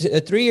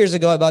 3 years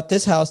ago. I bought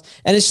this house.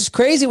 And it's just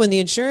crazy when the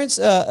insurance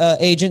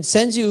agent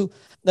sends you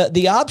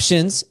the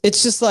options.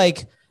 It's just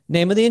like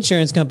name of the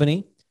insurance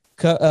company,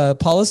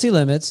 policy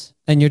limits,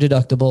 and your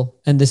deductible.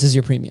 And this is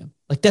your premium.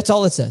 Like, that's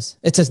all it says.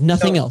 It says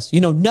nothing else.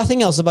 You know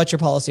nothing else about your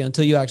policy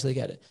until you actually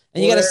get it.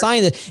 And you got to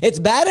sign it. It's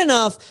bad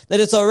enough that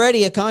it's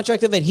already a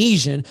contract of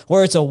adhesion,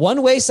 where it's a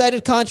one-way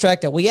sided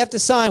contract that we have to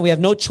sign. We have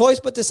no choice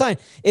but to sign.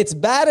 It's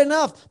bad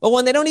enough. But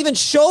when they don't even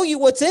show you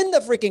what's in the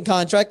freaking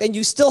contract and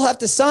you still have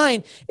to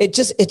sign, it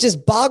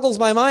just boggles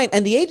my mind.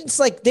 And the agents,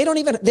 like, they don't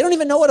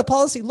even know what a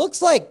policy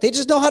looks like. They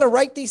just know how to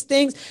write these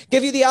things,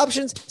 give you the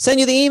options, send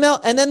you the email,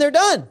 and then they're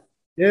done.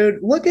 Dude,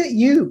 look at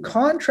you.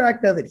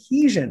 Contract of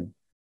adhesion.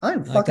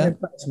 I'm fucking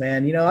impressed,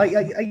 man.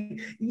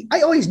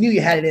 I always knew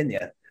you had it in you.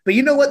 But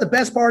you know what the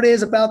best part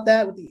is about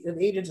that with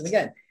the agents? And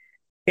again,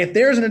 if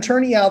there's an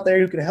attorney out there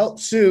who can help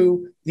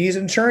sue these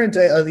insurance,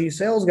 these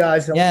sales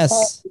guys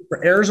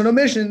for errors and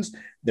omissions,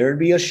 there'd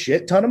be a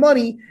shit ton of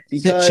money.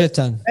 Because, shit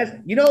ton.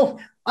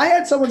 I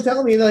had someone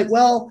tell me, like,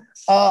 well,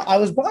 I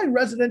was buying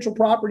residential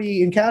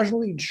property and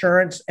casualty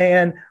insurance,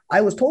 and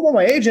I was told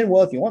by my agent,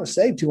 well, if you want to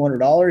save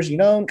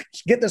 $200,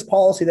 get this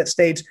policy that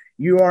states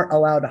you aren't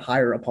allowed to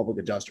hire a public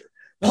adjuster.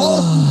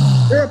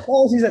 There are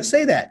policies that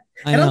say that.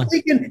 I'm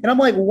thinking, and I'm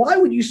like, why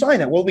would you sign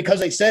that? Well, because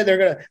they said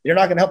they're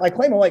not going to help my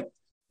claim. I'm like,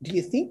 do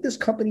you think this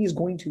company is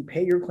going to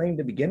pay your claim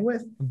to begin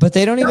with? But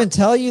they don't even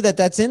tell you that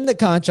that's in the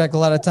contract a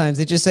lot of times.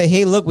 They just say,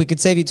 hey, look, we could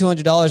save you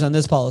 $200 on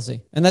this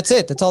policy. And that's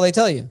it. That's all they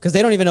tell you, because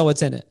they don't even know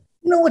what's in it.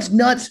 You know what's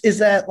nuts is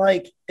that,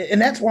 like, and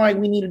that's why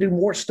we need to do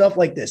more stuff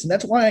like this. And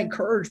that's why I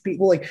encourage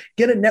people, like,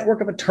 get a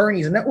network of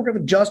attorneys, a network of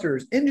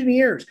adjusters,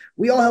 engineers.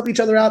 We all help each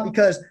other out,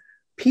 because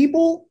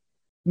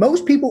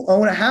most people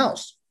own a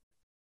house,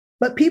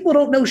 but people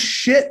don't know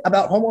shit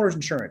about homeowners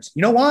insurance.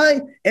 You know why?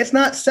 It's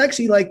not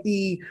sexy like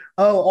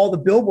all the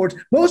billboards.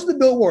 Most of the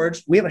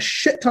billboards, we have a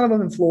shit ton of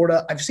them in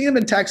Florida. I've seen them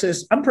in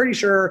Texas. I'm pretty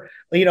sure,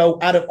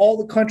 out of all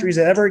the countries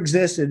that ever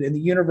existed in the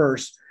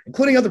universe,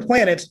 including other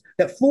planets,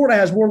 that Florida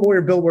has more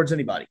lawyer billboards than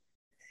anybody.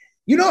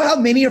 You know how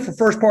many are for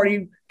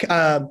first-party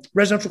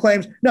residential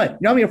claims? None. You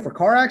know how many are for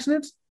car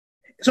accidents?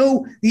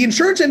 So the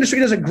insurance industry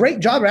does a great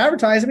job of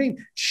advertising. I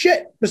mean,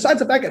 shit, besides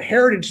the fact that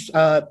Heritage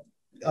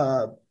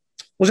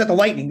was at the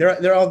Lightning.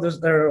 They're on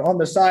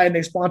the side, and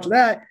they sponsor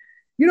that.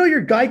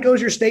 Your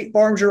Geico's, your State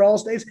Farms, your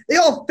Allstates, they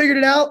all figured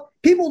it out.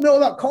 People know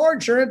about car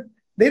insurance.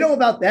 They know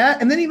about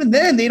that. And then even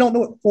then, they don't know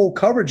what full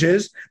coverage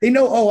is. They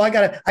know, I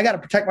gotta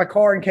protect my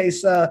car in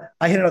case I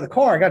hit another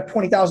car. I got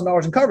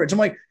 $20,000 in coverage. I'm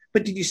like,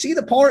 but did you see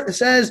the part that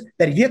says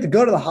that if you have to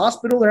go to the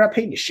hospital, they're not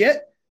paying you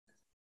shit?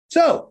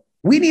 So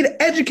we need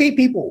to educate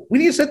people. We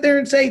need to sit there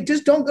and say,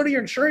 just don't go to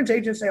your insurance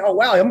agent and say, oh,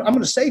 wow, I'm going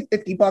to save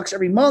 $50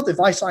 every month if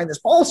I sign this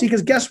policy.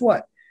 Because guess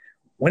what?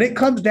 When it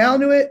comes down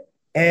to it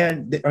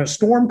and a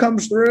storm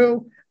comes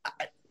through,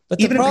 but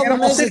the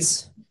problem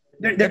is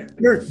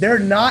they're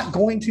not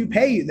going to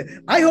pay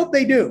you. I hope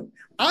they do.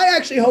 I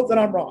actually hope that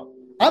I'm wrong.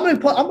 I'm going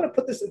to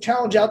put this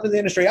challenge out to the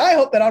industry. I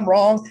hope that I'm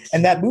wrong,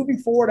 and that moving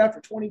forward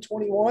after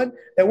 2021,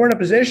 that we're in a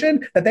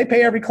position that they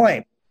pay every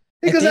claim.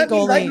 Because that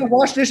means I can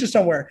wash dishes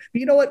somewhere. But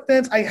you know what,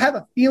 Vince? I have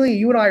a feeling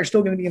you and I are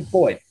still going to be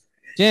employed.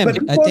 Jim,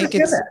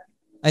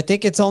 I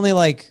think it's only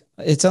like,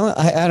 I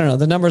don't know.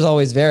 The numbers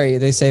always vary,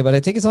 they say, but I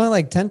think it's only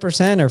like 10%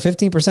 or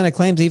 15% of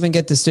claims even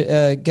get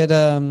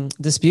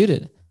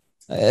disputed.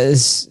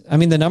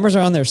 The numbers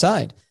are on their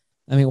side.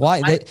 I mean,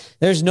 why?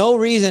 There's no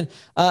reason.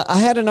 I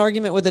had an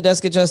argument with a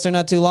desk adjuster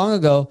not too long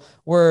ago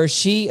where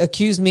she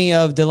accused me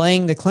of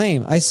delaying the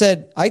claim. I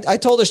said, I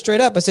told her straight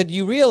up, I said,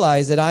 you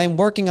realize that I'm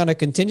working on a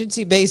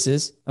contingency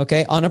basis,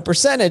 okay, on a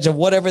percentage of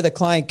whatever the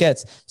client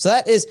gets. So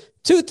that is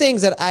two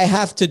things that I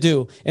have to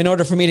do in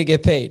order for me to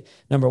get paid.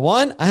 Number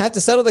one, I have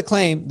to settle the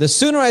claim. The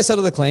sooner I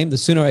settle the claim, the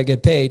sooner I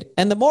get paid.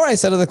 And the more I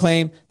settle the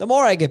claim, the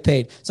more I get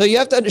paid. So you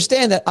have to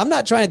understand that I'm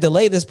not trying to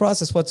delay this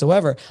process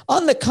whatsoever.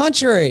 On the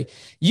contrary,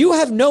 you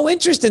have no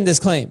interest in this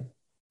claim.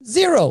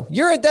 Zero.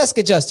 You're a desk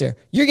adjuster.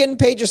 You're getting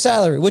paid your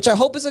salary, which I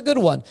hope is a good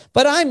one,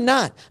 but I'm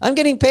not. I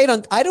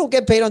don't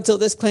get paid until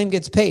this claim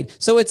gets paid.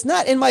 So it's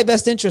not in my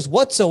best interest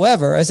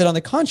whatsoever. I said, on the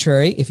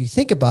contrary, if you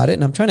think about it,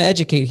 and I'm trying to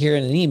educate here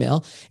in an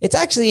email, it's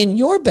actually in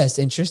your best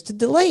interest to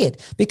delay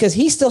it because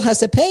he still has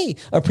to pay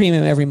a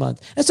premium every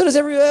month. And so does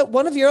every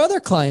one of your other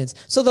clients.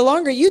 So the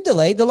longer you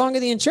delay, the longer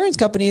the insurance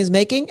company is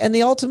making, and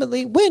they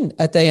ultimately win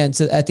at the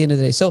end of the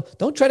day. So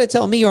don't try to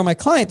tell me or my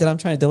client that I'm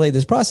trying to delay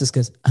this process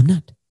because I'm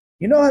not.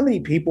 You know how many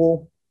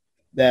people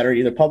that are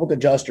either public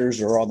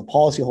adjusters or on the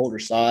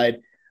policyholder side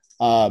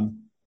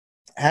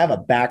have a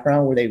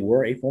background where they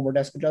were a former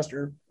desk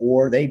adjuster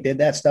or they did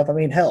that stuff? I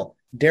mean, hell,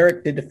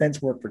 Derek did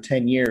defense work for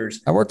 10 years.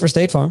 I worked for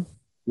State Farm.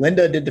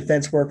 Linda did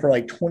defense work for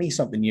like 20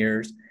 something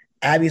years.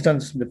 Abby's done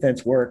some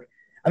defense work.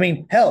 I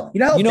mean, hell, you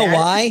know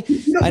why?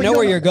 I know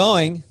where you're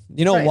going.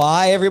 You know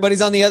why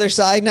everybody's on the other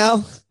side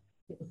now?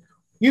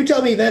 You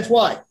tell me that's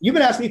why. You've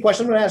been asking me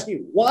questions. I'm going to ask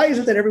you, why is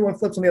it that everyone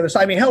flips on the other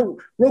side? I mean, hell,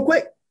 real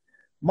quick.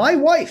 My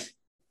wife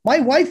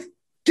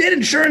did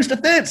insurance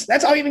defense.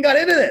 That's how I even got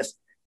into this.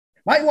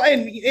 My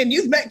wife, and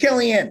you've met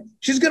Kellyanne.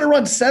 She's going to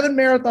run 7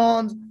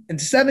 marathons in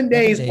 7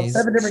 days on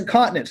 7 different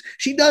continents.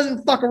 She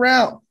doesn't fuck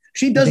around.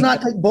 She does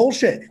not take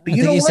bullshit. But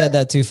you know what? You said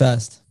that too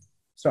fast.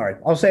 Sorry.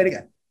 I'll say it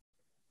again.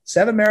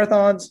 7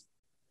 marathons,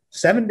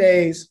 7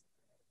 days,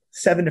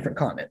 7 different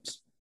continents.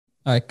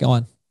 All right, go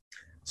on.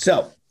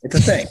 So it's a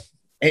thing.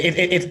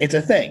 It's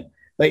a thing.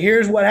 But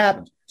here's what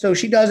happens. So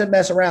she doesn't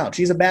mess around.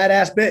 She's a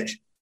badass bitch.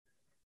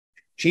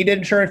 She did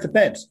insurance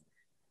defense.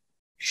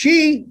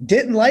 She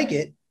didn't like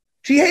it.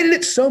 She hated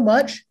it so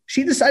much,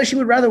 she decided she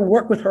would rather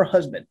work with her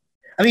husband.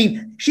 I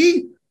mean,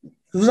 she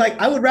was like,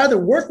 I would rather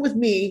work with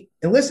me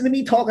and listen to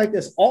me talk like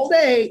this all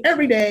day,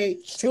 every day.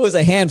 It was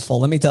a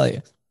handful, let me tell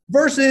you.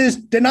 Versus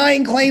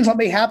denying claims on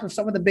behalf of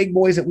some of the big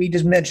boys that we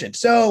just mentioned.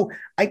 So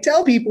I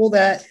tell people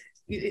that,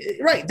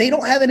 right, they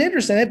don't have an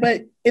interest in it,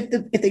 but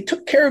if they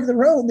took care of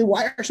their own, then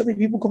why are so many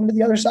people coming to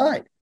the other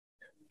side?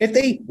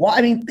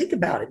 Think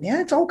about it, man.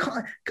 It's all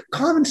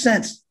common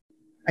sense.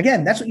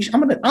 Again, that's what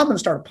I'm going to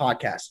start a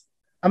podcast.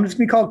 I'm just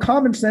going to be called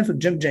Common Sense with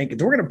Jim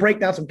Jenkins. We're going to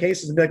break down some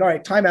cases and be like, all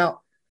right, time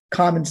out,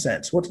 common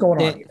sense. What's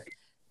going on here?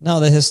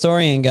 No, the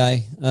historian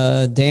guy,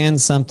 Dan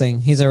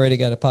something, he's already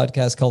got a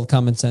podcast called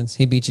Common Sense.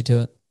 He beat you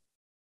to it.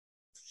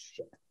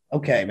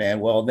 Okay, man.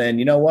 Well, then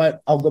you know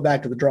what? I'll go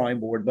back to the drawing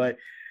board, but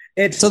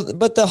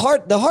but the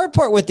hard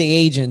part with the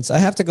agents, I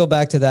have to go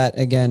back to that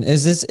again,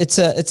 is this,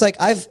 it's like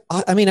I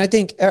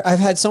think I've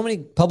had so many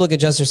public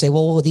adjusters say,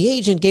 well, the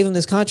agent gave him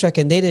this contract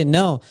and they didn't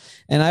know.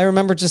 And I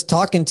remember just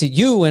talking to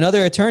you and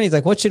other attorneys,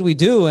 like, what should we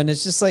do? And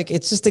it's just like,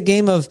 it's just a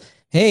game of,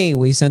 hey,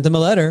 we sent them a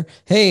letter.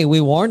 Hey,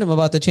 we warned them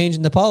about the change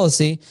in the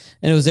policy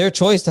and it was their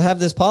choice to have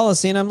this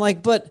policy. And I'm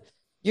like, but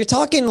you're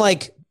talking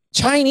like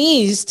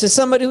Chinese to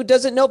somebody who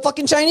doesn't know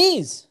fucking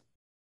Chinese.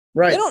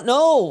 Right. They don't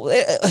know.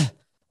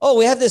 Oh,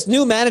 we have this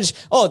new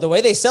the way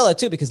they sell it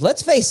too, because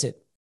let's face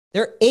it,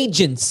 they're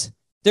agents.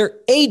 They're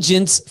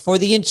agents for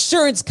the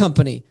insurance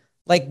company.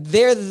 Like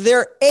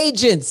they're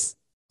agents.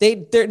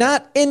 They're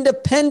not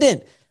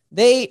independent.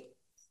 They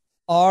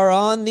are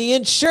on the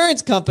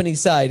insurance company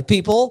side,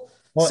 people.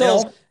 Well,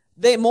 so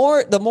the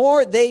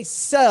more they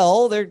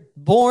sell, the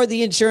more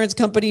the insurance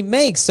company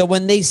makes. So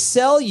when they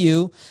sell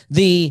you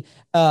the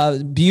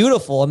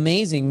beautiful,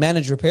 amazing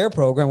managed repair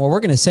program where we're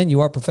going to send you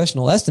our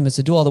professional estimates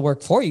to do all the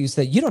work for you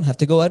so that you don't have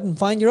to go out and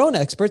find your own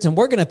experts, and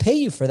we're going to pay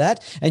you for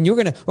that. And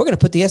we're going to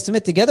put the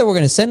estimate together. We're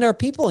going to send our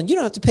people and you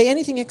don't have to pay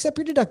anything except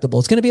your deductible.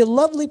 It's going to be a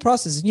lovely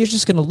process and you're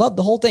just going to love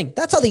the whole thing.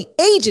 That's how the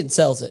agent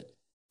sells it.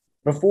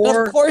 Of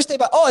course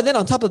and then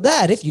on top of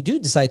that, if you do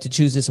decide to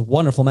choose this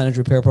wonderful managed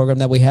repair program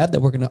that we have, that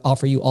we're going to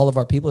offer you all of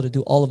our people to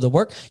do all of the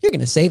work, you're going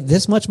to save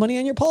this much money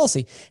on your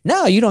policy.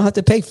 Now you don't have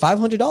to pay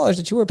 $500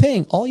 that you were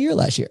paying all year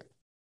last year.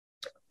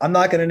 I'm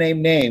not going to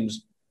name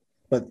names,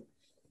 but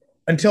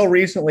until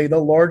recently, the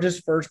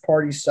largest first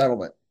party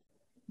settlement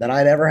that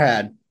I'd ever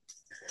had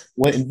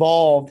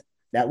involved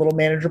that little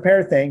managed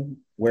repair thing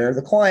where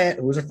the client,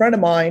 who was a friend of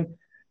mine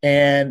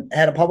and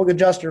had a public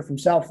adjuster from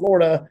South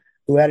Florida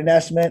who had an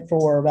estimate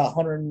for about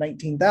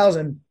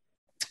 $119,000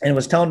 and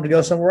was telling him to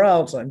go somewhere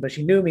else. But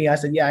she knew me. I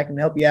said, yeah, I can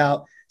help you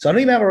out. So I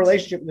don't even have a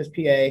relationship with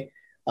this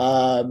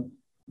PA.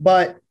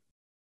 But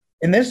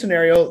in this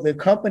scenario, the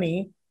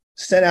company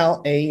sent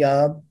out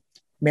a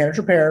managed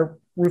repair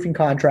roofing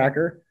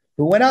contractor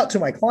who went out to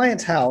my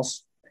client's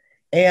house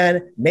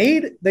and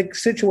made the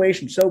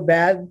situation so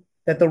bad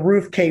that the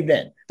roof caved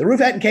in. The roof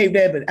hadn't caved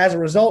in, but as a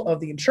result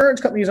of the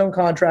insurance company's own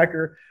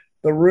contractor,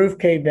 the roof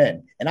caved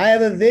in. And I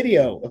have a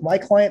video of my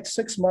client's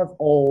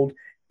 6-month-old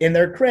in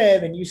their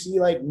crib, and you see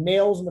like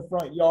nails in the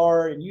front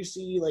yard, and you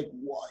see like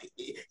what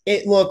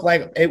it looked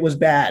like it was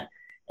bad.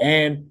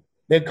 And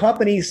the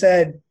company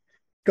said,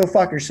 go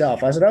fuck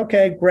yourself. I said,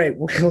 okay, great.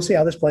 We'll see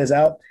how this plays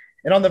out.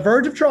 And on the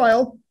verge of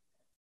trial,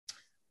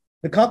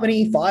 the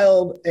company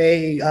filed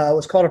a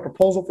what's called a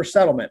proposal for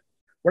settlement.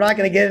 We're not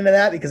going to get into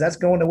that because that's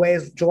going away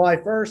as July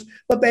 1st.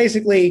 But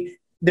basically,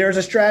 there's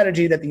a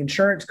strategy that the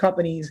insurance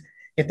companies,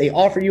 if they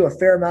offer you a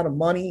fair amount of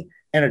money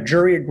and a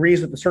jury agrees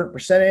with a certain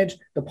percentage,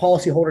 the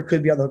policyholder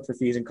could be on the hook for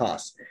fees and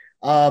costs.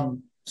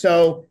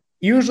 So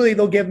usually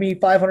they'll give me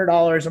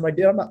 $500. I'm like,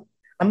 dude, I'm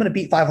going to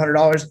beat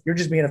 $500. You're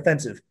just being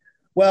offensive.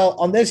 Well,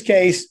 on this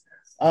case,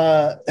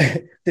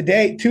 2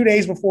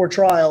 days before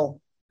trial,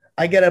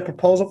 I get a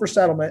proposal for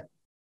settlement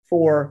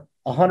for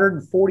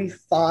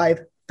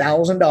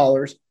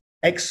 $145,000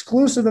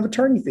 exclusive of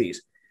attorney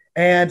fees.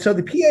 And so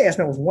the PA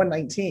estimate was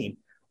 $119,000.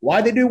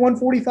 Why they do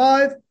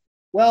 $145,000?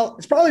 Well,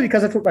 it's probably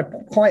because that's what my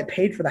client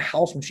paid for the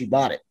house when she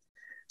bought it.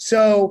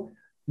 So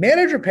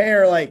managed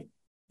repair, like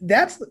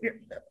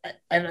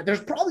and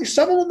there's probably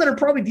some of them that are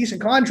probably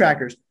decent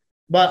contractors,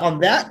 but on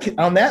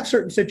that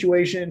certain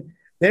situation,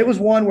 it was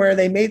one where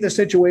they made the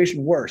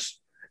situation worse.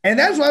 And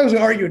that's why I was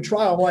arguing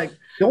trial. I'm like,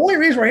 the only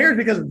reason we're here is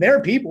because of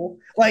their people.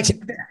 Like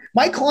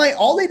my client,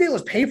 all they did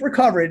was pay for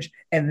coverage.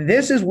 And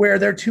this is where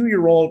their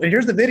 2-year-old, and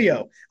here's the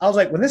video. I was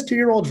like, when this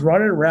 2-year-old's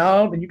running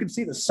around and you can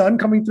see the sun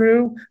coming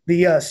through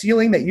the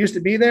ceiling that used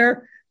to be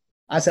there.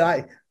 I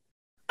said,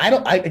 I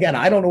don't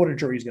know what a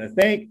jury's going to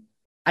think.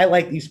 I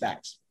like these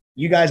facts.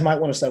 You guys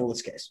might want to settle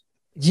this case.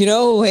 You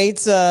know who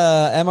hates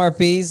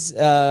MRPs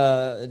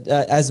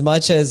as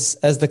much as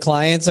the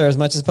clients or as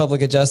much as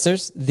public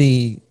adjusters?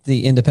 The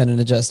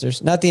independent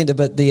adjusters, but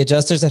the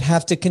adjusters that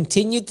have to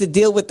continue to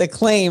deal with the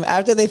claim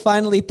after they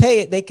finally pay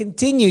it. They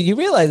continue. You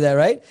realize that,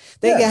 right?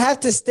 They have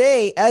to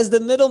stay as the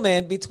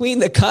middleman between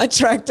the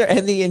contractor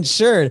and the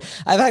insured.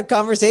 I've had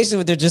conversations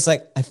with they're just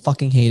like, I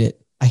fucking hate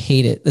it. I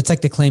hate it. It's like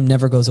the claim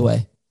never goes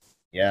away.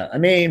 Yeah. I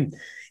mean,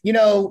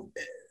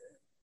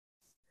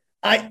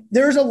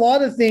 there's a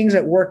lot of things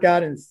that work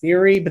out in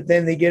theory, but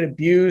then they get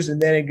abused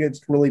and then it gets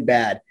really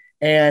bad.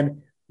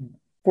 And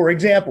for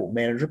example,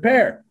 managed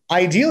repair.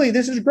 Ideally,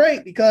 this is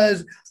great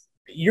because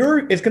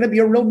it's going to be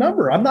a real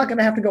number. I'm not going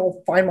to have to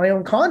go find my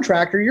own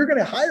contractor. You're going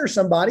to hire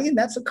somebody and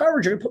that's the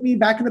coverage. You're going to put me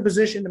back in the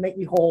position to make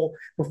me whole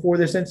before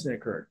this incident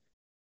occurred.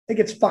 It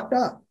gets fucked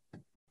up.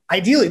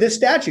 Ideally, the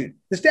statute,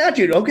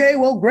 okay,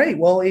 well, great.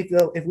 Well,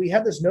 if we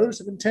have this notice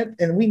of intent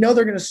and we know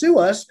they're going to sue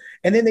us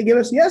and then they give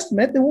us the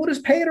estimate, then we'll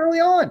just pay it early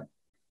on.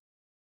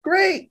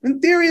 Great. In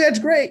theory, that's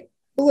great.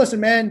 But listen,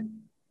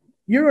 man,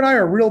 you and I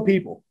are real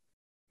people,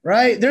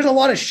 right? There's a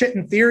lot of shit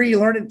in theory you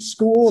learn in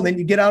school and then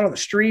you get out on the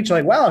streets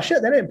like, wow,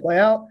 shit, that didn't play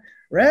out,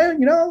 right?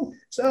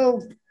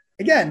 So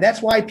again,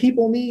 that's why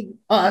people need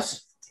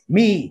us,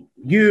 me,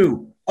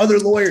 you, other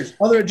lawyers,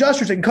 other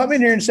adjusters that can come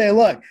in here and say,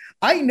 look,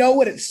 I know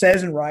what it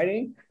says in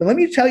writing, but let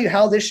me tell you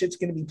how this shit's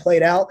going to be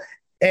played out.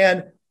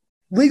 And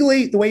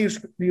legally, the way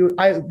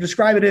I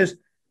describe it is,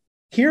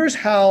 here's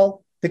how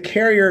the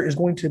carrier is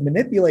going to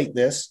manipulate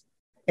this.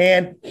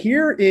 And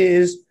here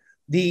is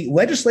the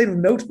legislative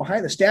notes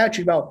behind the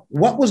statute about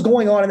what was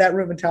going on in that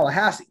room in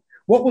Tallahassee.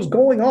 What was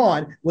going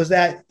on was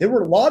that there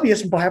were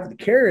lobbyists on behalf of the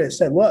carrier that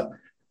said, look,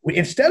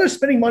 instead of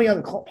spending money on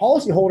the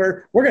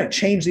policyholder, we're going to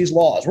change these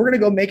laws. We're going to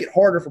go make it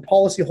harder for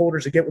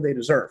policyholders to get what they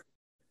deserve.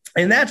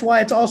 And that's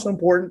why it's also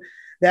important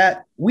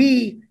that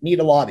we need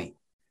a lobby.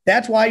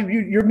 That's why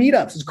your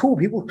meetups is cool.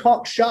 People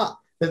talk shop.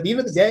 But at the end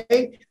of the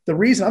day, the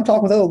reason I'm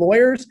talking with other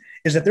lawyers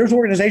is that there's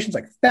organizations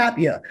like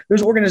FAPIA.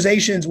 There's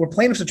organizations where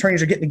plaintiffs'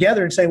 attorneys are getting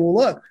together and say, well,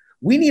 look,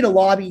 we need a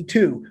lobby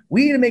too.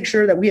 We need to make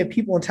sure that we have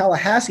people in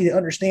Tallahassee that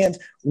understands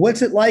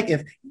what's it like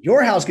if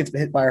your house gets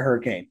hit by a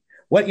hurricane.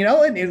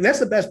 And that's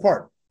the best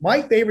part.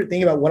 My favorite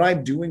thing about what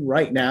I'm doing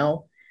right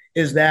now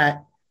is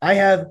that I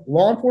have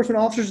law enforcement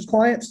officers as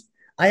clients.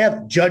 I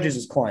have judges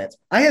as clients.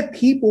 I have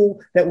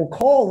people that will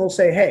call and they'll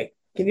say, hey,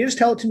 can you just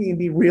tell it to me and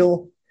be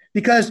real?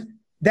 Because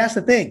that's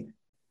the thing.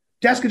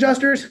 Desk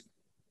adjusters,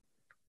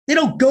 they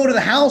don't go to the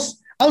house.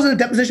 I was in a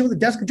deposition with a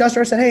desk adjuster.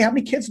 I said, hey, how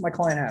many kids does my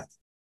client have?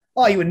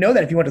 Oh, you would know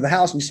that if you went to the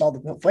house and you saw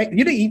the flame.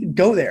 You didn't even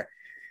go there.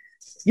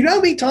 You know how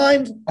many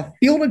times a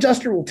field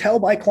adjuster will tell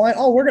my client,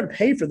 oh, we're going to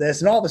pay for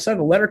this. And all of a sudden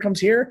a letter comes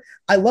here.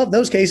 I love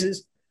those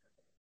cases.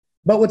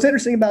 But what's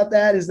interesting about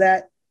that is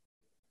that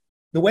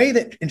the way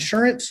that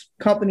insurance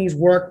companies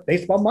work,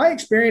 based upon my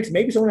experience,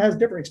 maybe someone has a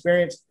different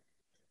experience,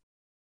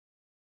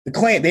 the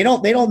claim, they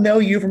don't know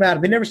you from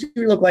Adam. They never see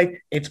what you look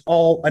like. It's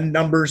all a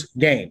numbers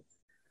game.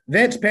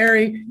 Vince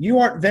Perry, you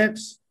aren't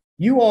Vince.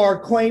 You are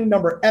claim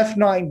number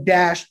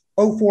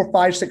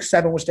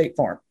F9-04567 with State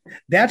Farm.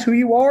 That's who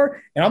you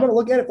are. And I'm going to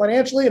look at it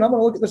financially, and I'm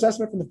going to look at this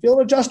estimate from the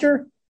field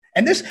adjuster.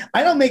 And this,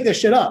 I don't make this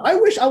shit up. I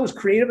wish I was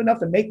creative enough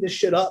to make this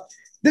shit up.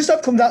 This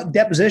stuff comes out in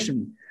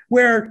deposition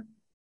where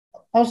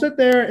I'll sit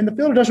there and the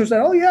field adjuster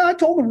said, oh yeah, I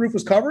told them the roof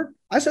was covered.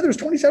 I said there was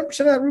 27%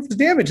 of that roof was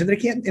damaged and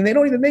they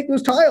don't even make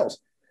those tiles.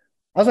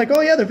 I was like,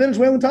 oh yeah, they're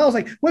Venezuelan tiles.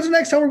 Like, when's the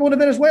next time we're going to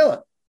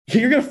Venezuela?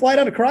 You're going to fly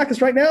down to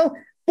Caracas right now?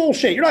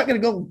 Bullshit. You're not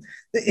going to go.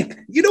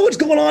 You know what's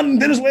going on in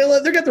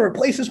Venezuela? They're going to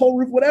replace this whole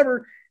roof,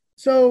 whatever.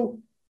 So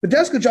the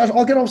desk adjuster,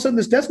 I'll get all of a sudden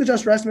this desk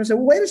adjuster estimate and say,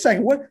 well, wait a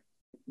second.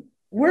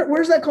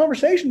 Where's that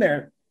conversation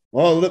there?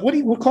 Well,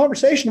 what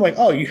conversation? I'm like,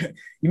 oh, you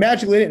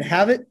magically didn't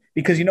have it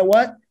because you know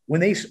what? when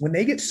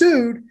they get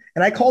sued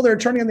and I call their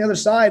attorney on the other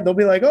side, they'll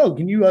be like, "Oh,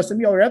 can you send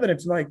me all your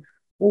evidence?" And I'm like,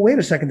 well, wait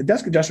a second, the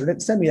desk adjuster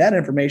didn't send me that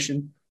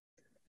information.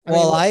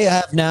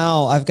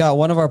 I've got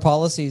one of our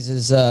policies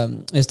is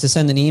to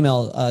send an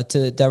email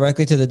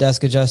directly to the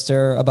desk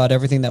adjuster about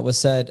everything that was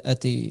said at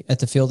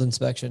the field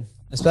inspection,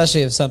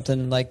 especially if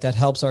something like that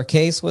helps our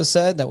case was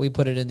said, that we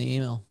put it in the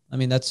email. I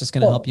mean, that's just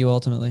going to help you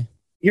ultimately.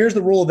 Here's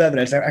the rule of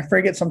evidence. I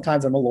forget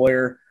sometimes I'm a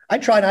lawyer. I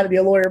try not to be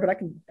a lawyer, but I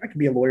can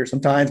be a lawyer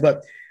sometimes.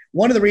 But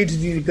one of the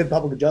reasons you need a good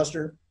public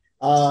adjuster,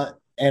 and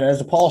as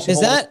a policy, is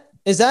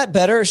that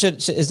better?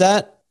 Is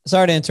that,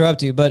 sorry to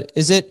interrupt you, but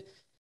is it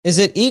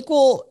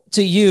equal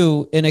to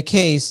you in a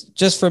case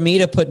just for me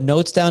to put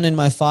notes down in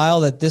my file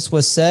that this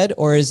was said,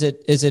 or is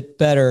it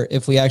better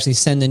if we actually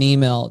send an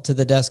email to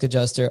the desk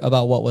adjuster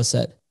about what was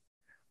said?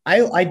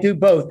 I do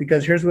both,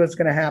 because here's what's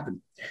going to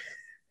happen.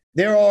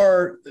 There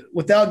are,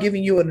 without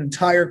giving you an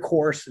entire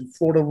course in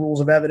Florida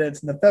rules of evidence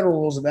and the federal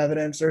rules of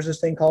evidence, there's this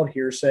thing called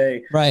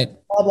hearsay, right?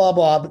 Blah, blah,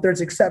 blah. But there's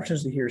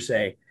exceptions to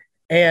hearsay.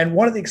 And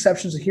one of the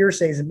exceptions to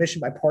hearsay is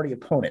admission by party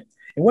opponent.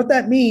 And what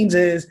that means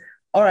is,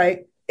 all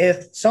right,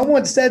 if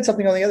someone said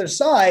something on the other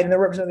side and they're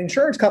representing the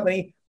insurance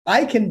company,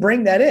 I can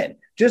bring that in,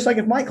 just like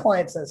if my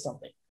client says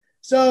something.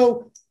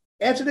 So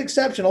that's an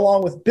exception,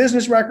 along with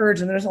business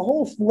records. And there's a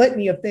whole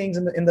litany of things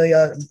in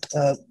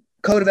the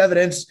code of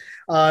evidence.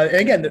 And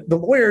again, the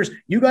lawyers,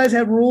 you guys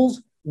have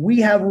rules. We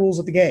have rules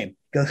of the game.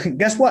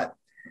 Guess what?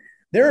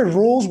 There are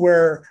rules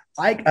where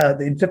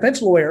the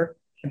defense lawyer,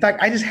 in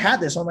fact, I just had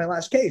this on my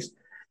last case.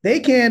 They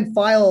can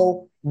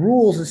file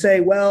rules and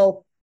say,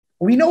 well,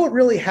 we know what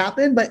really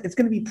happened, but it's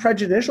going to be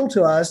prejudicial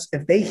to us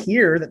if they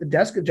hear that the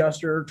desk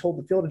adjuster told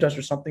the field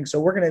adjuster something. So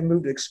we're going to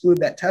move to exclude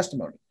that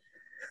testimony.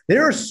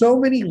 There are so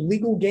many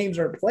legal games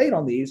that are played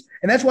on these,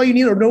 and that's why you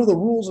need to know the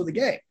rules of the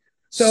game.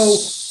 So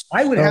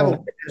I would have a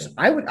witness.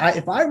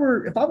 If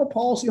I'm a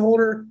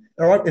policyholder,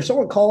 or if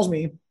someone calls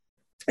me,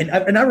 and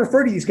I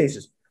refer to these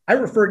cases, I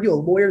refer to a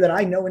lawyer that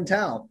I know in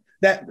town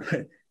that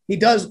he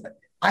does.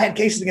 I had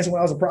cases against him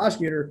when I was a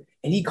prosecutor,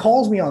 and he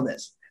calls me on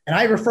this, and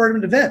I referred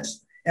him to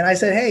Vince. And I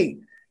said, hey,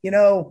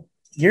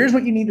 here's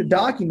what you need to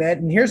document.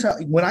 And here's how,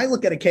 when I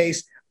look at a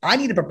case, I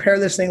need to prepare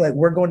this thing like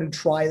we're going to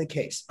try the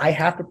case. I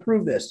have to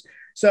prove this.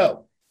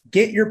 So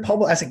get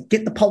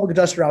the public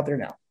adjuster out there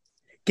now.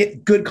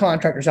 Get good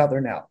contractors out there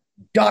now.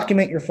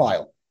 Document your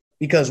file,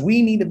 because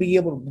we need to be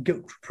able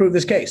to prove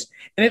this case.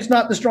 And it's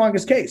not the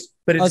strongest case,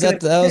 but it's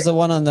that was the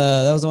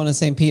one in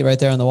St. Pete right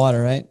there on the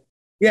water, right?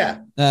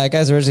 Yeah.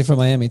 Guy's originally from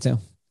Miami too.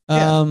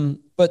 Yeah.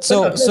 But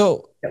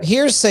so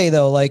hearsay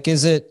though, like,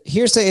 is it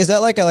hearsay? Is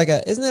that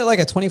isn't it like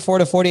a 24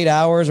 to 48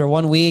 hours or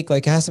 1 week?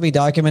 Like, it has to be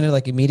documented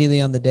like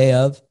immediately on the day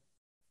of?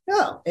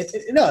 No,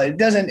 it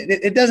doesn't.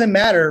 It doesn't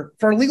matter.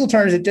 For legal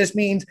terms, it just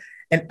means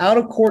an out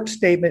of court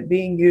statement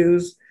being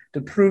used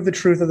to prove the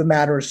truth of the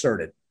matter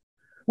asserted.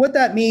 What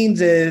that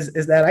means is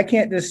that I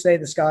can't just say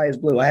the sky is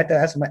blue. I have to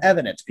ask my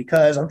evidence,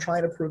 because I'm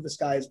trying to prove the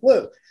sky is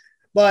blue.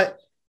 But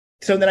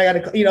so then I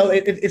got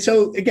to,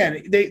 so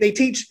again, they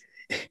teach.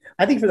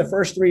 I think for the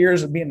first 3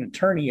 years of being an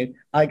attorney,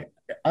 I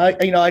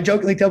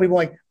jokingly tell people,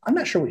 like, I'm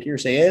not sure what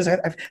hearsay is.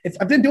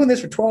 I've been doing this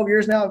for 12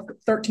 years now,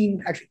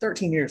 13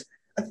 years.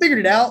 I figured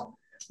it out.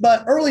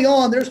 But early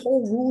on, there's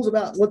whole rules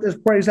about what this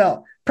plays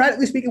out.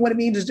 Practically speaking, what it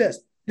means is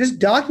just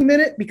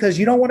document it, because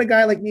you don't want a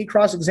guy like me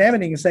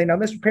cross-examining and saying, now,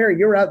 Mr. Perry,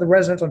 you were at the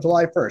residence on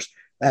July 1st.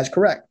 That's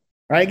correct.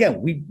 All right,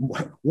 again,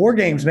 war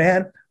games,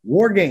 man,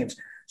 war games.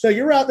 So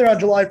you're out there on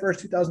July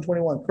 1st,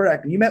 2021,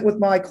 correct. And you met with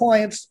my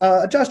client's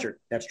adjuster.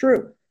 That's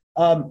true.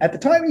 At the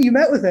time you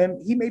met with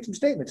him, he made some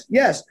statements.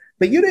 Yes,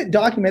 but you didn't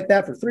document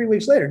that for 3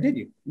 weeks later, did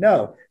you?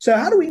 No. So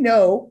how do we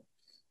know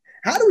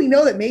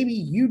that maybe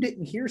you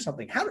didn't hear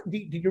something? Do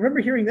you remember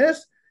hearing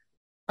this?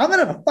 I'm going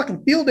to have a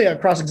fucking field day on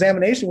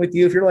cross-examination with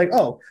you if you're like,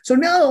 oh, so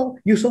now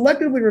you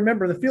selectively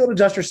remember the field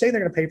adjuster saying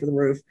they're going to pay for the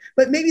roof,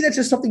 but maybe that's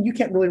just something you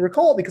can't really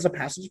recall because of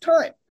passage of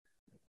time.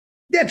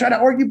 Yeah, try to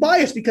argue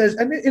bias because,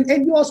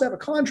 and you also have a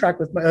contract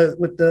with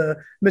the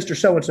Mr.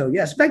 So-and-so.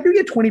 Yes, in fact, you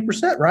get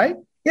 20%, right?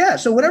 Yeah,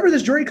 so whenever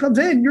this jury comes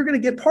in, you're going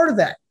to get part of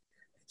that.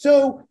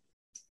 So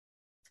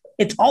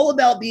it's all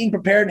about being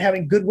prepared and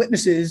having good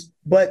witnesses,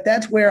 but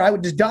that's where I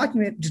would just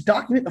document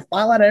the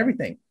file out of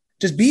everything.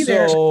 Just be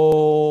there.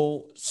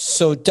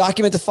 So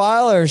document the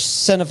file or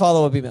send a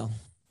follow-up email?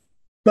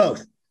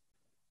 Both.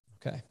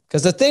 Okay.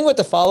 Because the thing with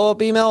the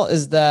follow-up email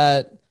is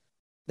that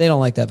they don't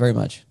like that very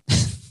much.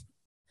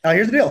 Now,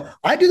 here's the deal.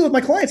 I do that with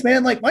my clients,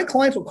 man. Like, my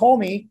clients will call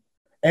me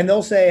and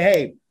they'll say,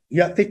 hey, you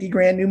got 50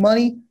 grand new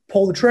money,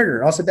 pull the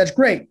trigger. I'll say, that's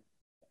great.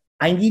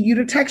 I need you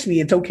to text me.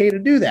 It's okay to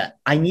do that.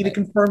 I need to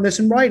confirm this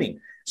in writing.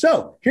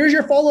 So here's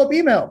your follow-up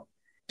email.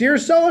 Dear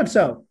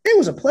so-and-so, it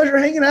was a pleasure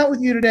hanging out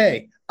with you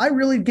today. I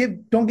really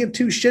don't give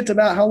two shits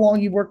about how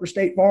long you've worked for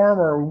State Farm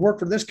or worked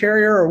for this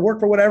carrier or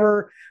worked for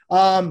whatever.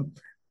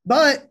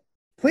 But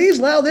please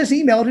allow this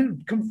email to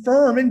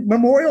confirm and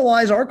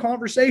memorialize our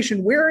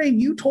conversation wherein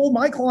you told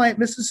my client,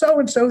 Mrs.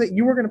 So-and-so, that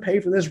you were going to pay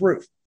for this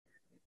roof.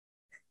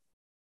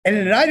 And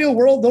in an ideal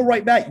world, they'll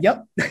write back,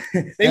 yep,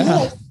 they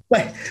will.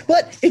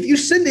 But if you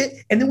send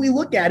it and then we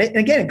look at it, and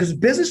again, because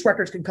business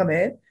records can come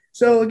in.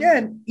 So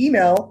again,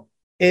 email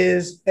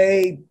is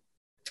a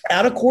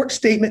out of court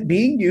statement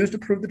being used to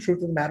prove the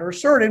truth of the matter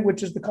asserted,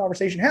 which is the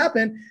conversation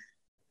happened.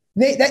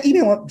 That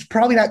email is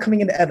probably not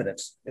coming into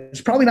evidence.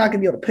 It's probably not going to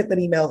be able to put that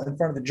email in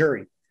front of the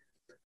jury.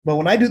 But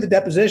when I do the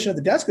deposition of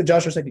the desk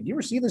adjuster, I say, did you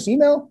receive this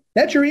email?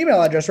 That's your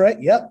email address, right?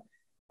 Yep.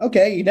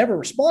 Okay, you never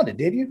responded,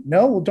 did you?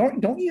 No. Well,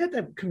 don't you have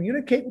to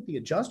communicate with the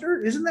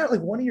adjuster? Isn't that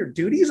like one of your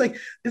duties? Like,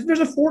 there's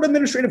a Florida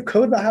administrative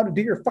code about how to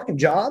do your fucking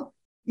job.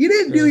 You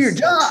didn't do your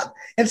job.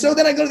 And so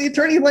then I go to the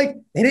attorney, I'm like,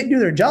 they didn't do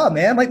their job,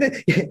 man.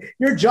 Like,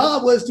 your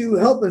job was to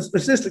help us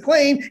assist the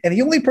claim. And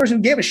the only person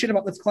who gave a shit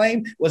about this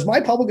claim was my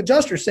public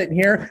adjuster sitting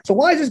here. So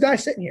why is this guy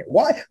sitting here?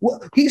 Why?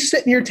 Well, he's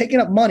sitting here taking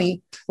up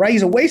money, right?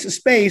 He's a waste of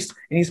space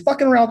and he's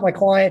fucking around with my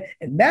client.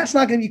 And that's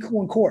not going to be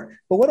cool in court.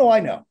 But what do I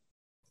know?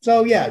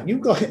 So yeah, you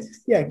go.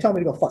 Yeah, tell me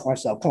to go fuck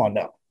myself. Come on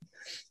now.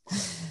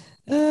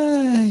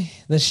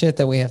 The shit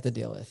that we have to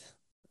deal with.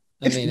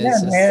 It's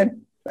just,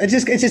 man. It's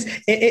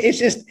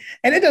just,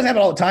 and it doesn't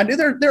happen all the time, dude.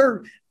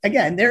 There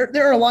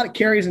are a lot of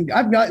carriers, and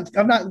I've gotten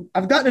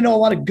to know a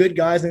lot of good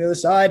guys on the other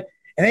side,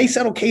 and they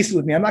settle cases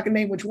with me. I'm not going to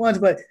name which ones,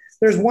 but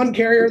there's one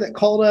carrier that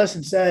called us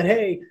and said,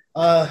 "Hey,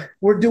 we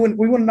want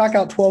to knock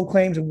out 12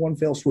 claims in one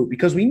fell swoop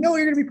because we know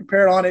you're going to be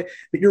prepared on it,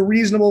 but you're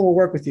reasonable. We'll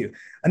work with you."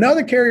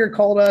 Another carrier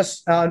called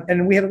us,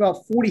 and we have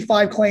about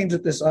 45 claims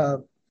at this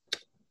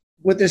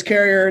with this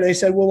carrier. They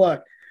said, "Well,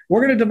 look,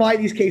 we're going to divide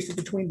these cases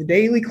between the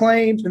daily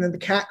claims and then the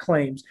cat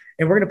claims,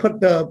 and we're going to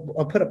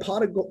put a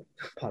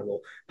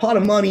pot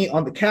of money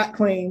on the cat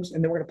claims,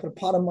 and then we're going to put a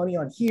pot of money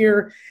on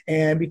here,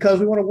 and because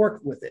we want to work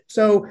with it."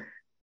 So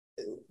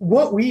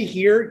what we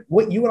hear,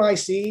 what you and I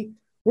see,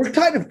 we're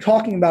kind of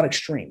talking about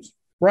extremes,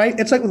 right?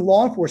 It's like with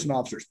law enforcement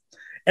officers.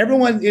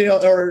 Everyone,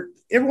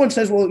 everyone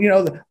says,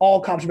 well,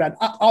 all cops are bad.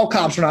 All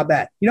cops are not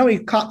bad. You know how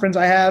many cop friends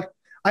I have?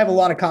 I have a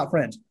lot of cop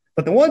friends.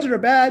 But the ones that are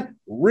bad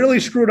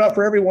really screwed up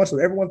for everyone, so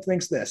everyone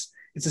thinks this.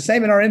 It's the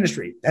same in our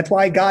industry. That's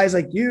why guys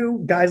like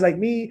you, guys like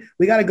me,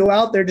 we got to go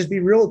out there, just be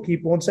real with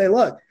people and say,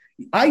 look,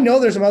 I know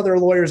there's some other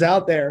lawyers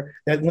out there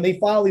that when they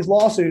file these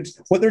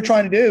lawsuits, what they're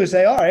trying to do is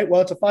say, all right,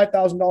 well, it's a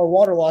 $5,000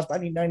 water loss, but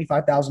I need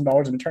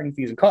 $95,000 in attorney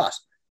fees and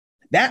costs.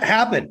 That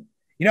happened.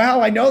 You know how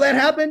I know that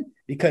happened?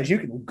 Because you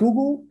can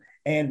Google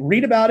and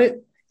read about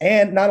it.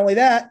 And not only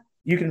that,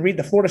 you can read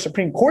the Florida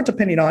Supreme Court's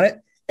opinion on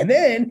it. And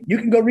then you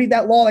can go read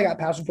that law that got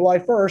passed on July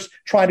 1st,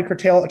 trying to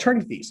curtail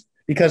attorney fees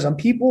because some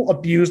people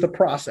abuse the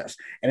process.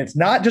 And it's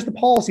not just the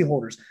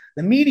policyholders,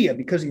 the media,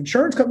 because the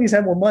insurance companies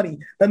have more money.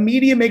 The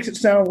media makes it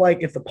sound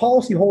like if the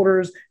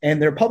policyholders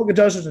and their public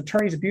adjusters and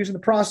attorneys abusing the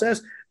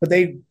process, but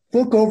they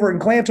look over and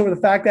glance over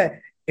the fact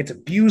that it's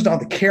abused on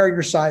the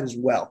carrier side as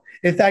well.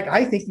 In fact,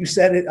 I think you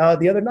said it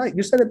the other night.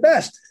 You said it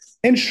best.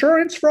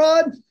 Insurance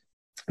fraud?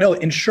 No,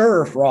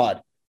 insurer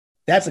fraud.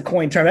 That's a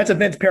coin term. That's a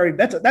Vince Perry.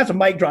 That's a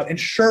mic drop.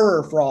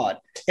 Insurer fraud.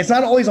 It's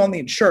not always on the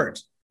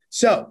insurance.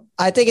 So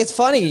I think it's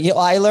funny.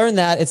 I learned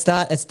that it's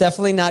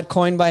definitely not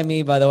coined by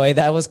me, by the way.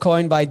 That was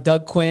coined by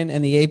Doug Quinn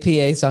and the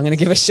APA. So I'm going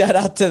to give a shout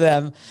out to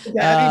them.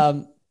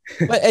 Yeah,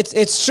 but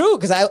it's true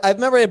because I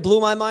remember it blew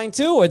my mind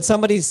too when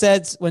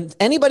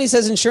anybody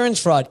says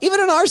insurance fraud, even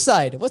on our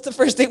side, what's the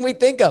first thing we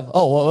think of?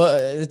 Oh, well,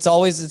 it's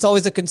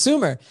always a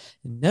consumer.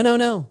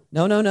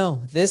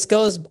 No. This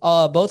goes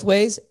both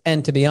ways,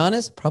 and to be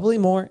honest, probably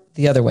more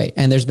the other way.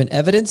 And there's been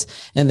evidence,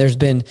 and there's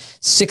been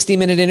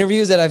 60-minute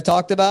interviews that I've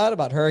talked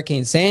about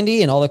Hurricane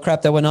Sandy and all the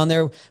crap that went on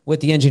there with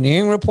the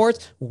engineering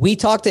reports. We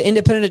talk to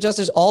independent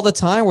adjusters all the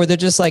time where they're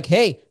just like,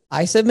 hey,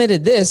 I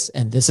submitted this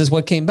and this is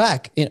what came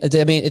back.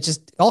 I mean, it's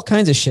just all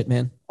kinds of shit,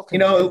 man.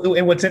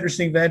 And what's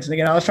interesting, Vince, and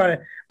again,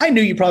 I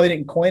knew you probably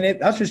didn't coin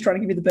it. I was just trying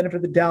to give you the benefit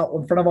of the doubt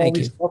in front of all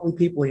these lovely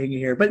people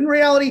here. But in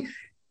reality,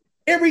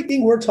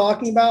 everything we're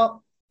talking about,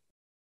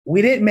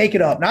 we didn't make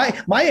it up. Now,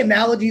 my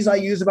analogies I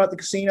use about the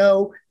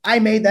casino, I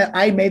made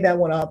that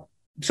one up.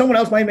 Someone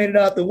else might have made it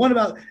up. The one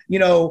about,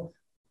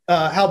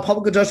 how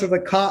public adjusters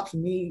like cops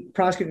and me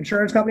prosecute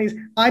insurance companies,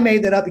 I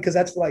made that up because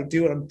that's what I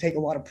do, and I take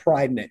a lot of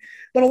pride in it.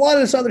 But a lot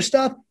of this other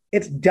stuff,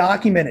 it's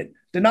documented.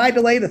 Deny,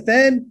 delay, the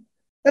thin,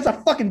 that's a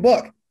fucking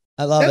book.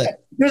 I love it.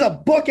 There's a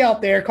book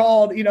out there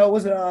called, it's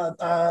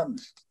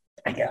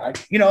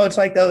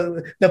like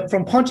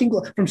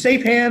from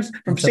safe hands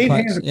to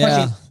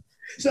punching.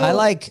 So I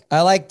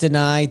like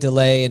deny,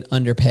 delay, and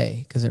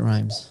underpay because it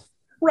rhymes.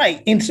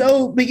 Right. And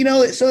so, but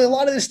so a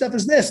lot of this stuff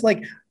is this,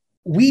 like,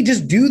 we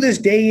just do this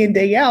day in,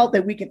 day out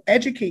that we can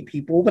educate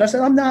people. But I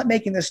said, I'm not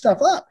making this stuff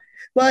up.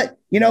 But,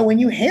 when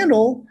you're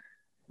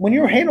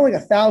handling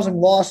 1,000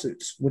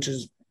 lawsuits, which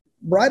is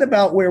right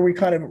about where we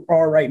kind of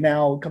are right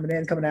now, coming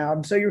in, coming out.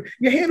 And so you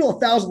handle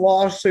 1,000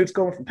 lawsuits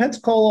going from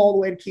Pensacola all the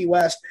way to Key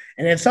West.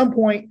 And at some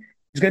point,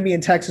 it's going to be in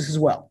Texas as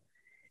well.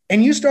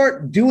 And you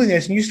start doing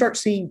this and you start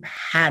seeing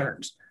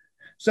patterns.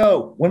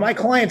 So when my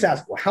clients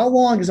ask, well, how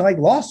long is my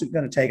lawsuit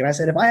going to take? And I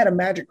said, if I had a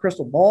magic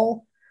crystal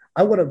ball,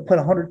 I would have put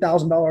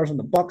 $100,000 on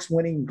the Bucks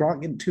winning,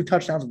 Gronk getting 2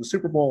 touchdowns in the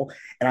Super Bowl,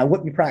 and I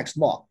wouldn't be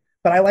practicing law.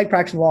 But I like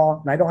practicing law,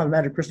 and I don't have a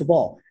magic crystal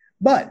ball.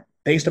 But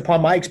based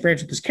upon my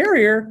experience with this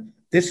carrier,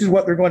 this is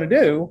what they're going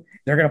to do.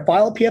 They're going to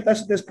file a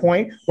PFS at this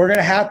point. They're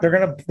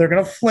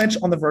going to flinch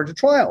on the verge of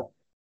trial.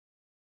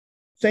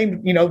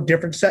 Same,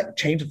 different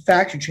change of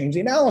facts. You change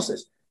the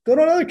analysis. Go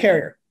to another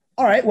carrier.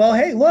 All right. Well,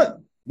 hey, look,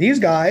 these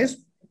guys,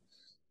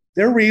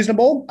 they're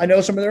reasonable. I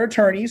know some of their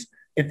attorneys.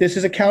 If this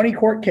is a county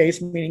court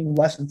case, meaning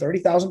less than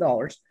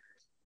 $30,000,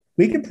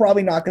 we can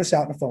probably knock this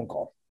out in a phone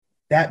call.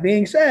 That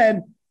being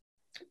said,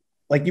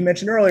 like you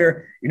mentioned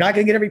earlier, you're not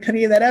going to get every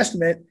penny of that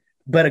estimate,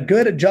 but a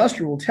good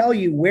adjuster will tell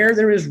you where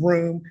there is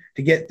room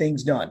to get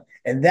things done.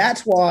 And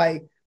that's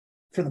why,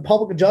 for the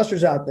public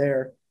adjusters out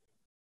there,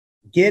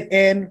 get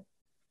in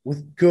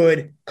with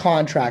good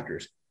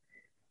contractors.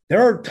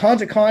 There are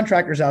tons of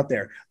contractors out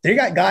there. They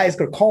got guys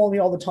that are calling me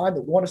all the time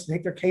that want us to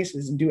take their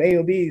cases and do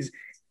AOBs,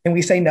 and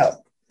we say no.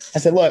 I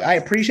said, look, I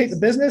appreciate the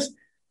business,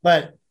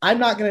 but I'm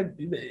not going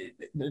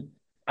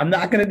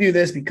to do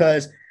this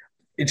because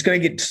it's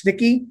going to get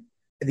sticky.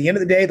 At the end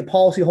of the day, the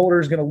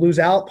policyholder is going to lose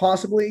out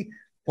possibly.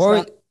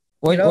 What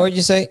did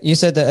you say? You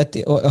said that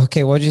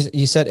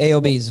you said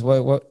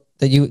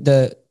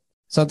AOBs.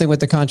 Something with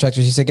the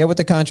contractors. You said get with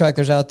the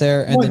contractors out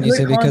there, and then you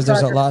said because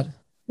there's a lot.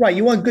 Right.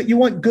 You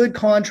want good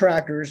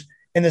contractors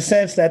in the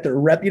sense that they're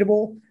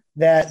reputable,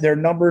 that their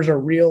numbers are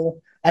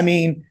real. I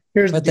mean,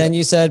 then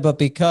you said, but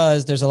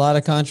because there's a lot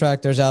of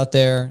contractors out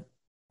there.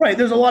 Right.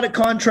 There's a lot of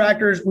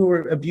contractors who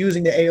are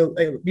abusing the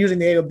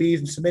AOBs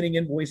and submitting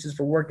invoices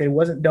for work that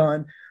wasn't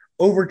done,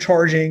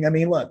 overcharging. I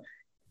mean, look,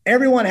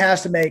 everyone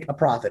has to make a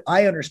profit.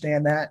 I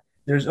understand that.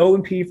 There's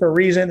O&P for a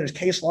reason. There's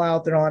case law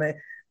out there on it.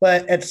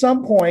 But at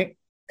some point,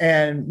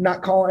 and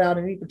not calling out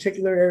any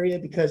particular area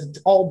because it's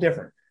all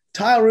different.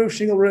 Tile roofs,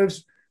 shingle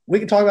roofs, we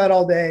can talk about it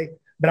all day,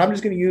 but I'm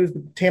just going to use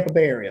the Tampa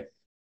Bay area.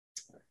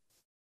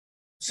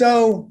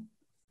 So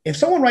if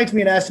someone writes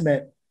me an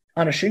estimate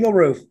on a shingle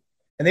roof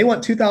and they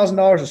want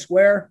 $2,000 a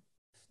square,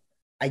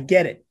 I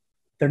get it.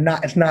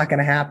 It's not going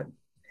to happen.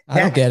 I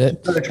don't get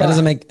it. That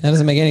doesn't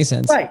make any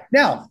sense. Right.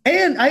 Now,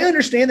 and I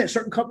understand that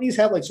certain companies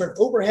have like certain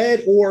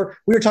overhead, or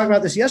we were talking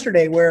about this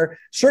yesterday where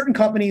certain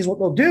companies, what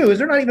they'll do is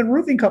they're not even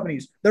roofing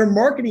companies. They're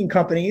marketing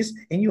companies,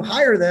 and you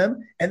hire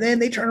them and then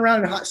they turn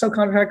around and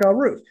subcontract on a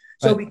roof.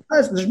 So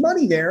because there's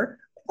money there,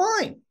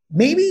 fine.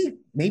 Maybe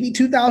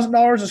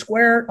 $2,000 a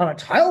square on a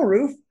tile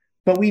roof,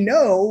 but we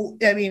know,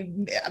 I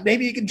mean,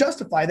 maybe you can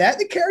justify that.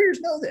 The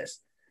carriers know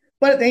this.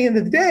 But at the end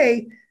of the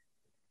day,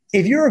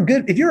 if you're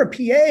a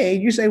PA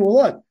and you say, well,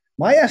 look,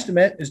 my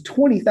estimate is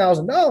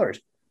 $20,000,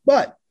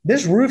 but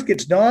this roof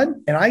gets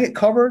done and I get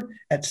covered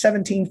at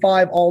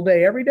 $17,500 all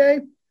day, every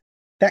day,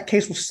 that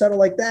case will settle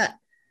like that.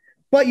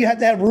 But you have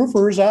to have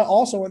roofers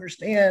also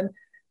understand,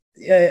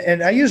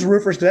 and I use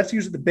roofers because that's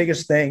usually the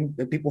biggest thing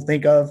that people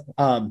think of.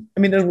 I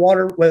mean, there's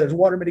whether it's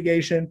water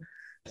mitigation,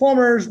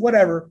 plumbers,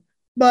 whatever,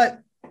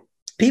 but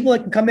people that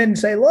can come in and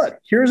say, look,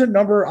 here's a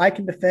number, I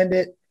can defend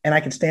it and I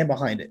can stand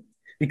behind it.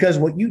 Because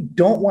what you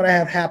don't want to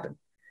have happen,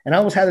 and I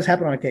almost had this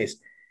happen on a case,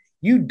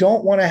 you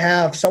don't want to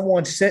have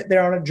someone sit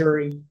there on a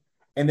jury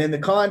and then the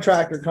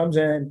contractor comes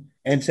in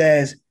and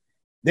says,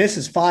 this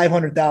is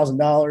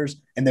 $500,000.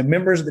 And the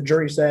members of the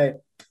jury say,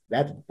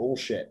 that's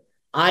bullshit.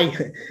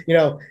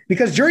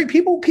 Because jury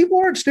people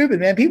aren't stupid,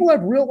 man. People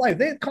have real life.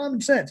 They have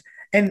common sense.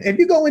 And if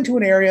you go into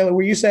an area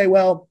where you say,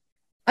 well,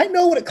 I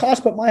know what it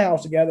costs to put my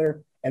house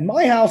together, and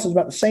my house is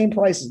about the same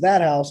price as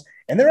that house,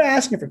 and they're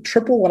asking for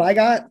triple what I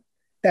got,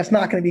 that's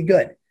not going to be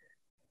good.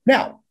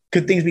 Now,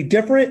 could things be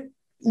different?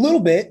 A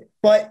little bit,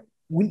 but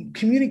when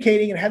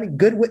communicating and having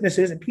good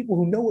witnesses and people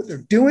who know what they're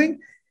doing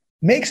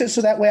makes it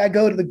so that way I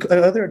go to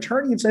the other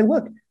attorney and say,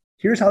 look,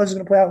 here's how this is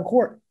going to play out in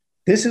court.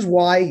 This is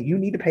why you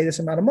need to pay this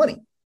amount of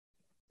money.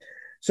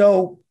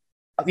 So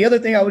the other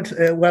thing when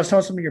I was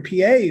telling some of your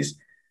PAs,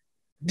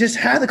 just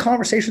have the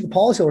conversation with the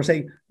policyholder,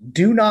 say,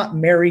 do not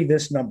marry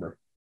this number.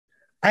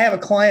 I have a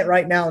client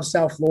right now in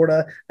South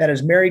Florida that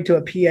is married to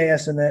a PA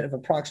estimate of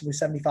approximately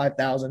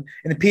 $75,000.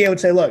 And the PA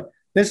would say, look,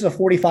 this is a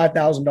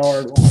 $45,000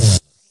 loan,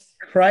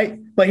 right?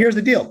 But here's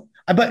the deal.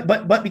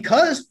 But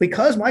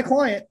because my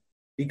client,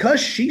 because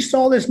she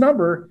saw this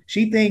number,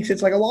 she thinks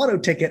it's like a lotto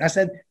ticket. I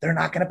said, they're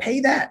not going to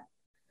pay that.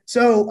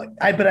 So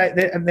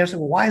and they said,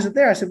 well, why is it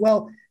there? I said,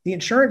 well, the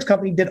insurance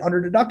company did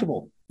under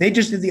deductible. They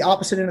just did the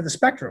opposite end of the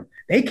spectrum.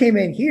 They came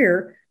in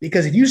here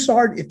because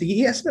if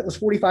the estimate was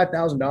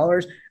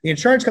 $45,000, the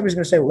insurance company is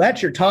going to say, well,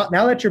 that's your top.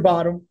 Now that's your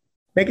bottom.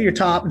 Make it your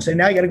top and say,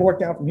 now you got to work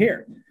down from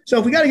here. So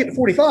if we got to get to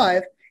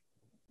 45,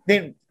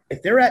 then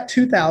if they're at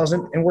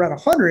 2,000 and we're at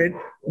 100,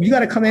 you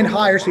got to come in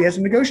higher so he has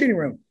some negotiating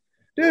room.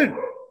 Dude,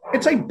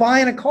 it's like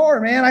buying a car,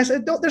 man. I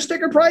said, don't their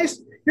sticker price.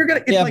 You're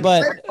going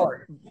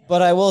to,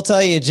 but I will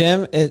tell you,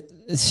 Jim, they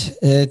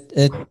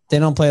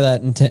don't play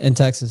that in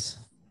Texas.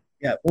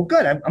 Yeah. Well,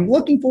 good. I'm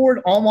looking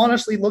forward. I'm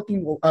honestly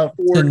looking forward.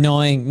 It's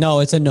annoying. No,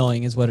 it's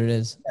annoying is what it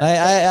is.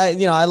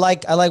 Yeah. I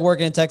like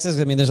working in Texas.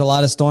 I mean, there's a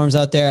lot of storms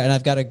out there and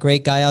I've got a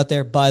great guy out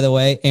there, by the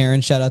way,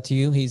 Aaron, shout out to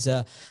you. He's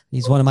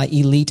He's one of my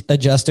elite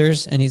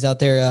adjusters, and he's out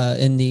there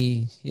in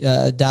the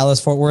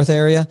Dallas-Fort Worth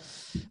area.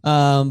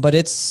 But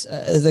it's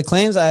the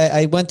claims.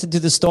 I went to do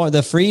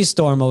the freeze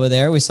storm over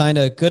there. We signed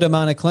a good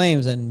amount of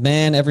claims, and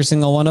man, every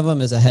single one of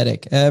them is a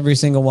headache. Every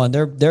single one.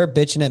 They're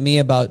bitching at me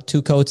about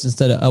one coat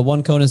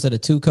instead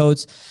of two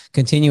coats,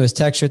 continuous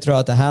texture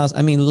throughout the house.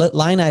 I mean,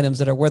 line items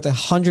that are worth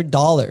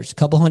 $100, a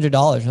couple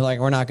 $100. They're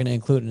like, we're not going to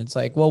include it. And it's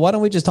like, well, why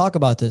don't we just talk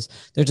about this?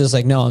 They're just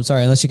like, no, I'm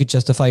sorry, unless you could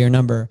justify your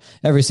number,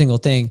 every single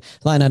thing,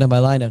 line item by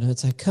line item.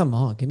 It's like, come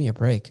on, give me a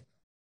break.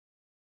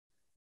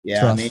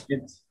 Yeah, I mean,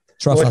 it's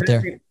rough out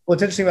there.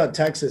 What's interesting about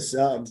Texas,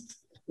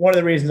 one of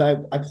the reasons I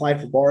applied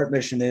for bar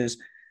admission is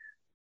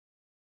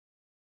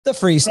the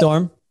freeze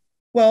storm.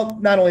 Well,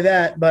 not only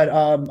that, but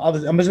I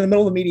was in the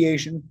middle of the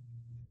mediation,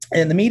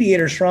 and the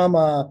mediator's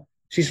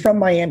she's from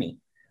Miami,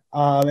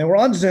 and we're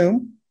on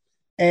Zoom,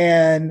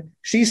 and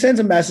she sends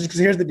a message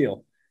because here's the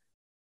deal: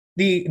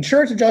 the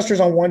insurance adjuster's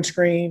on one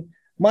screen,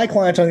 my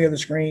client's on the other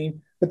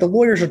screen, but the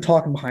lawyers are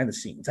talking behind the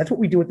scenes. That's what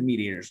we do with the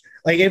mediators.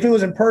 Like if it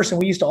was in person,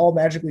 we used to all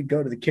magically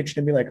go to the kitchen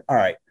and be like, all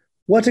right,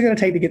 what's it going to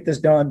take to get this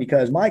done?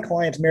 Because my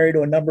client's married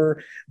to a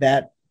number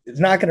that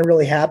is not going to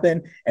really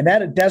happen. And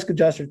that desk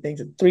adjuster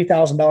thinks that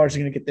 $3,000 is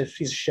going to get this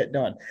piece of shit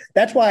done.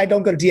 That's why I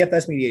don't go to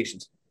DFS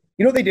mediations.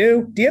 You know what they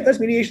do?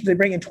 DFS mediations, they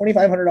bring in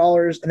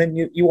 $2,500 and then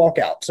you walk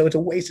out. So it's a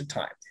waste of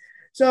time.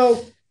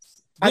 So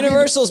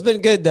Universal's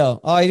been good though.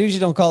 Oh, I usually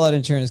don't call out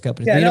insurance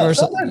companies. Yeah,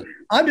 Universal. No,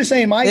 I'm just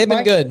saying they've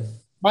been good.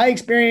 My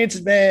experience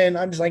has been,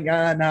 I'm just like,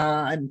 nah,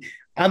 and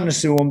I'm going to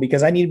sue them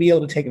because I need to be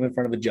able to take them in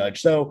front of a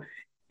judge. So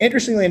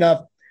interestingly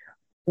enough,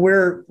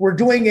 we're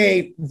doing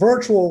a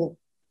virtual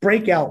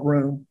breakout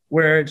room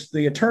where it's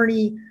the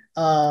attorney,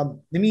 the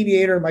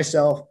mediator,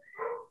 myself,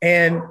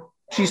 and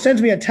she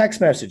sends me a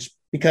text message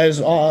because,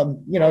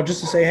 just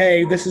to say,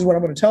 hey, this is what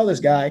I'm going to tell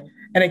this guy.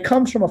 And it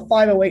comes from a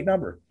 508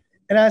 number.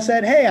 And I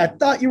said, hey, I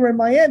thought you were in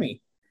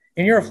Miami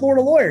and you're a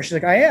Florida lawyer. She's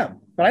like, I am,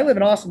 but I live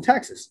in Austin,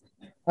 Texas.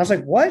 I was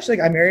like, what? She's like,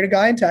 I married a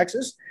guy in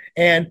Texas,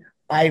 and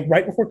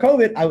right before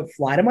COVID, I would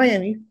fly to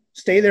Miami,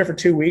 stay there for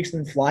 2 weeks,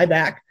 and then fly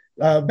back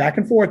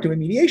and forth doing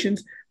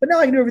mediations. But now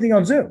I can do everything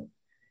on Zoom.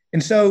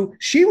 And so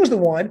she was the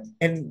one,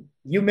 and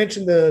you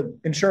mentioned the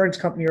insurance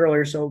company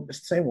earlier, so it's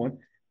the same one,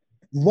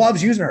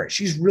 loves using her.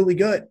 She's really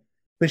good.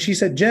 But she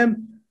said,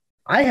 Jim,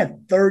 I have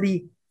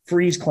 30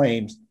 freeze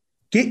claims.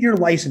 Get your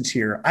license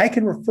here. I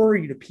can refer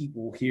you to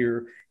people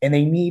here, and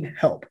they need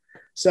help.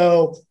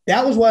 So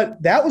that was what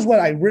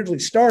I originally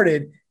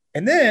started.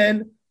 And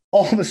then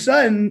all of a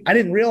sudden, I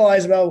didn't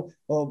realize about,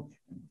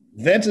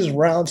 Vince is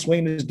around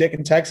swinging his dick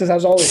in Texas. I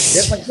was always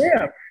shit like,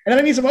 damn. And then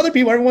I meet some other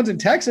people. Everyone's in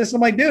Texas. I'm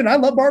like, dude, I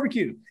love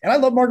barbecue and I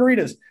love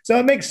margaritas. So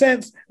it makes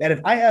sense that if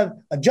I have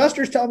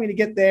adjusters tell me to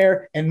get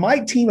there and my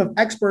team of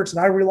experts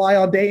that I rely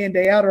on day in,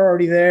 day out are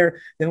already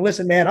there, then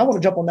listen, man, I want to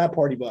jump on that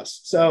party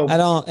bus. So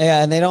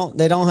and they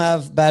don't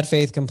have bad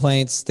faith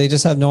complaints. They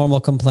just have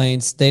normal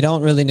complaints. They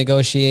don't really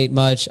negotiate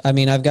much. I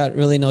mean, I've got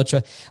really no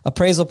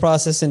appraisal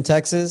process in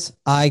Texas.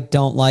 I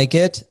don't like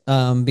it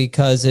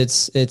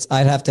because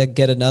I'd have to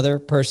get another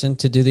person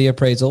to do the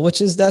appraisal,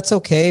 that's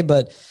okay.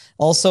 But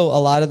also, a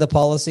lot of the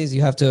policies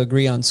you have to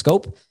agree on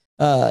scope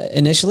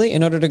initially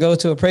in order to go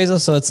to appraisal.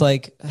 So it's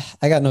like,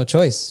 I got no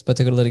choice but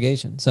to go to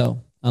litigation.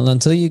 So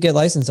until you get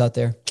licensed out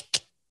there.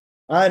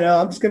 I know.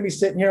 I'm just going to be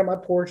sitting here on my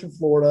porch in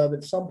Florida. But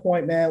at some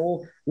point, man,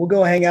 we'll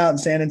go hang out in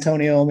San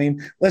Antonio. I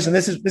mean, listen,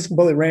 this is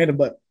completely random,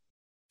 but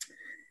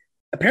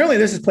apparently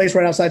this is a place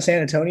right outside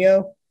San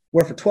Antonio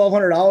where for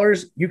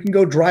 $1,200, you can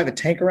go drive a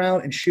tank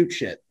around and shoot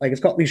shit. Like it's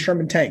called these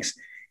Sherman tanks.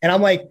 And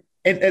I'm like,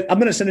 I'm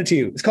going to send it to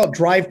you. It's called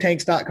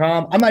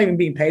drivetanks.com. I'm not even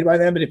being paid by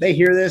them, but if they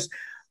hear this,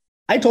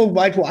 I told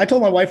my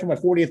wife for my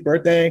 40th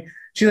birthday,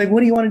 she's like, what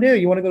do you want to do?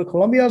 You want to go to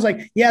Colombia? I was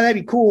like, yeah,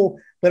 that'd be cool.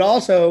 But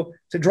also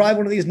to drive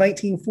one of these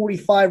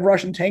 1945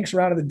 Russian tanks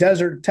around in the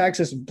desert of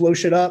Texas and blow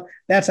shit up,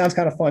 that sounds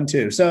kind of fun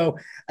too. So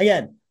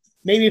again,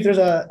 maybe if there's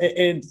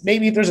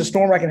a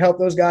storm where I can help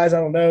those guys,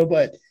 I don't know.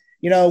 But,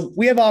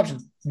 we have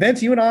options.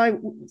 Vince, you and I,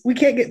 we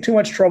can't get too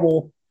much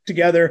trouble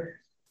together.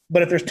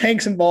 But if there's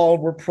tanks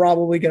involved, we're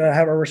probably going to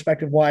have our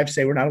respective wives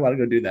say we're not allowed to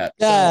go do that.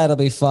 Yeah, it'll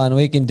be fun.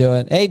 We can do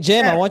it. Hey,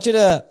 Jim, yeah. I want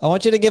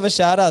you to give a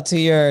shout out to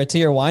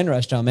your wine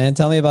restaurant, man.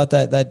 Tell me about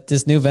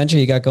this new venture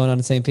you got going on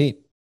in St. Pete.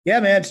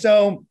 Yeah, man.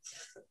 So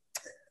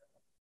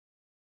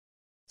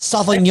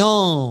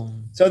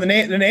Sauvignon. So the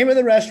name of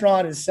the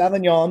restaurant is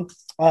Sauvignon.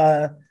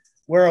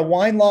 We're a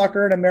wine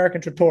locker and American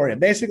Trattoria.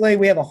 Basically,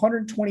 we have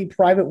 120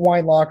 private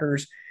wine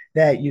lockers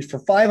that use for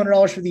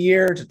 $500 for the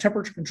year. It's a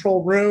temperature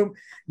controlled room.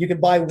 You can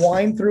buy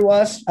wine through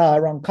us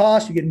around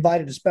cost. You get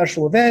invited to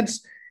special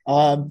events.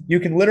 You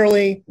can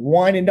literally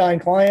wine and dine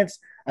clients.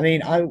 I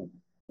mean,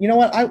 you know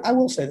what? I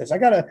will say this. I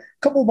got a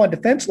couple of my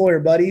defense lawyer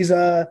buddies,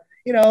 they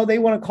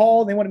want to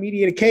call, they want to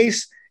mediate a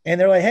case.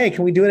 And they're like, hey,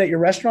 can we do it at your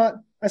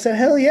restaurant? I said,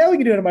 hell yeah, we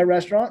can do it at my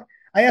restaurant.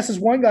 I asked this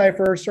one guy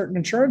for a certain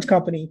insurance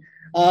company.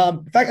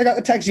 In fact, I got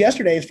the text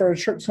yesterday. It's for a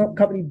insurance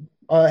company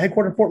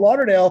headquartered in Fort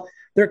Lauderdale.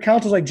 Their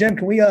counsel's like, Jim,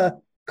 can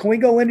we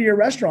go into your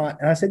restaurant?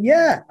 And I said,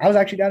 yeah. I was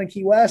actually down in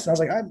Key West. And I was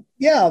like,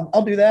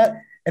 I'll do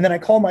that. And then I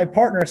called my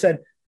partner and said,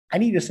 I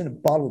need to send a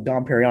bottle of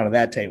Dom Perignon to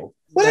that table.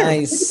 Whatever.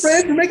 Nice.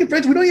 We're making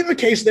friends. We don't even have a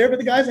case there, but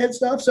the guys had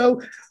stuff.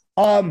 So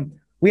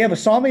we have a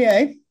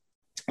sommelier.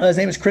 His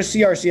name is Chris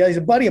Ciarcia. He's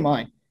a buddy of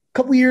mine a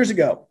couple of years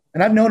ago.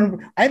 And I've known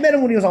him. I met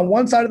him when he was on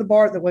one side of the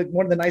bar, like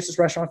one of the nicest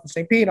restaurants in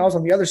St. Pete, and I was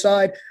on the other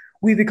side.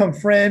 We've become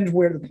friends.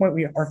 We're at the point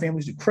our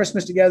families do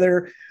Christmas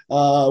together.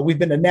 We've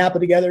been to Napa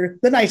together.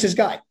 The nicest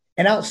guy.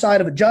 And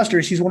outside of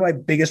adjusters, he's one of my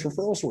biggest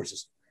referral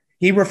sources.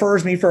 He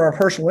refers me for our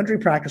personal injury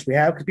practice we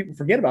have because people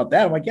forget about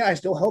that. I'm like, yeah, I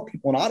still help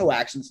people in auto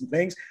accidents and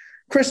things.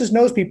 Chris just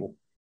knows people.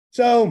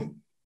 So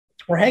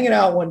we're hanging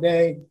out one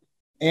day,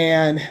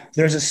 and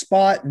there's a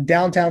spot in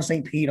downtown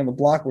St. Pete on the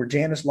block where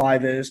Janice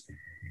Live is.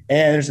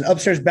 And there's an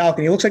upstairs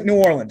balcony. It looks like New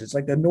Orleans. It's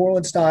like the New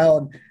Orleans style.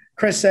 And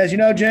Chris says,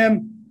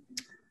 Jim,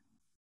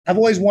 I've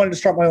always wanted to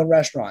start my own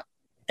restaurant.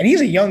 And he's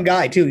a young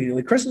guy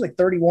too. Chris is like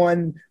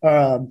 31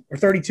 or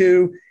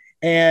 32.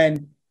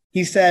 And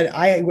he said,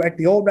 I at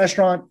the old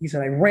restaurant, he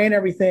said, I ran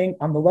everything.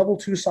 I'm the level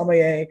 2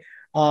 sommelier.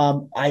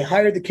 I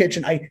hired the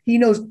kitchen. He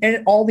knows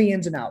all the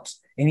ins and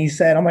outs. And he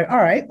said, I'm like, all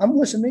right, I'm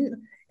listening.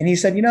 And he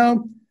said, I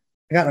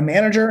got a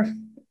manager.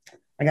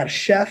 I got a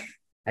chef.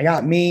 I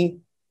got me.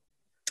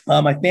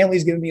 My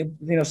family's giving me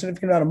a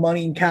significant amount of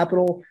money and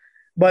capital.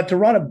 But to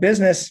run a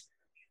business,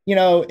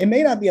 it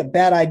may not be a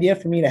bad idea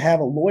for me to have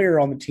a lawyer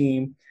on the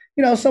team.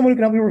 Someone who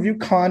can help me review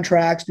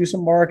contracts, do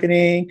some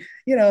marketing,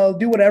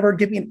 do whatever,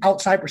 give me an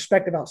outside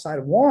perspective outside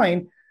of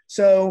wine.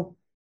 So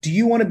do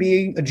you want to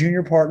be a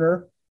junior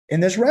partner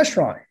in this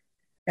restaurant?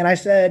 And I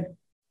said,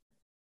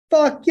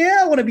 fuck yeah,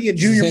 I want to be a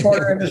junior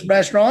partner in this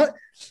restaurant.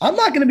 I'm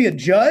not going to be a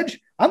judge.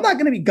 I'm not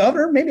going to be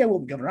governor. Maybe I will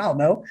be governor. I don't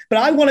know. But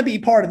I want to be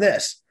part of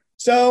this.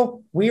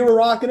 So we were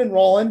rocking and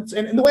rolling.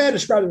 And the way I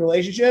describe the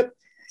relationship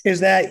is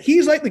that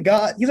he's like the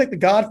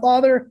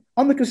godfather.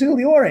 I'm the Casino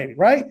Diore,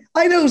 right?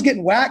 I know who's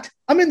getting whacked.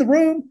 I'm in the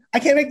room. I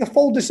can't make the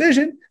full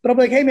decision, but I'm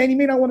like, hey man, you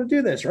may not want to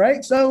do this,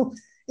 right? So,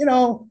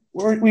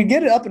 we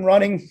get it up and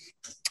running,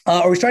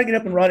 or we try to get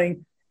up and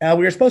running.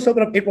 We were supposed to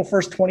open up April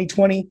 1st,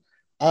 2020.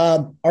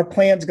 Our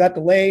plans got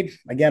delayed.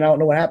 Again, I don't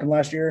know what happened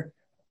last year,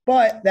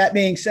 but that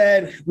being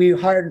said, we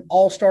hired an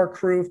all-star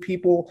crew of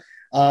people.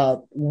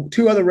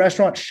 2 other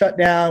restaurants shut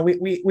down.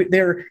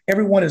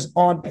 Everyone is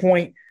on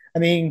point. I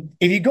mean,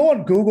 if you go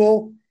on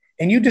Google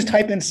and you just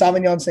type in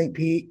Sauvignon St.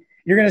 Pete,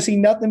 you're going to see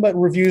nothing but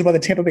reviews by the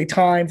Tampa Bay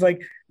Times.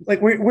 Like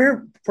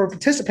we're for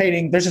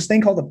participating. There's this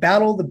thing called the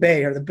Battle of the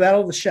Bay or the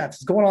Battle of the Chefs.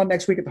 It's going on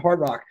next week at the Hard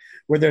Rock,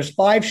 where there's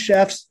 5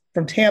 chefs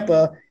from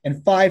Tampa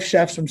and 5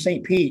 chefs from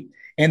St. Pete,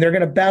 and they're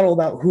going to battle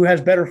about who has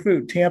better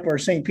food, Tampa or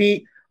St.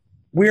 Pete.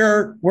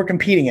 We're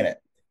competing in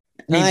it.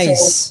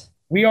 Nice. So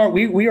we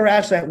are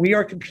asked that we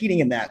are competing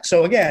in that.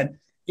 So again,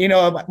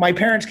 my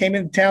parents came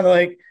into town. They're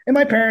like, and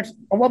my parents,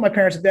 I love my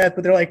parents to death,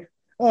 but they're like,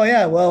 oh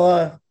yeah,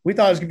 well, we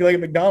thought it was gonna be like a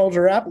McDonald's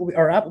or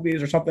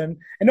Applebee's or something.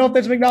 And no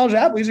offense, McDonald's or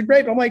Applebee's are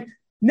great, but I'm like,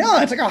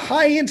 no, it's like a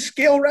high-end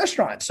scale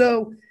restaurant.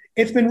 So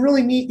it's been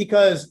really neat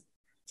because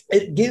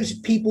it gives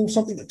people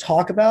something to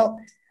talk about.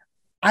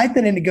 I've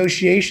been in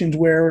negotiations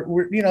where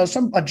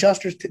some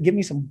adjusters give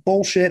me some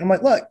bullshit. I'm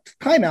like, look,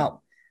 time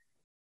out.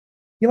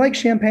 You like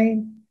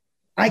champagne?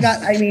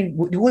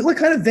 What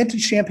kind of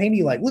vintage champagne do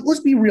you like?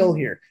 Let's be real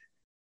here.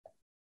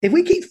 If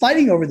we keep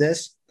fighting over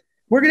this,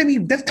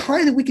 that's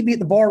time that we could be at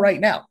the bar right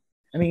now.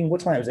 I mean,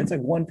 what time is it? It's like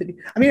 1:50.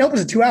 I mean, it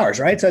opens in 2 hours,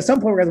 right? So at some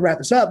point we're going to wrap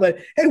this up, but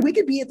hey, we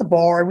could be at the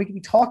bar and we could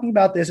be talking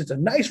about this. It's a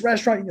nice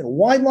restaurant. You get a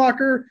wine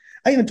locker.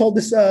 I even told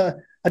this,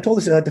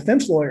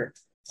 defense lawyer.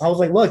 I was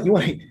like, look, you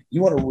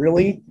want to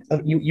really,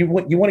 you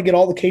want to get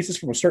all the cases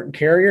from a certain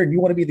carrier and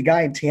you want to be the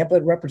guy in Tampa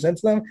that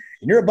represents them.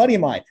 And you're a buddy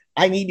of mine.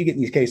 I need you to get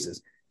these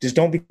cases. Just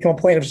don't become a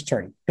plaintiff's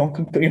attorney. Don't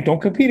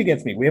compete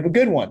against me. We have a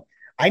good one.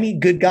 I need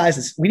good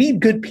guys. We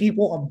need good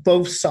people on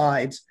both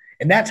sides.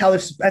 And that's how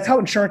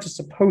insurance is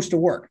supposed to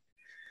work.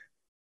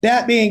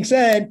 That being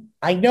said,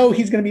 I know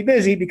he's going to be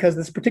busy because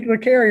this particular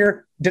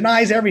carrier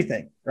denies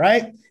everything,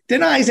 right?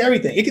 Denies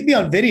everything. It could be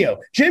on video.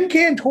 Jim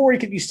Cantore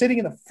could be sitting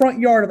in the front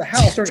yard of the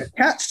house during a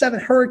Cat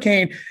 7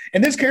 hurricane,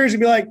 and this carrier's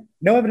going to be like,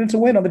 no evidence of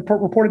wind on the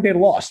reported date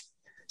of loss.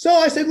 So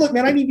I said, look,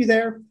 man, I need you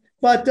there.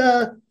 But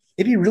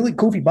it'd be really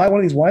cool if you buy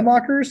one of these wine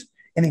lockers,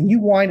 and then you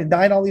wine and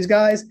dine all these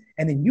guys,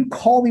 and then you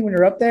call me when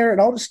you're up there,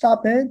 and I'll just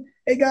stop in.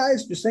 Hey,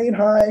 guys, just saying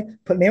hi,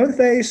 put a name with the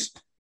face,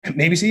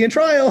 maybe see you in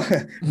trial.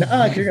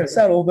 Because you're going to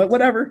settle, but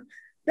whatever.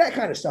 That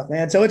kind of stuff,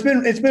 man. So it's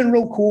been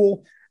real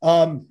cool.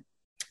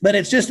 But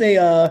it's just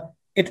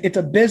it's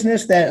a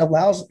business that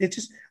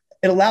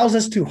allows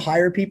us to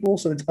hire people.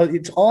 So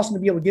it's awesome to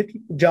be able to give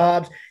people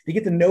jobs, to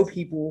get to know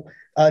people,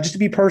 just to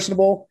be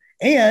personable.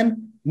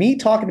 And me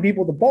talking to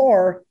people at the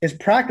bar is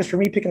practice for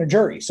me picking a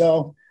jury.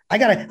 So I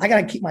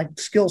gotta keep my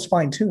skills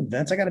fine-tuned,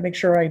 Vince. I gotta make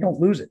sure I don't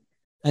lose it.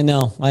 I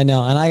know. And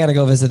I got to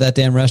go visit that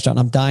damn restaurant.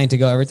 I'm dying to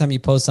go every time you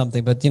post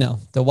something, but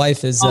the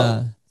wife is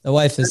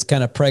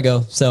kind of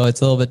prego. So it's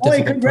a little bit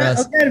difficult.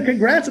 Congrats,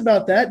 congrats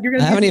about that.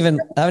 I haven't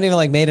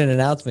even made an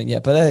announcement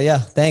yet, but yeah,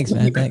 thanks,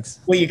 man. Thanks.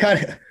 Well, you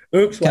kind of,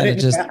 oops.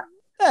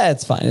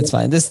 It's fine. It's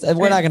fine.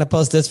 We're not going to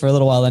post this for a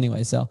little while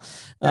anyway. So,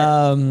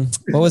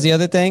 what was the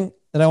other thing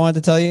that I wanted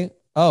to tell you?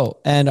 Oh,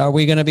 and are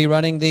we going to be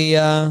running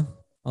the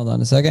Hold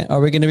on a second. Are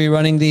we going to be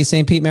running the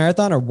St. Pete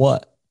Marathon or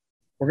what?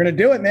 We're going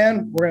to do it,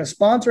 man. We're going to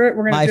sponsor it.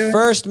 We're going to do it. My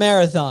first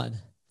marathon,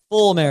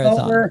 full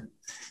marathon.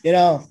 You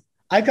know,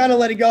 I kind of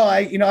let it go.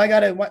 I got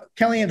to,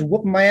 Kellyanne's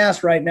whooping my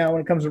ass right now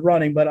when it comes to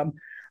running, but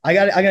I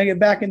got to get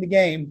back in the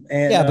game.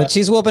 And yeah, but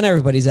she's whooping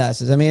everybody's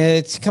asses. I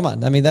mean, come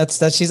on. I mean,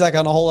 that's she's like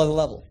on a whole other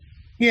level.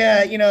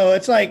 Yeah. You know,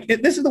 it's like,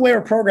 this is the way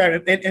we're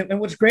programmed. And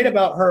what's great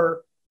about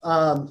her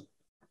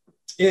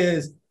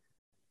is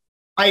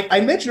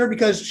I mentioned her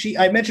because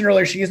I mentioned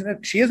earlier, she is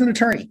an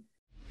attorney.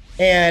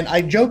 And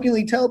I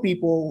jokingly tell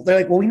people, they're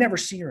like, well, we never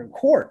see her in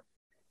court.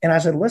 And I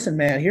said, listen,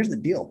 man, here's the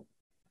deal.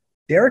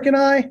 Derek and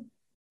I,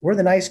 we're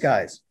the nice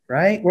guys,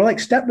 right? We're like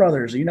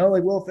stepbrothers, you know,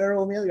 like Will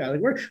Ferrell and the other guy.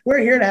 Like we're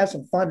here to have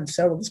some fun and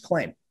settle this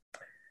claim.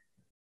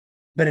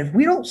 But if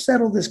we don't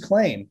settle this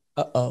claim,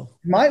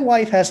 my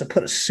wife has to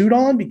put a suit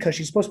on because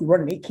she's supposed to be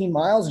running 18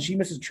 miles and she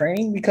misses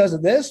training because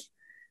of this.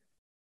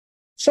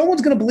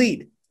 Someone's going to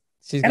bleed.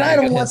 And I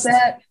don't want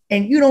that.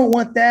 And you don't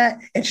want that.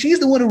 And she's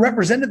the one who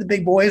represented the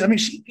big boys. I mean,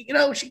 she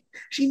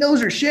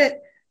knows her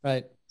shit.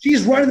 Right.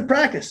 She's running the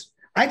practice.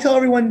 I tell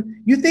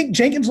everyone, you think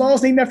Jenkins Law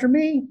is named after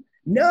me?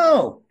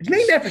 No, it's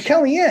named after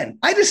Kellyanne.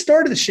 I just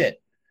started the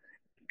shit.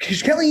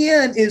 Because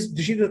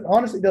Kellyanne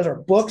honestly does our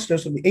books,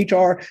 does some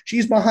HR.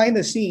 She's behind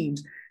the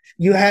scenes.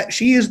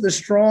 She is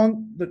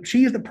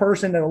the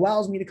person that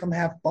allows me to come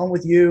have fun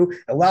with you,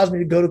 allows me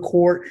to go to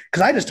court.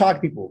 Because I just talk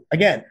to people.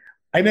 Again,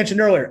 I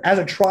mentioned earlier, as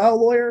a trial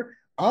lawyer,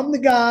 I'm the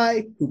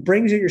guy who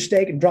brings you your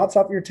steak and drops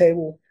off your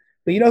table.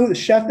 But you know who the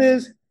chef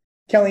is?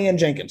 Kellyanne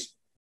Jenkins.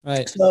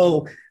 Right.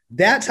 So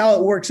that's how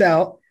it works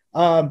out.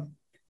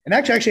 And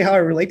actually how I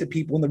relate to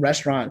people in the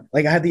restaurant.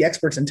 Like I have the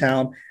experts in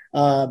town,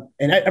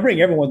 and I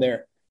bring everyone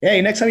there. Hey,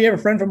 next time you have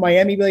a friend from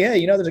Miami, be like, hey,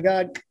 you know, there's a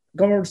guy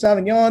going over to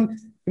Sauvignon.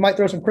 You might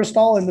throw some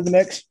Cristal into the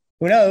mix.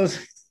 Who knows?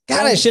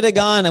 God, I should have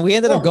gone, and we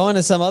ended up going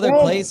to some other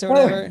place or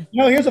whatever.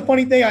 No, here's a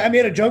funny thing. I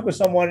made a joke with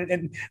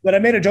someone, but I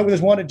made a joke with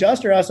this one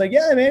adjuster. I was like,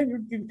 yeah,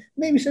 man, you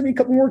maybe send me a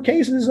couple more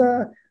cases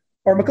or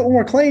a couple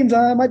more claims.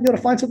 I might be able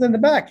to find something in the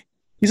back.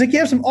 He's like, you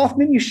have some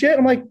off-menu shit?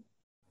 I'm like,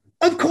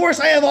 of course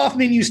I have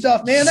off-menu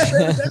stuff, man.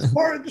 That's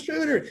part of the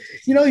distributor.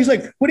 You know, he's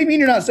like, what do you mean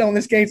you're not selling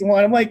this case of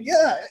wine? I'm like,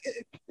 yeah,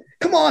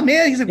 come on,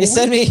 man. He's like,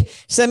 well,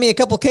 send me a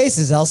couple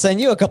cases. I'll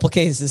send you a couple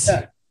cases.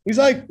 Yeah. He's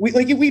like,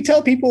 we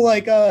tell people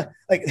like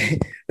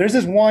there's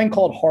this wine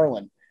called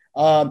Harlan.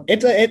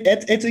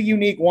 It's a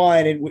unique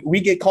wine, and we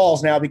get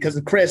calls now because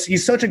of Chris.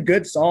 He's such a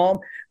good somm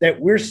that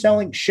we're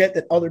selling shit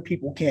that other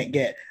people can't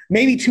get.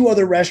 Maybe 2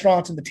 other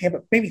restaurants in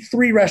maybe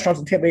 3 restaurants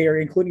in the Tampa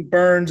area, including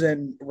Burns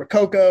and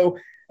Rococo.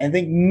 And I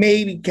think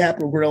maybe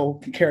Capital Grill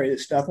can carry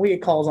this stuff. We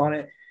get calls on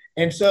it.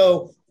 And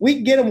so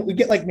we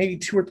get like maybe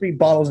 2 or 3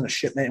 bottles in a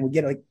shipment, and we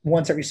get it like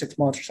once every 6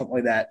 months or something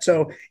like that.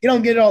 So you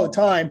don't get it all the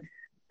time.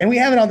 And we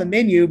have it on the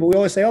menu, but we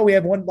always say, oh, we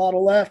have 1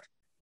 bottle left.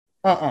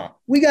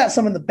 We got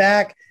some in the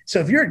back. So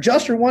if your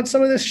adjuster wants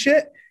some of this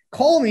shit,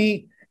 call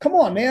me. Come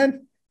on,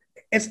 man.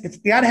 It's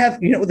you got to have,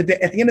 you know, at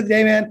the end of the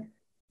day, man,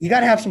 you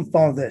got to have some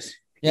fun with this.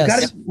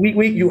 Yes.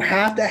 You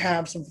have to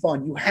have some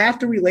fun. You have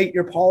to relate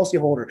your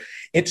policyholder.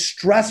 It's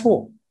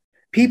stressful.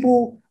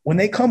 People, when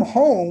they come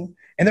home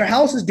and their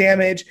house is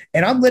damaged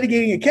and I'm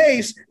litigating a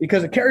case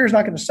because the carrier's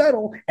not going to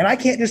settle and I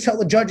can't just tell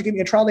the judge to give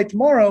me a trial date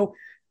tomorrow,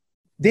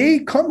 they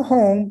come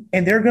home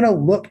and they're going to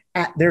look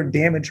at their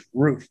damaged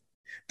roof.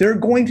 They're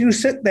going to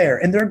sit there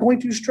and they're going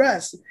to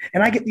stress.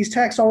 And I get these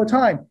texts all the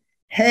time.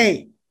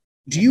 Hey,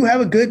 do you have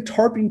a good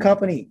tarping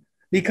company?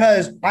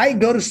 Because I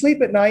go to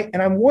sleep at night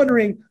and I'm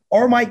wondering,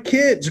 are my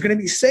kids going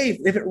to be safe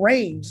if it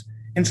rains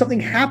and something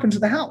happens to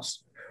the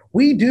house?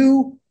 We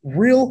do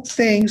real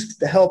things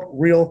to help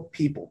real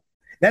people.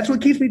 That's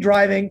what keeps me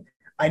driving.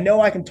 I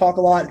know I can talk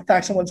a lot. In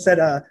fact, someone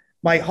said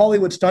my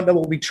Hollywood stunt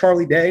double will be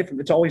Charlie Day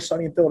from It's Always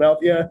Sunny in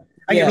Philadelphia.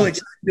 I get really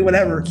do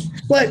whatever.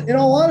 But in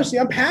all honesty,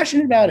 I'm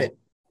passionate about it.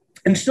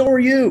 And so are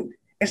you.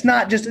 It's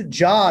not just a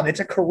job. It's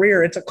a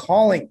career. It's a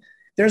calling.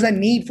 There's a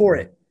need for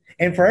it.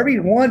 And for every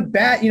one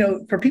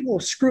for people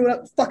to screw it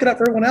up, fuck it up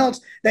for everyone else,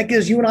 that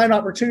gives you and I an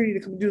opportunity to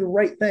come do the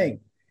right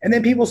thing. And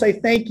then people say,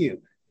 thank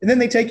you. And then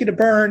they take you to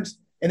Burns,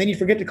 and then you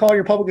forget to call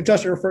your public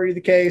adjuster to refer you to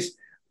the case.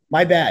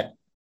 My bad.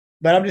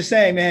 But I'm just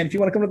saying, man, if you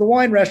want to come to the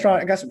wine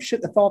restaurant, I got some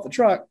shit that fell off the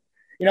truck.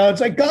 You know,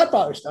 it's like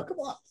Godfather stuff. Come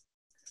on.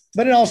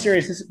 But in all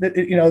seriousness,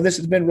 this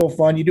has been real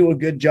fun. You do a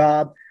good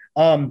job.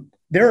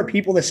 There are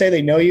people that say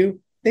they know you.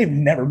 They've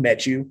never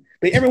met you.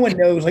 But everyone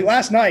knows. Like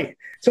last night,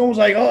 someone was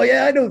like, oh,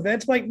 yeah, I know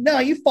Vince. I'm like, no,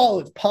 you follow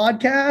his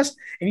podcast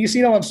and you see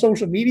him on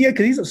social media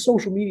because he's a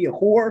social media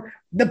whore.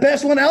 The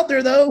best one out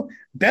there, though,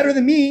 better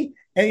than me.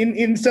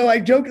 And so I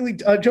jokingly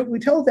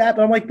tell that.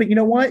 But I'm like, but you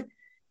know what?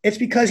 It's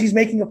because he's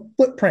making a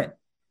footprint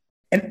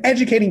and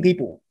educating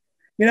people.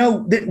 You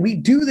know, that we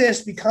do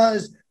this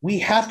because we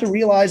have to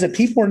realize that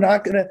people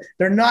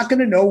they're not going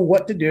to know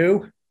what to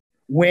do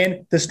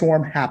when the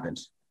storm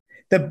happens.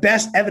 The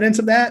best evidence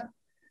of that, at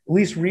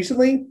least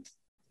recently,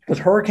 was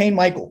Hurricane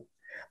Michael.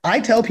 I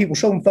tell people,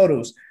 show them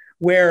photos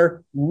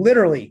where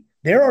literally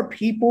there are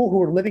people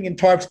who are living in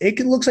tarps. It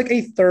looks like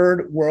a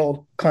third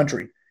world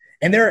country.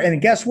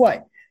 And guess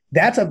what?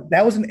 That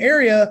was an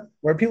area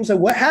where people say,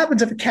 what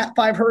happens if a Cat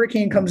 5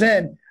 hurricane comes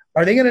in?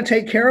 Are they going to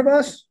take care of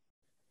us?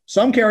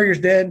 Some carriers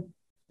did.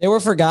 They were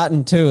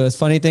forgotten too. The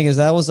funny thing is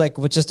that was like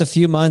with just a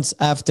few months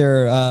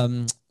after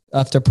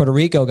Puerto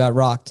Rico got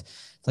rocked,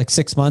 like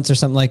 6 months or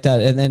something like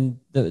that. And then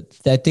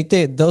I think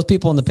those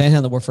people in the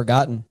Panhandle were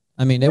forgotten.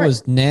 I mean, it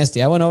was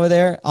nasty. I went over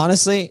there.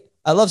 Honestly,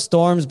 I love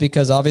storms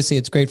because obviously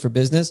it's great for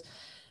business,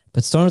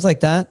 but storms like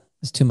that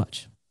is too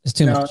much. It's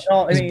too much.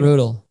 It's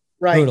brutal.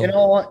 Right. Brutal.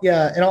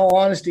 In all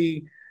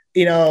honesty,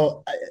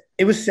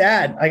 it was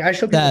sad. Like I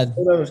showed people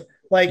photos.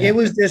 Like it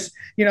was this,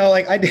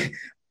 like I did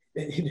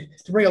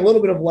to bring a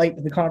little bit of light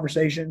to the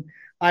conversation.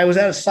 I was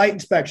at a site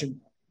inspection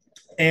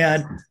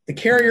and the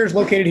carrier is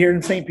located here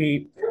in St.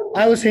 Pete.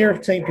 I was here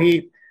in St.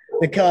 Pete.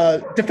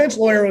 The defense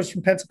lawyer was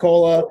from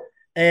Pensacola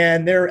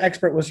and their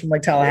expert was from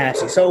like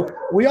Tallahassee. So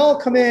we all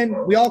come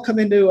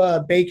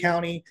into Bay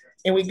County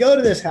and we go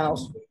to this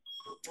house.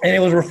 And it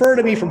was referred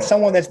to me from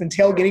someone that's been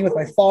tailgating with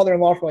my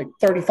father-in-law for like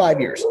 35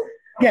 years.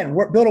 Again,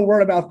 build a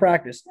word of mouth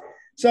practice.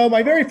 So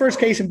my very first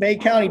case in Bay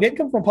County didn't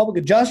come from a public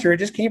adjuster. It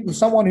just came from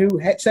someone who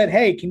had said,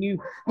 hey, can you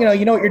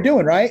know what you're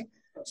doing, right?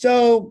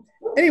 So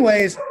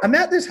anyways, I'm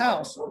at this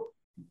house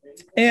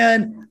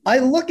and I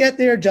look at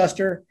their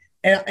adjuster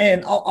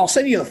and I'll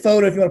send you a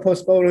photo if you want to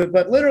post a photo of it,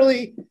 but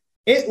literally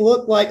it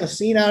looked like a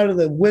scene out of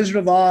the Wizard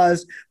of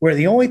Oz where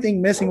the only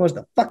thing missing was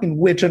the fucking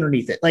witch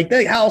underneath it. Like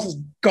the house is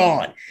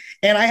gone.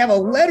 And I have a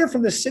letter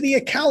from the city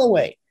of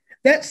Callaway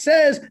that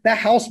says the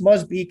house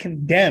must be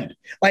condemned.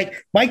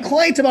 Like my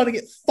client's about to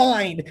get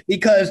fined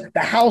because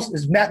the house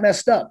is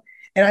messed up.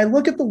 And I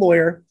look at the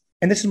lawyer,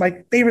 and this is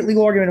my favorite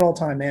legal argument of all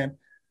time, man.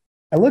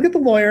 I look at the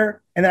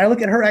lawyer and then I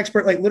look at her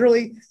expert, like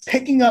literally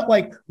picking up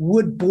like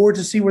wood boards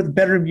to see where the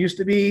bedroom used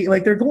to be.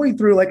 Like they're going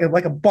through like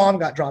a bomb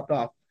got dropped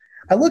off.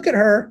 I look at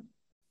her,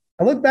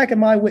 I look back at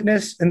my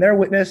witness and their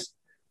witness,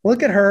 I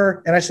look at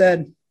her and I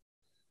said,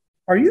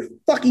 are you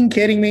fucking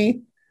kidding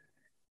me?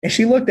 And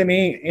she looked at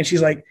me and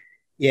she's like,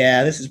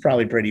 yeah, this is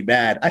probably pretty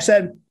bad. I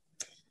said,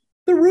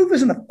 the roof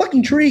is in a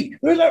fucking tree.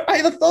 I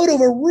have a photo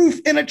of a roof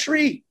in a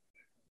tree.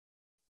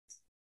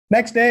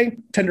 Next day,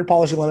 tender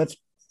policy limits.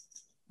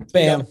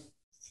 Bam.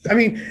 I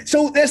mean,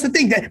 so that's the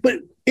thing. But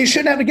it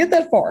shouldn't have to get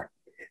that far.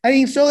 I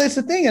mean, so it's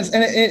the thing.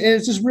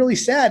 It's just really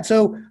sad.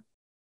 So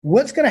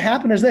what's going to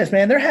happen is this,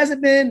 man. There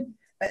hasn't been,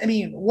 I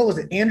mean, what was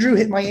it? Andrew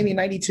hit Miami in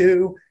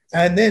 92.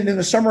 And then in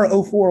the summer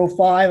of 04,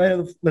 05, I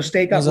know the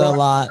state got rocked. A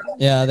lot.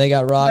 Yeah, they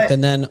got rocked.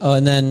 But,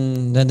 and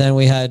then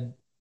we had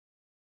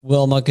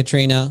Wilma,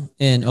 Katrina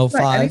in 05.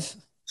 Right. I mean,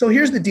 so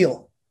here's the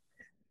deal.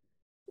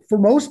 For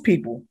most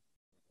people,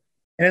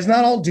 and it's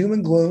not all doom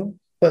and gloom,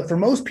 but for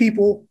most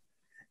people,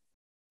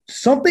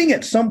 something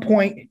at some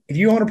point, if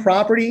you own a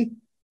property,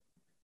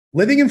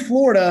 living in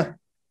Florida,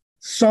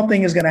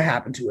 something is going to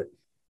happen to it.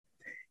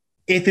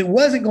 If it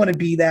wasn't going to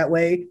be that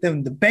way,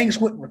 then the banks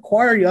wouldn't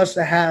require us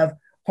to have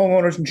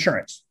homeowners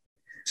insurance.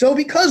 So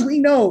because we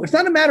know it's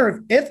not a matter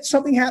of if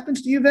something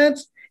happens to you,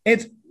 Vince,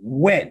 it's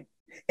when.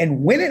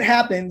 And when it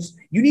happens,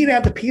 you need to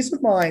have the peace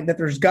of mind that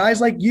there's guys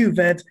like you,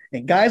 Vince,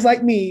 and guys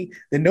like me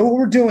that know what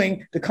we're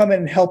doing to come in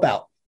and help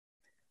out.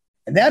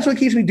 And that's what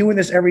keeps me doing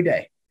this every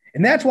day.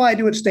 And that's why I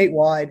do it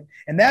statewide.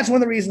 And that's one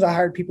of the reasons I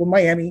hired people in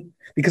Miami,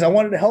 because I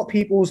wanted to help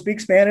people who speak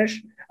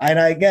Spanish. And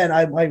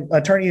my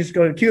attorneys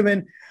go to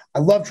Cuban. I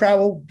love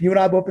travel. You and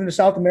I both been to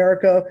South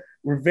America.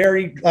 We're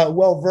very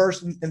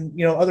well-versed in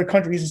other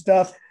countries and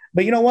stuff.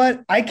 But you know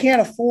what? I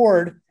can't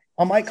afford,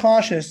 on my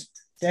conscience,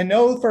 to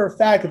know for a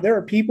fact that there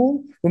are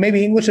people who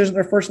maybe English isn't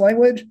their first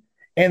language,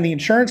 and the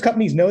insurance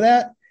companies know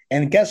that.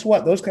 And guess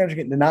what? Those claims are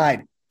getting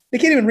denied. They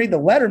can't even read the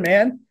letter,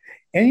 man.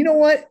 And you know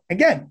what?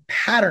 Again,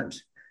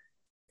 patterns.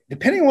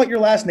 Depending on what your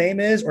last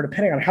name is or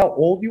depending on how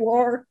old you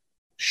are,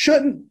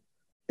 shouldn't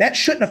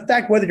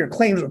affect whether your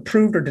claim is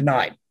approved or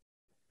denied.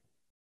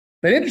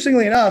 But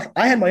interestingly enough,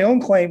 I had my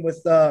own claim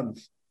with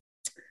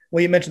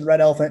you mentioned the red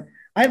elephant.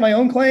 I had my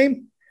own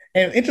claim,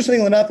 and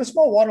interestingly enough, a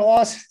small water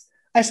loss.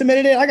 I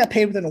submitted it. I got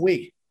paid within a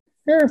week.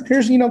 Here's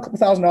a couple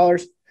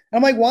 $1,000s. And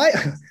I'm like, why?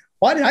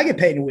 Why did I get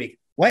paid in a week?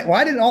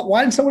 Why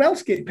didn't someone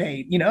else get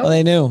paid? Well,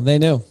 they knew. They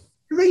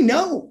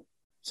know.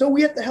 So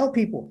we have to help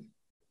people.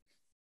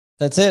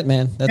 That's it,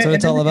 man. That's what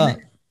it's all about.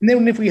 And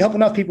then if we help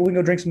enough people, we can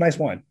go drink some nice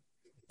wine.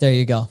 There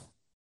you go. All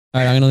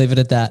right, I'm going to leave it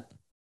at that.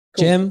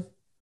 Cool. Jim,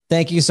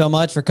 thank you so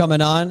much for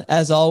coming on.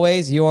 As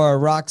always, you are a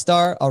rock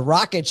star. A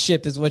rocket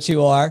ship is what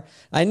you are.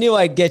 I knew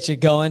I'd get you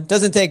going.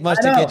 Doesn't take much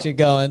to get you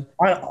going.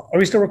 Are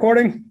we still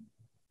recording?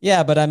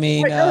 Yeah, but I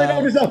mean...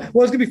 Well, it's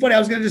going to be funny. I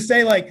was going to just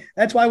say,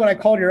 that's why when I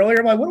called you earlier,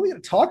 I'm like, what are we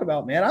going to talk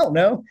about, man? I don't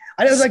know.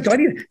 I was like, do I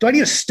need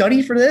to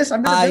study for this?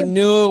 I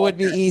knew it would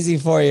be easy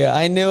for you.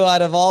 I knew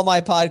out of all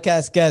my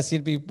podcast guests,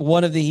 you'd be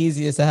one of the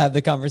easiest to have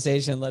the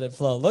conversation, let it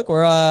flow. Look,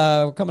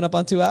 we're coming up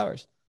on 2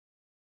 hours.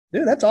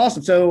 Dude, that's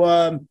awesome.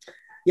 So,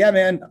 yeah,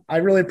 man, I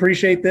really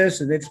appreciate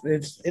this. And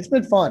it's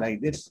been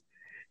fun. This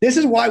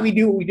is why we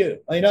do what we do.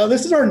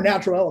 This is our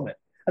natural element.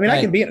 I mean, right.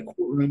 I can be in a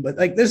courtroom, but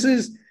this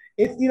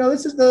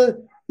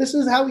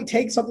is how we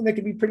take something that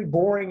can be pretty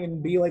boring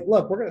and be like,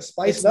 look, we're going to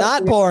spice it up.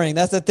 It's not boring.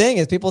 That's the thing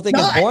is people think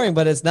it's boring,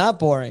 but it's not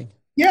boring.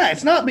 Yeah,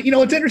 it's not. But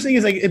what's interesting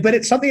is but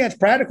it's something that's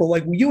practical.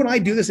 Like you and I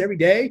do this every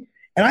day,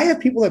 and I have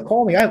people that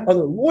call me. I have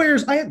other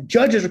lawyers. I have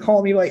judges that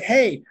call me like,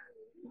 "Hey,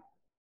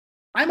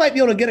 I might be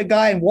able to get a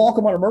guy and walk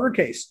him on a murder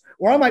case,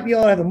 or I might be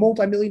able to have a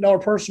multi-million-dollar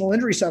personal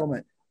injury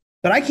settlement,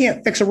 but I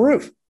can't fix a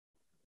roof.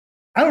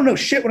 I don't know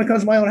shit when it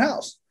comes to my own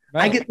house.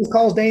 Right. I get these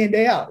calls day in,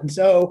 day out, and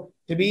so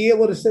to be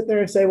able to sit there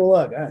and say, "Well,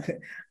 look,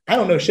 I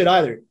don't know shit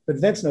either, but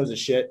Vince knows his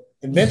shit,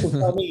 and Vince will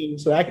tell me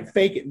so I can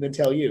fake it and then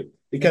tell you."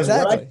 Because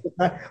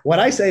what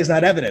I say is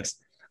not evidence.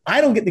 I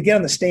don't get to get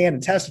on the stand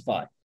and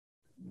testify.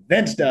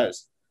 Vince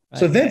does. Right.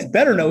 So Vince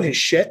better know his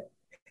shit.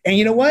 And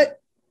you know what?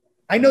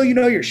 I know you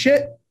know your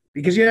shit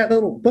because you have that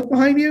little book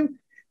behind you.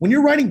 When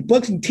you're writing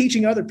books and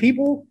teaching other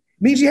people,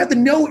 it means you have to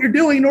know what you're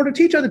doing in order to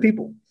teach other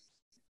people.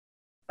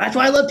 That's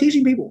why I love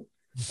teaching people,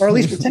 or at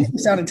least pretending to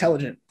sound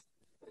intelligent.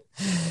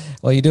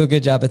 Well, you do a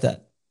good job at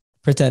that,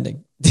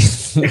 pretending.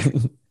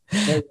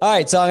 All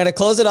right, so I'm going to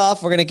close it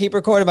off. We're going to keep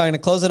recording, but I'm going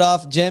to close it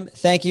off. Jim,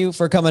 thank you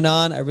for coming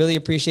on. I really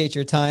appreciate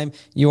your time.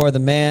 You are the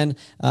man.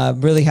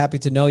 Really happy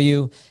to know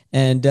you,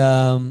 and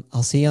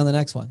I'll see you on the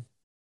next one.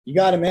 You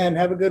got it, man.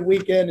 Have a good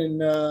weekend,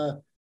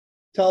 and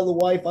tell the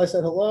wife I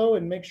said hello,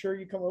 and make sure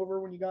you come over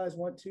when you guys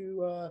want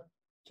to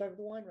check out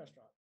the wine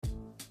restaurant.